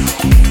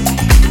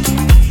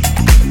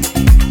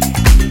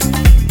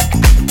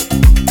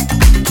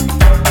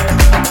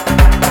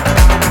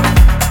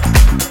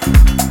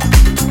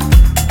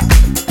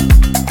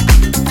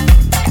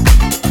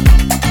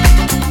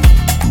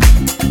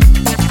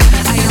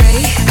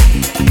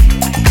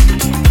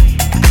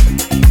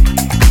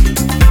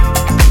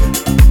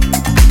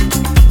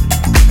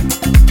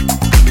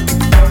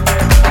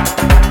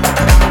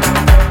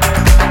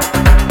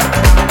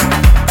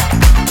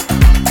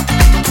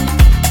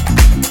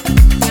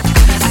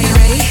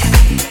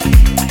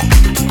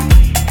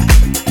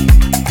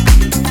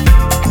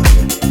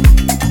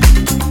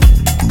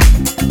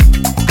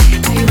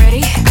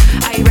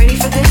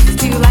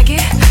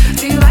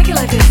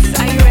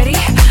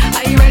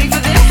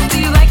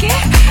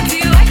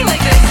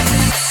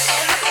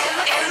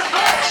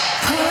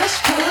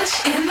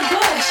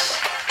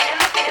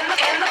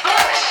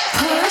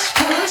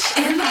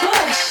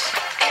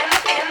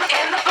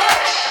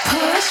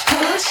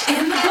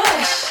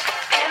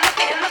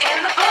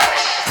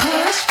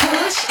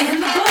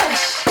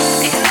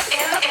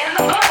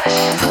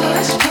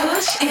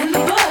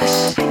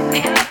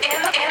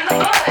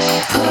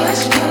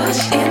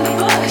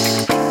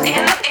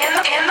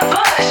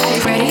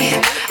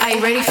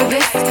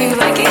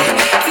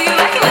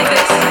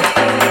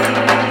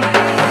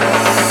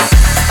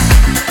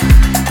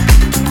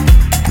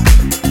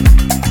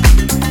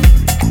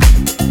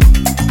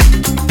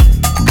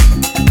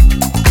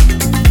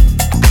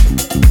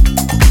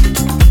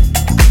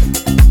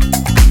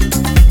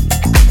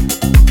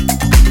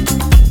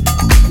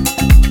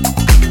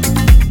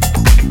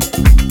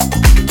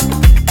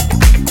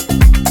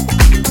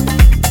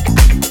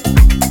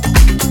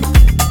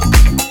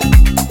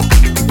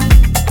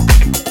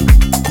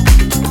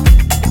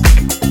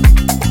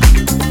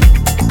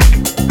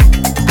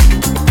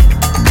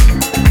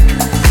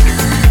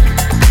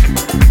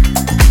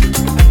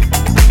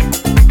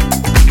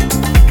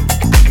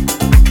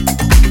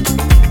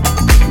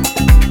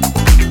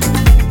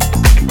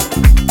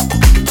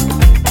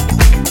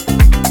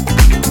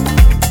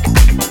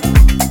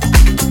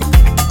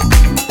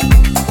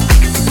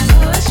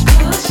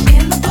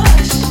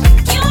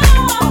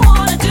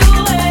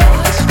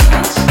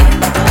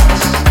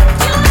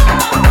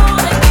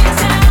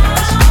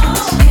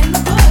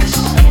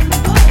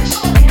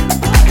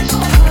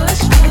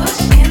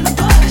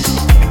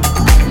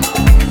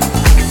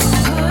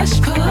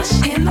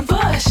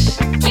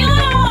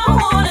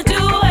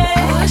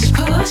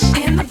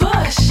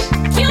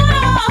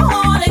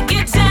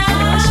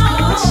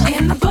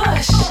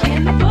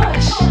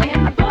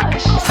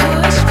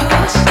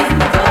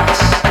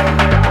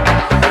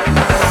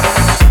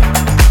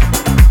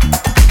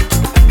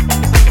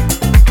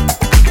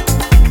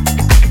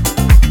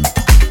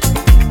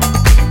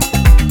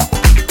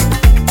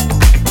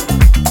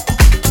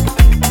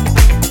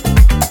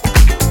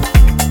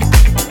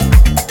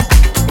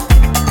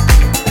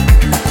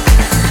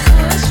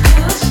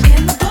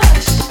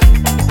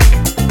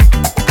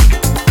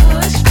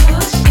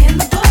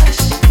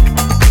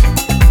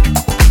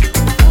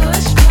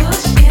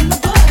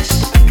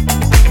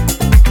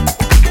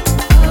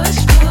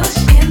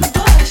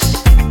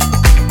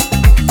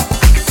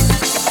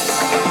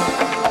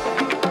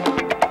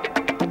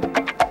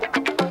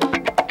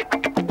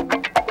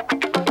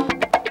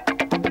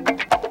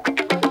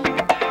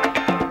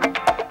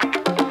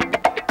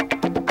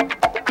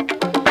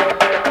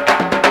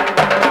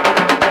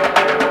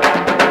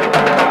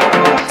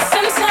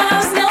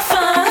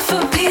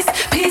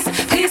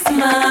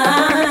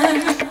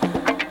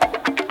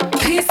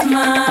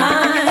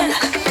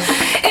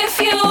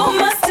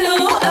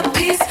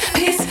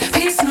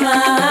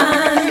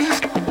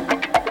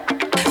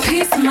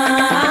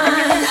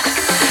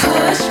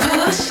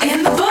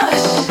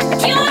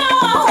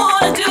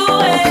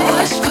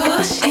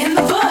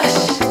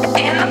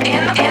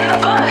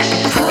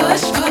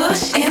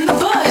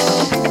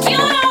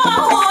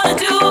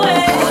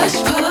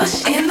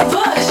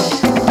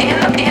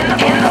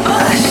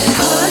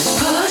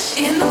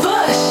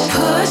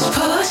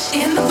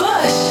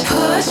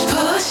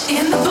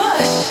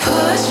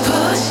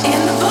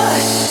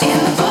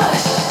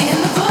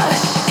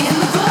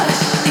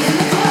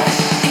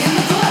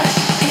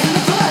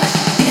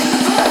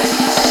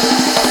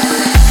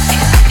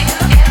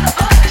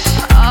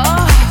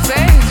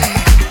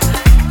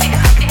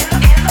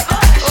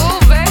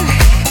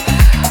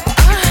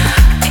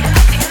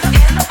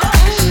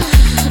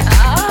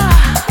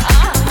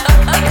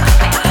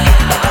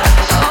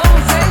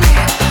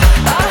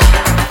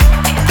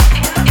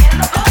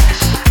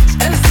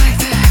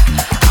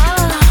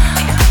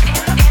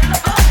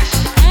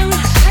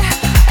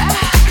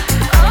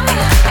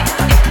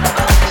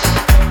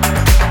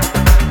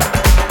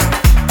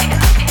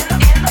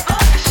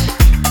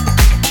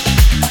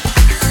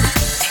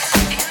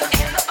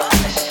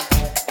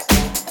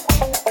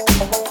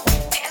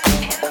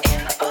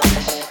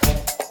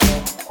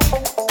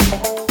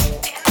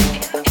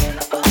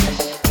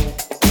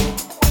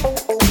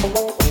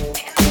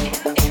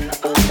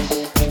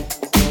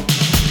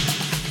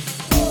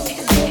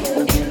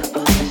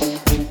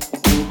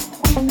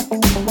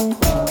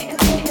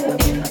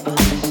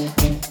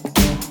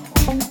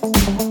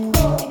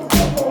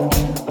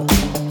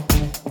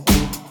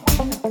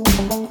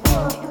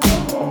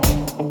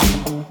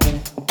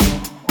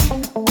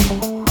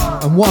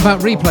 What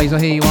about replays, I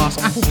hear you ask?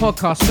 Apple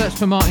Podcasts, search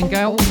for Martin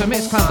Gale. Also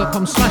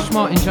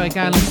mixcloud.com/Martin J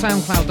Gale and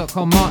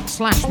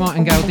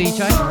soundcloud.com/Martin Gale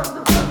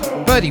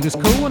DJ. Birdie was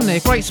cool, wasn't he?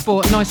 Great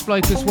sport, nice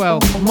bloke as well.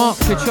 Mark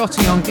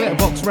Picciotti on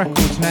Glitterbox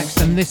Records next,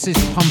 and this is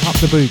Pump Up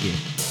the Boogie.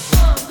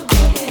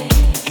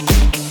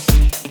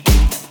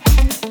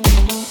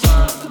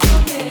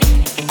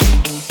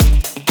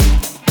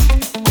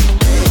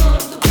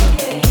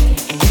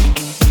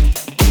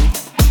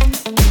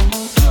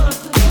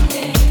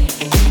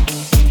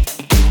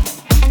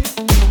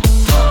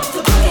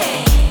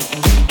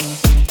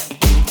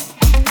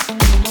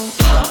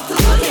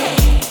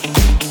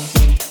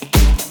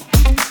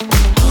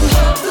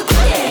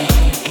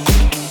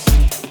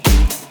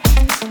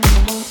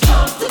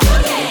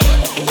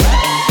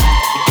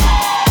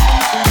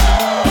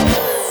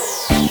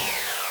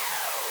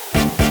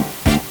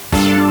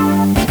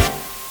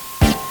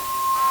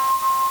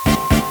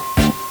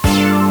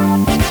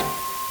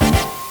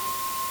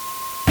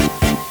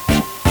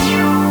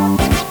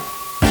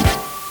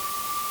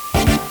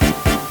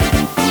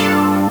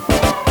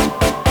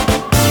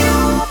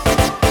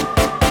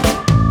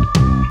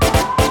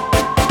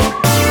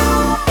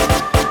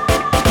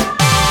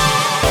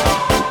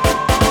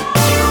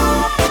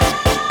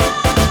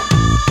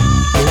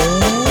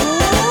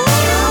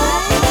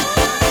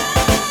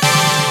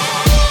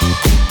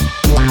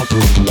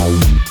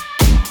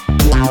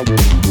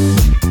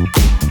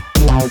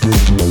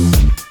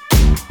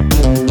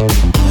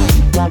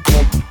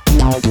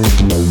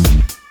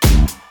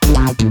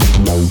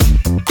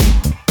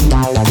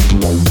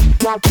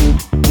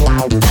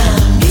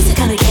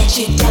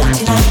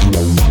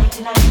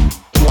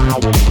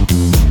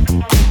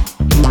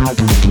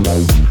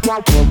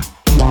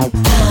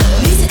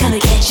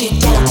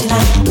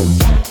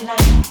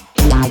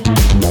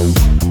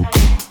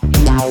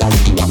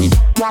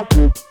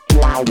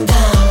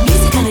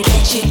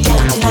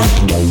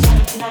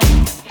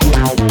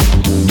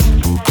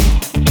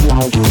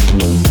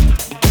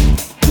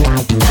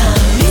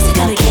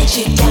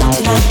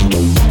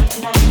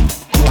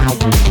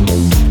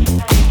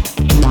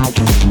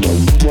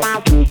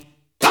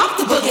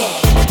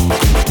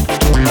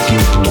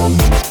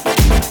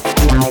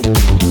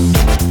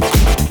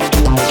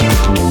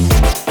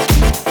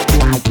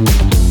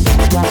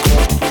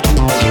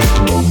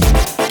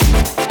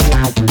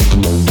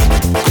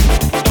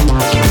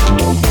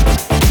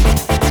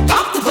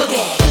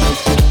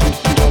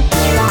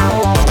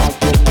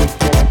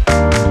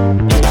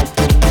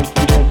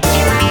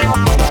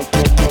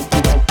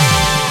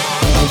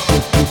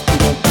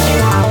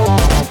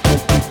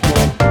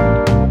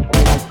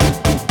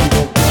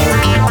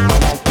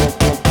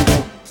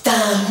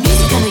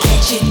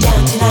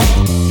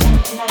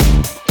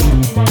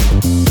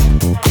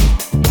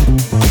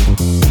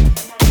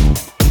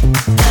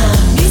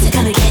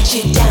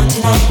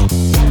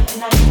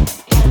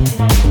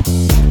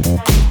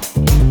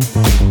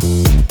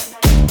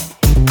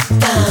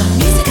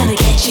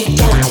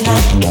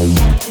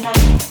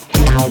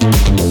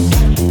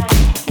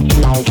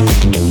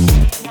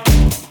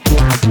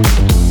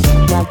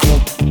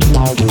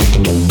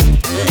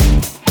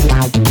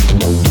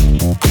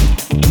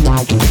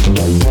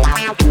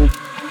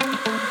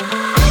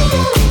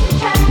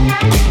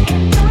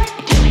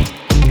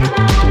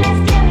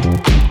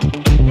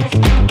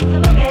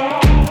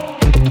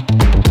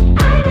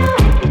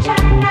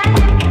 Let's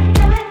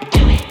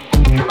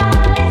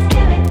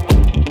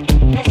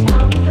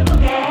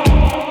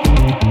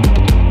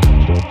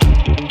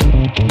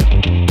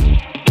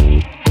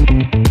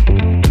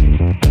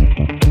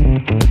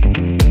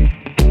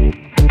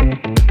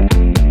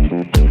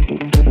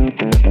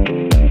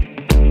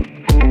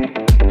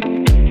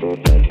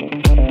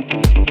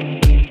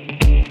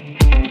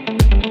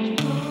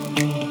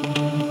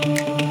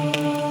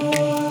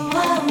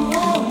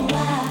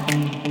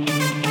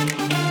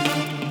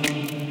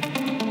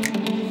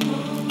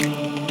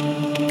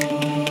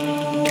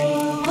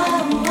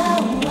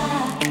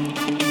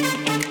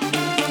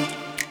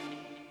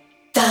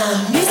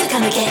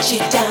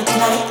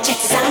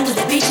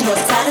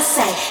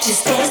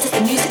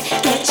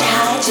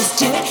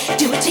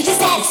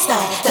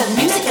satisfied. The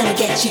music gonna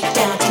get you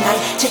down tonight.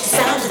 Check the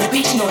sound of the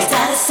beat, you know it's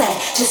out of sight.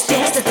 Just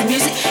dance to the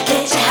music,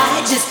 get you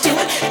high. Just do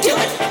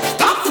it,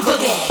 pump the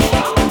boogie.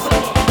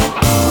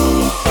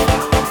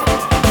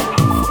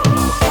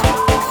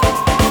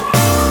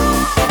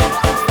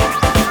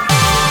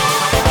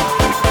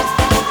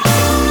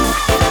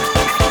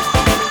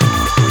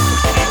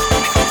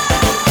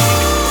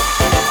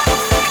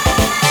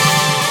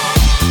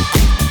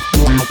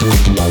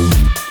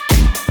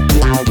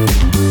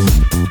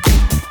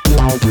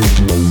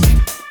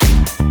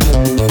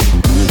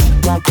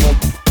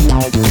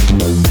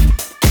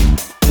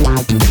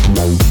 Louder,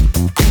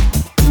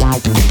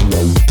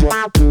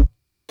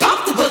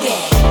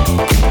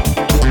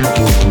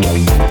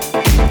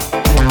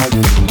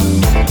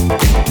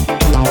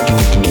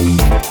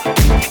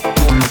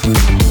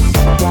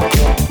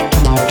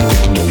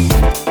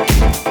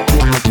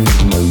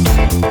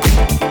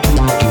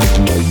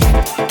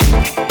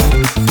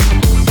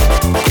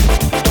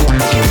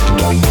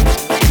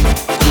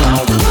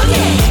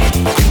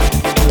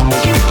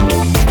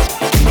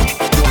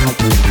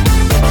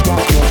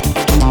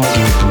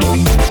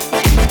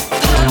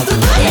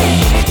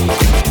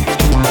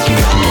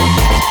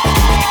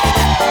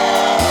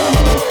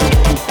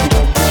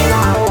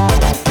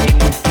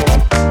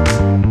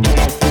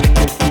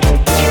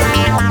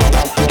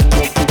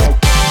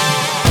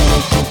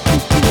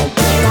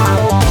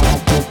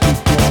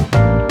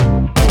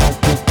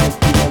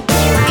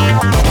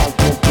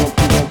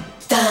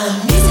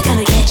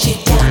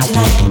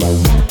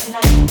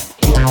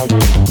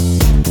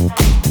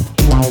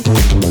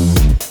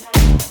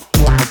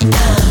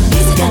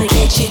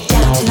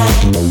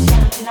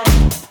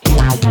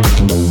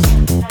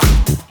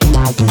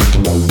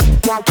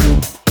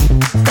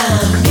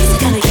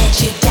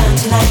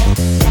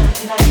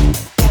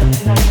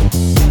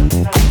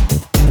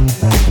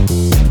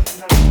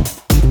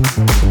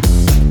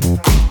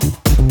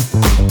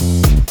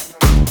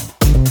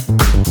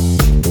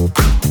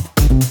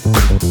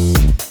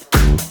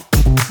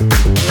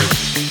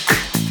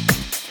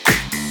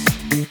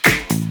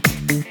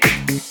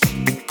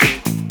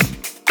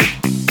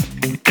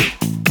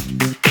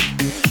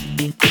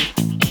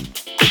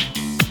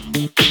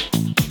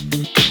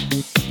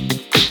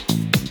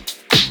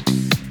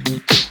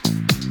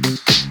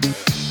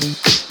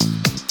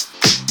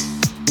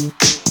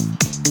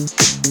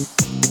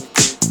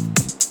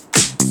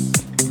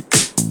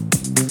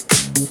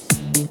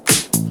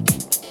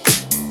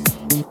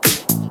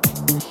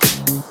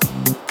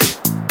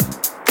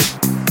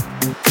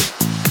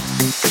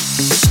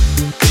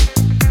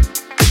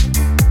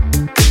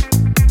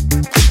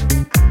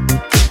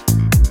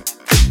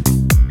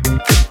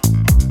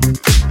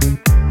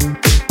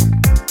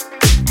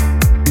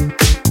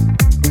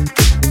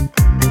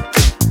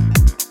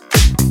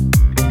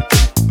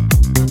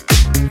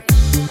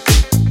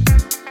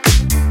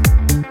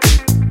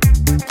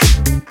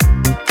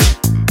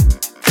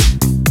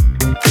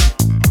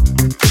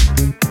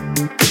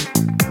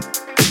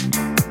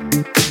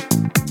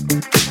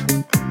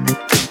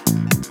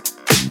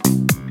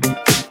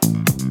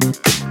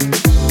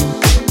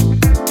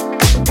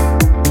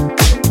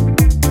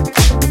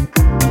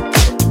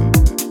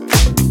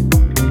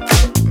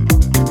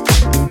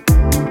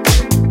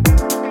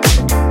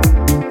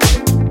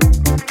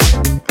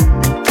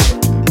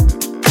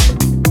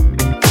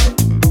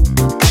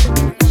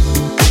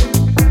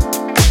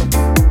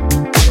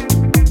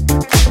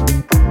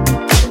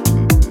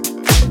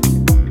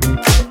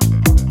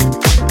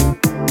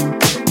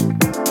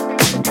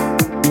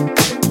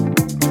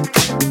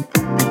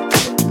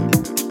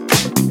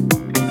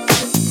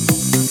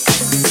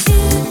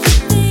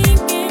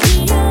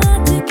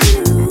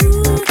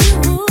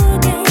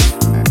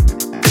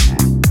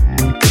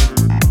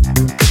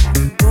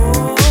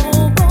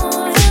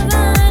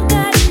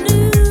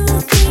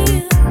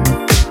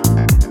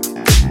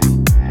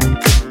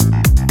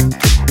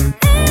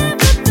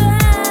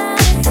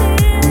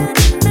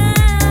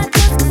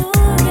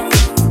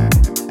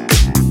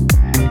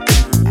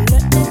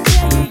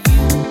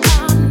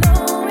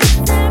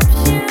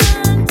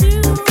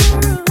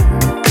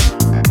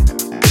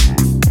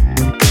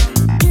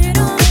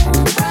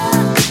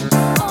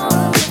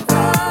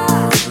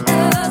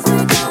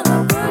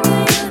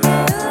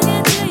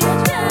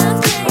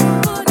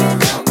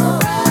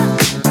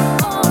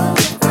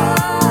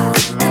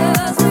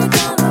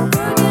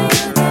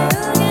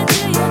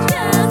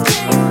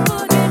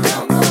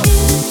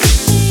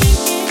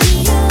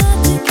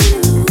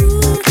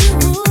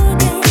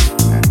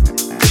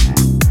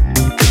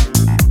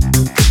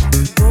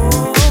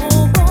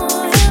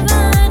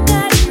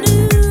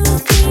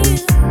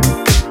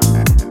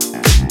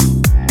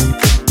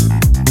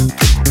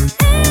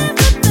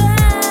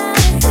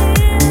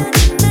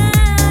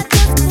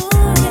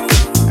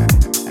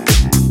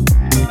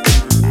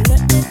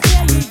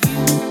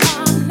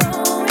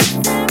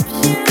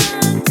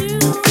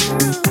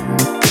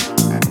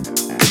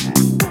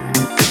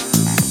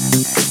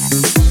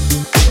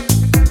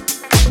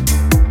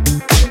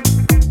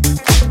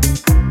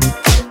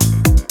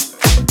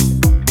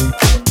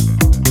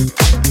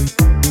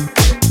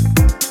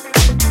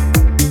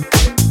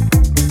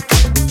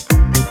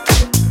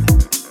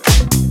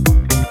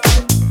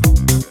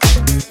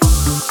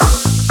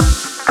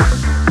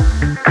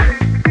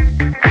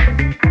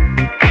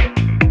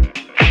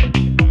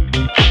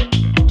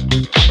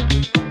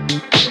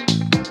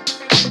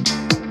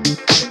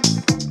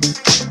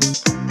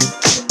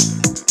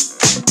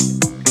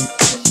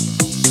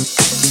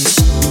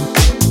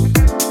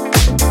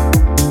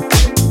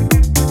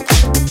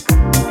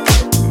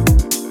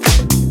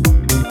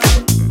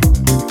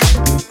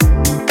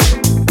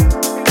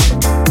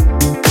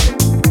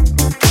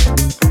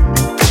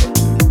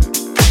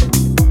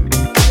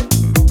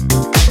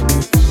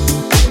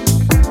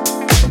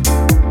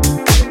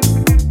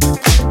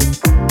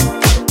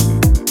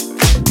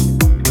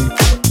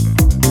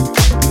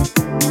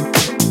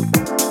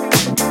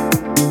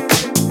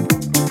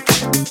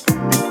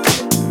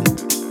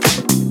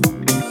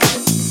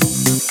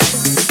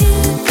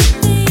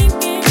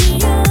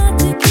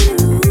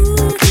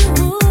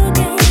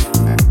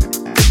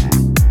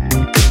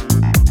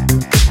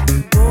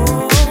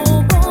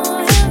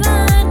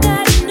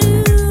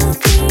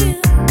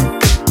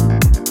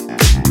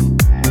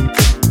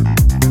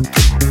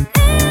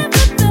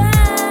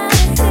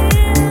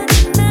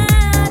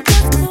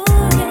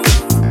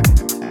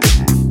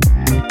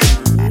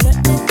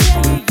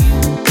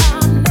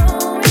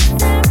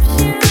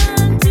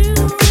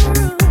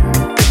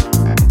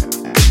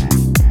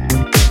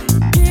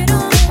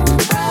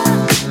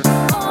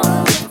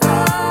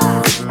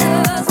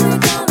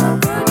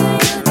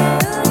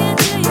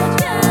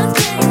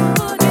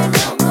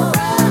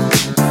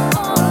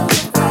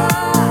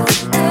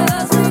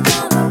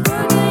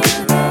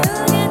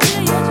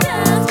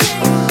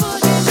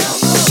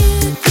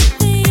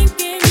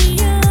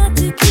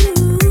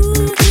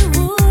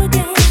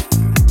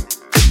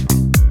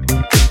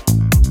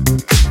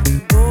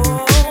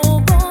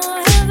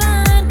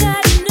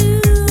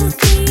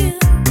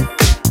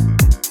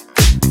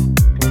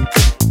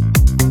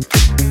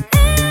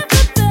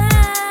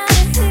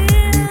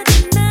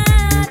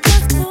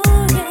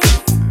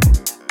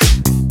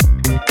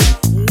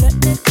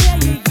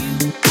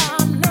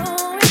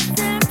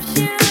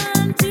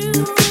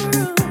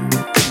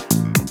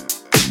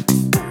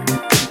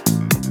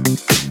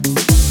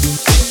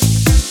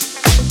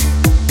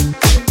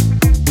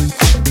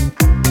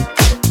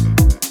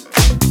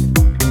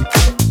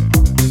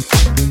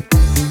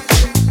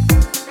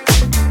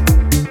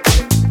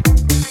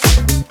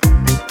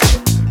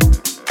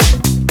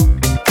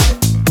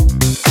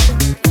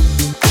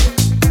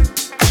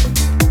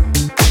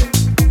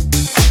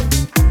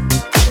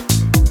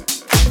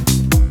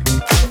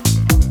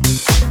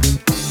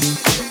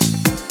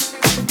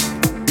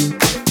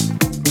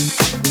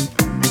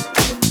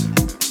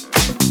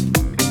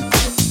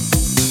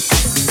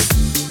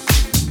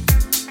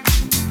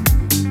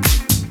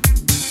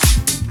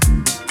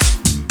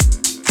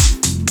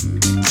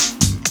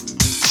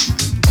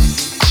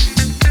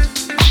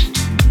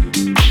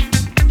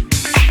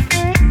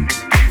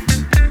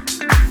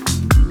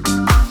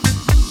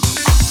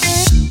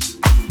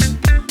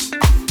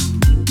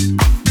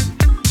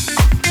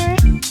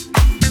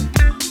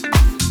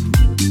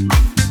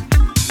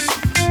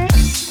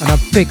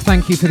 Big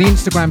thank you for the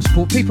Instagram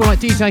support. People like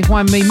DJ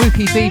Juanmi,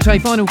 Mookie DJ,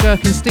 Vinyl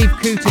Gherkin, Steve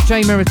Cooter,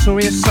 Jay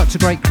Meritorious. Such a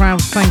great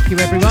crowd. Thank you,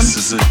 everyone.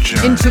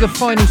 Into the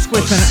final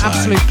squirt, an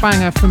absolute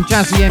banger from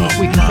Jazzy M, if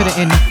we can fit it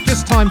in.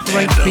 Just time for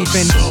HP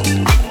Vince.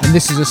 And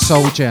this is a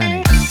soul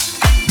journey.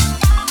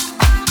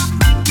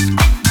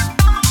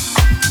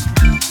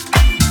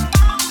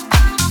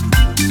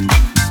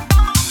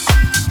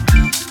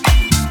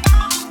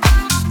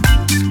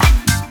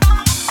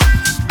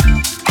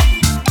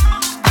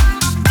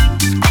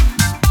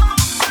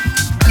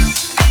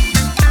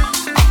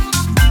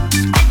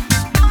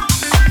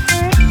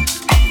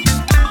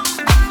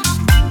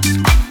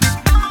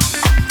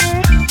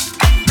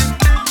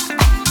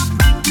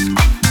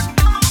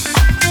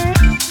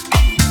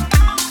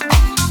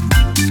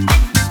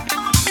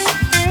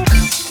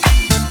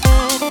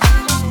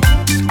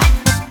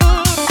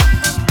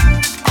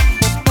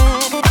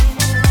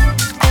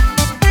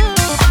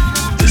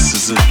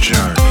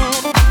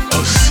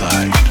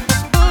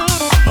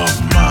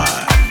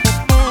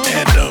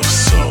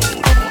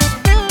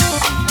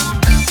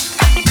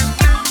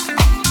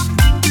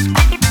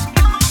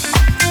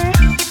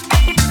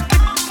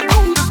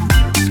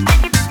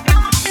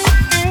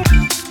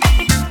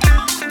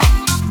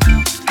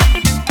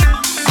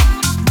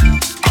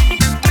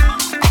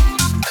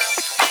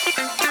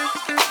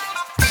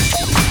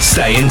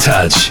 Stay in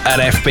touch at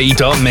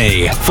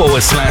fb.me/DJ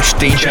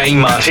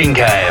Martin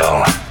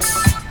Gale.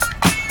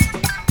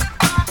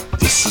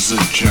 This is a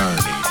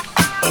journey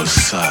of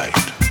sight,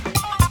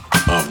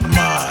 of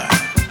mind,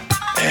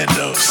 and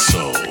of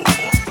soul.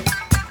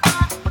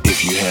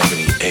 If you have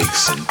any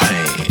aches and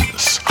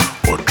pains,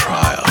 or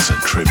trials and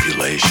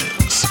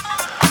tribulations,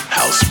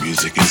 house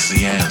music is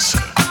the answer.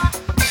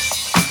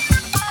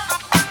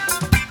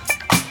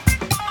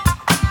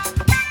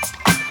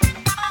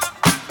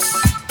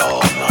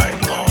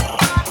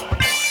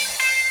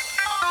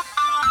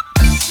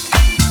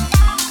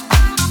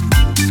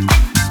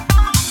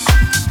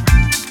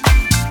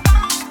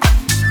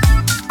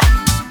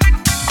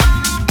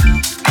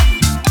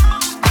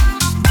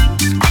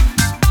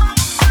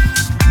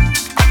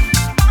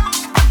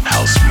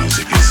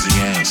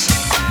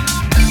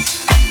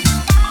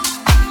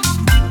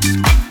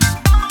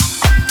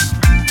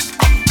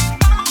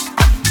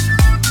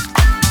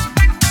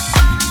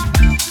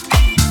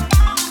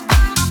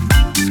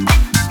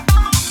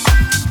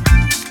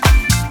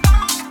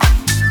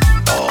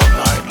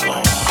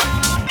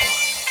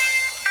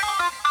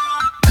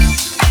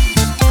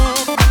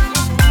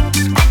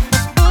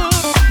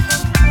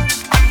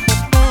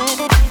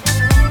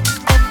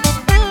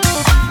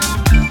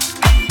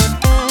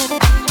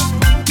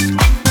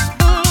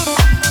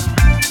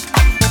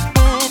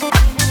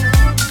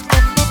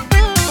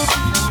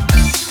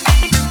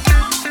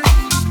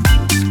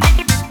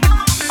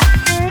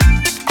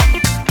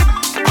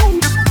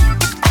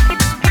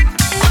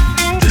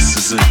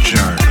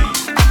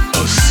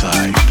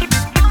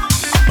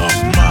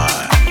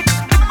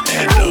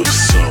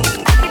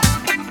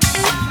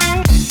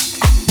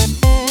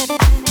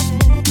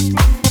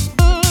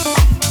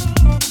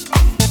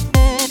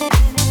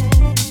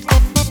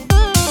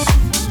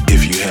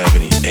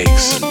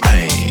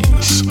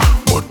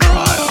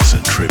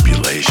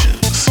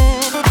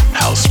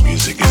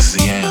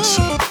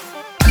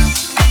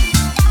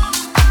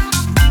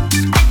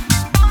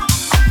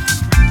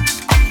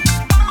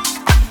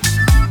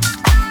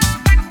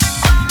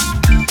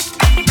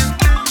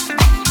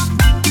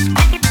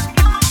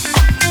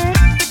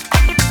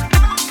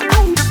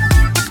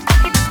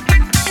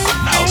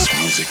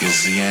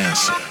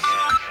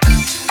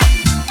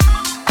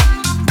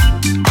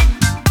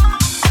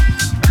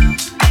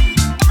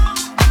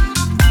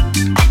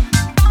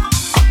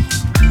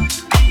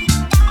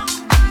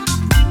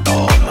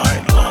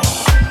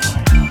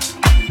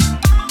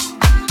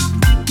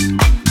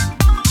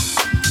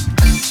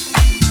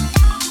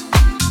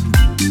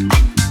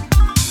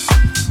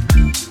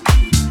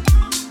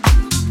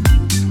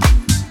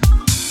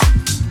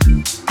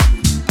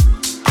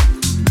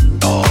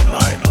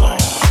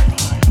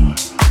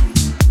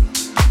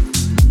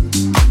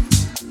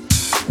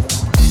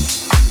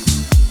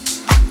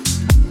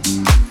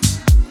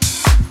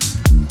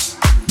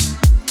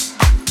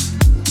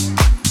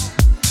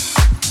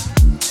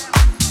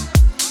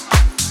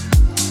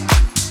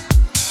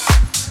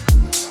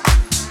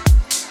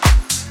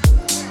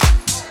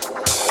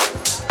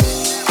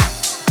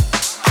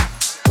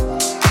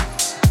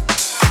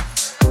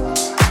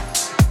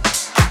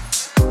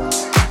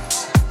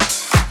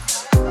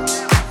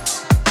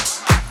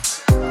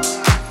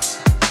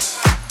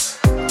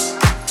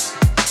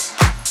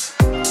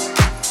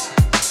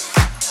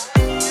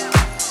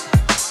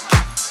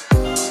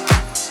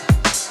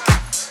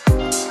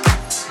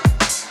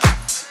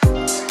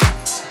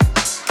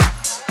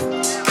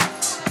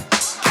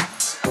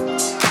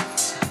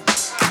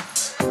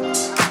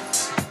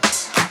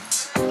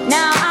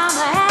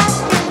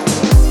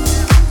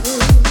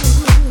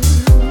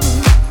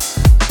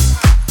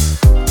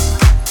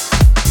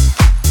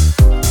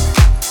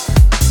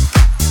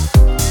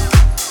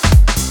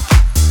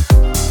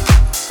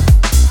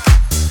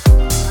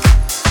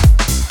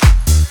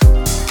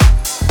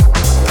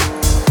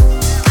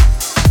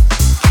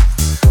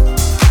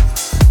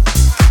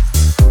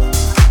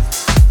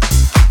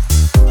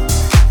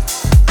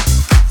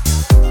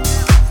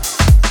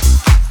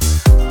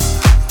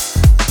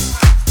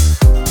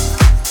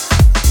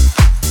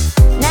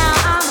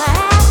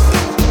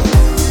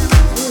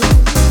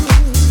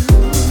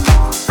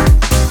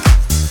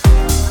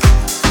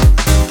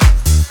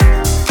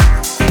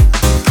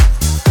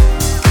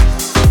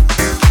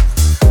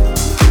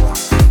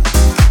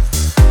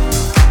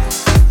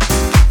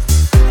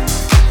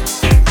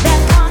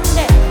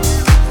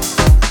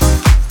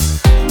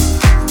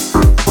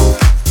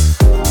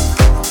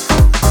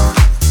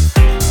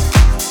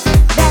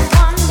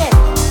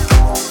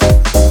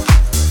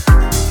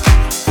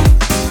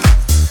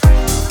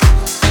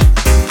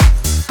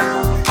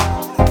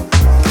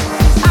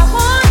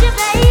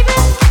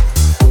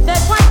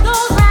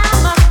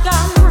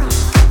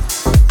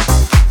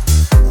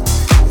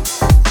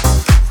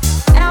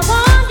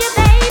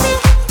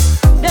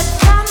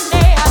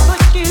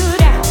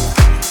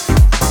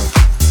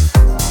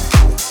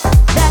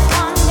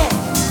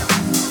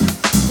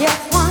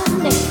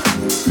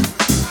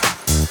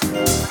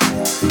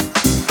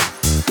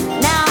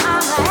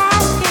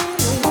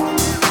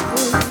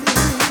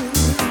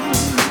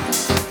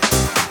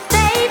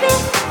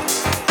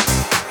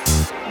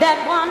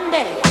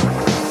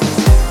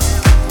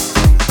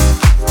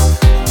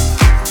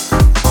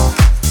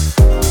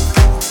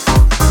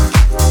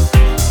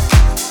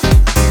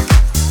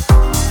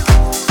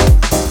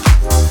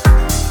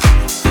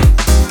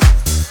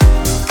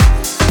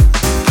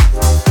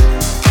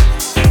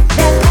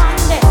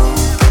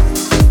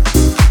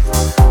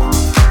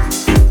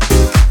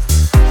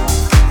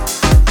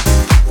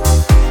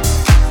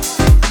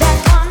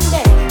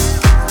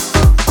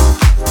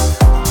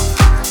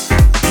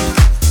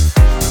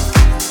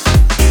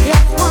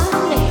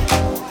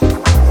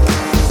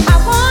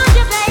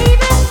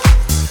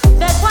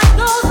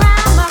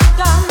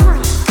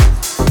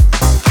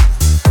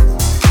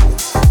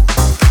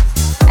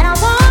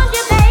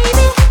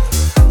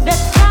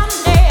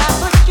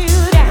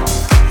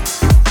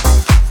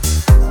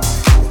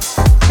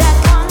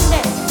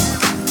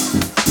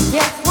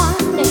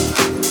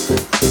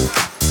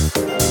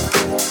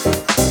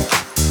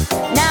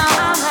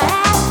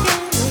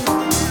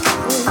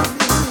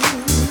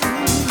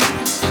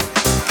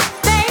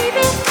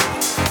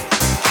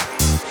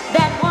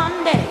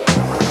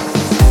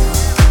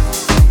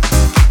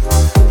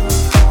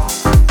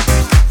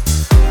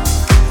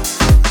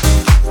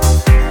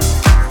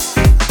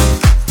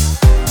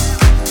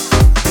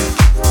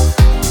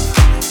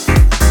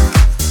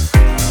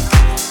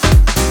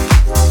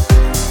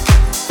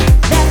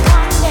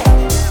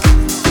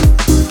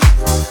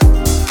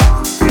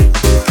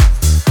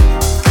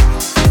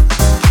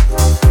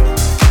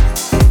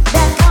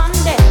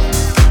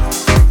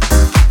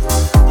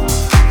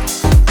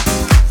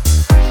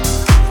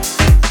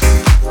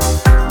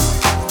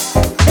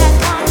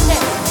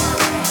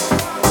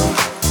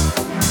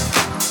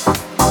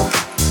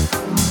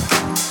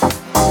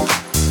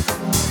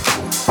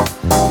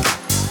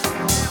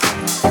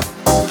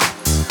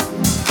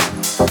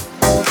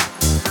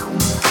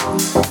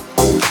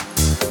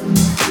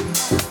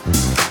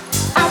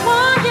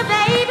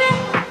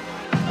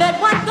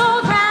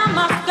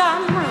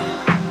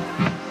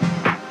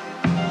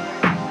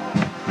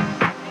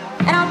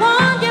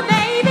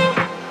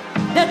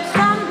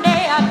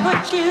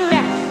 want you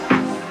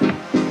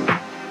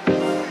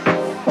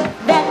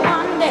that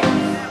one day,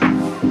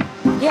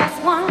 yes,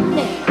 one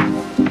day.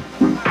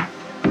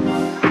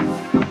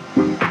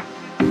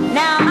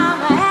 Now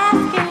I'm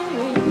asking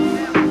you,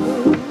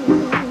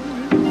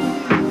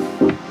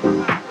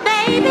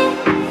 baby.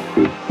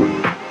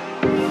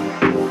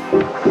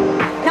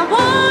 Now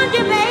warn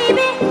you,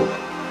 baby,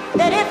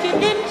 that if you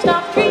didn't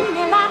stop treating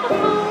me like a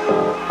fool,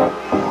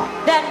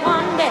 that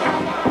one day,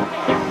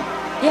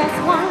 yes,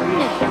 one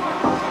day,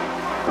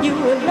 you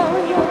will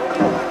blow your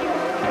cool.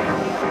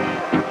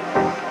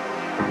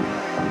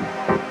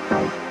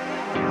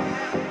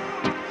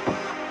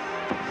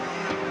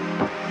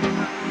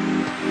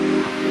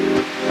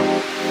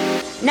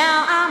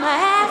 Now I'm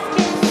asking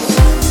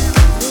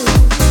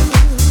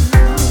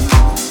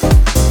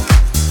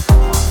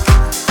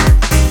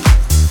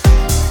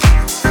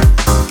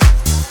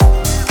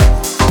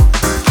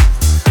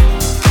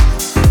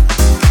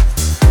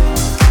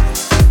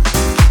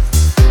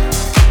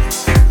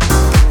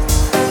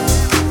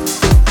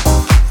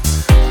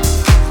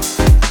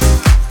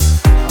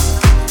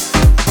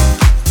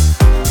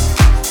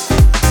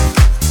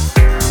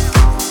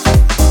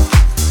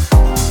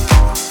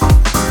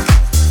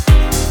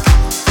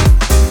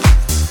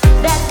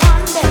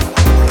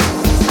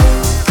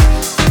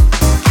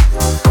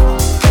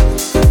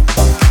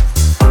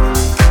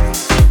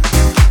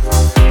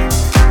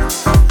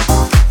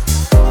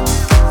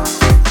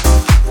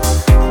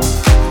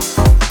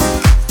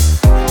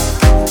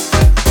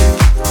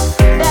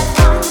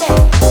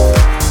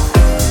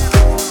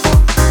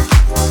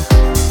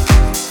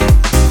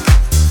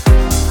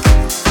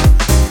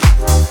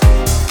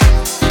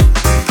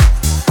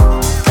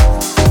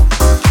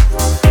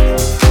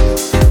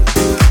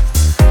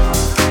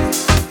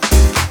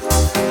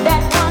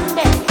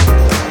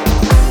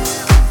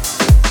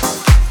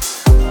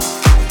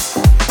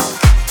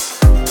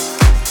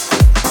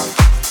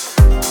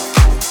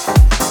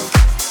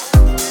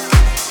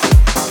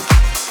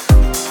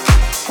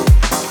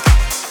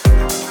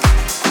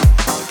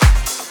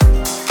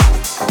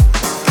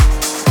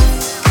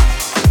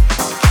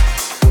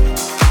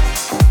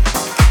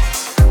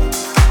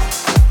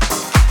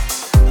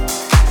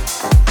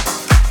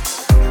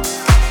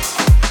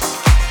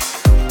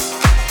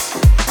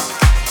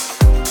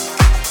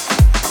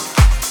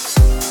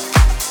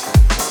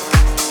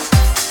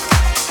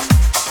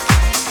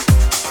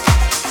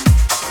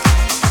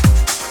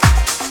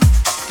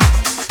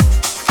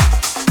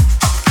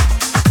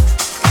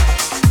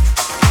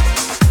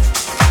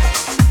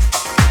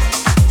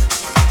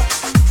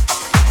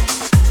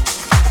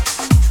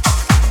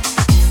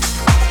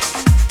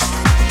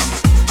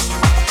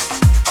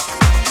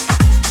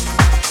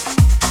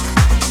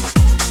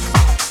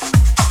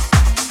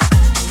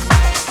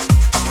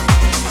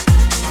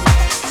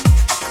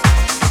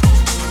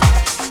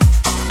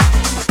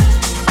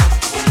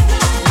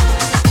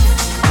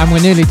we're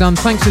nearly done.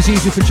 Thanks as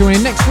usual for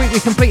joining. Next week we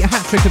complete a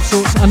hat-trick of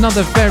sorts.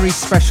 Another very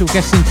special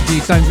guest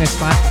interview, don't miss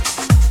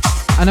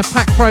that. And a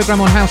packed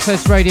programme on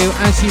Househeads Radio.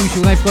 As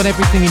usual, they've got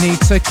everything you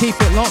need, so keep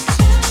it locked.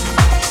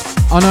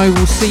 And I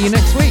will see you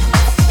next week.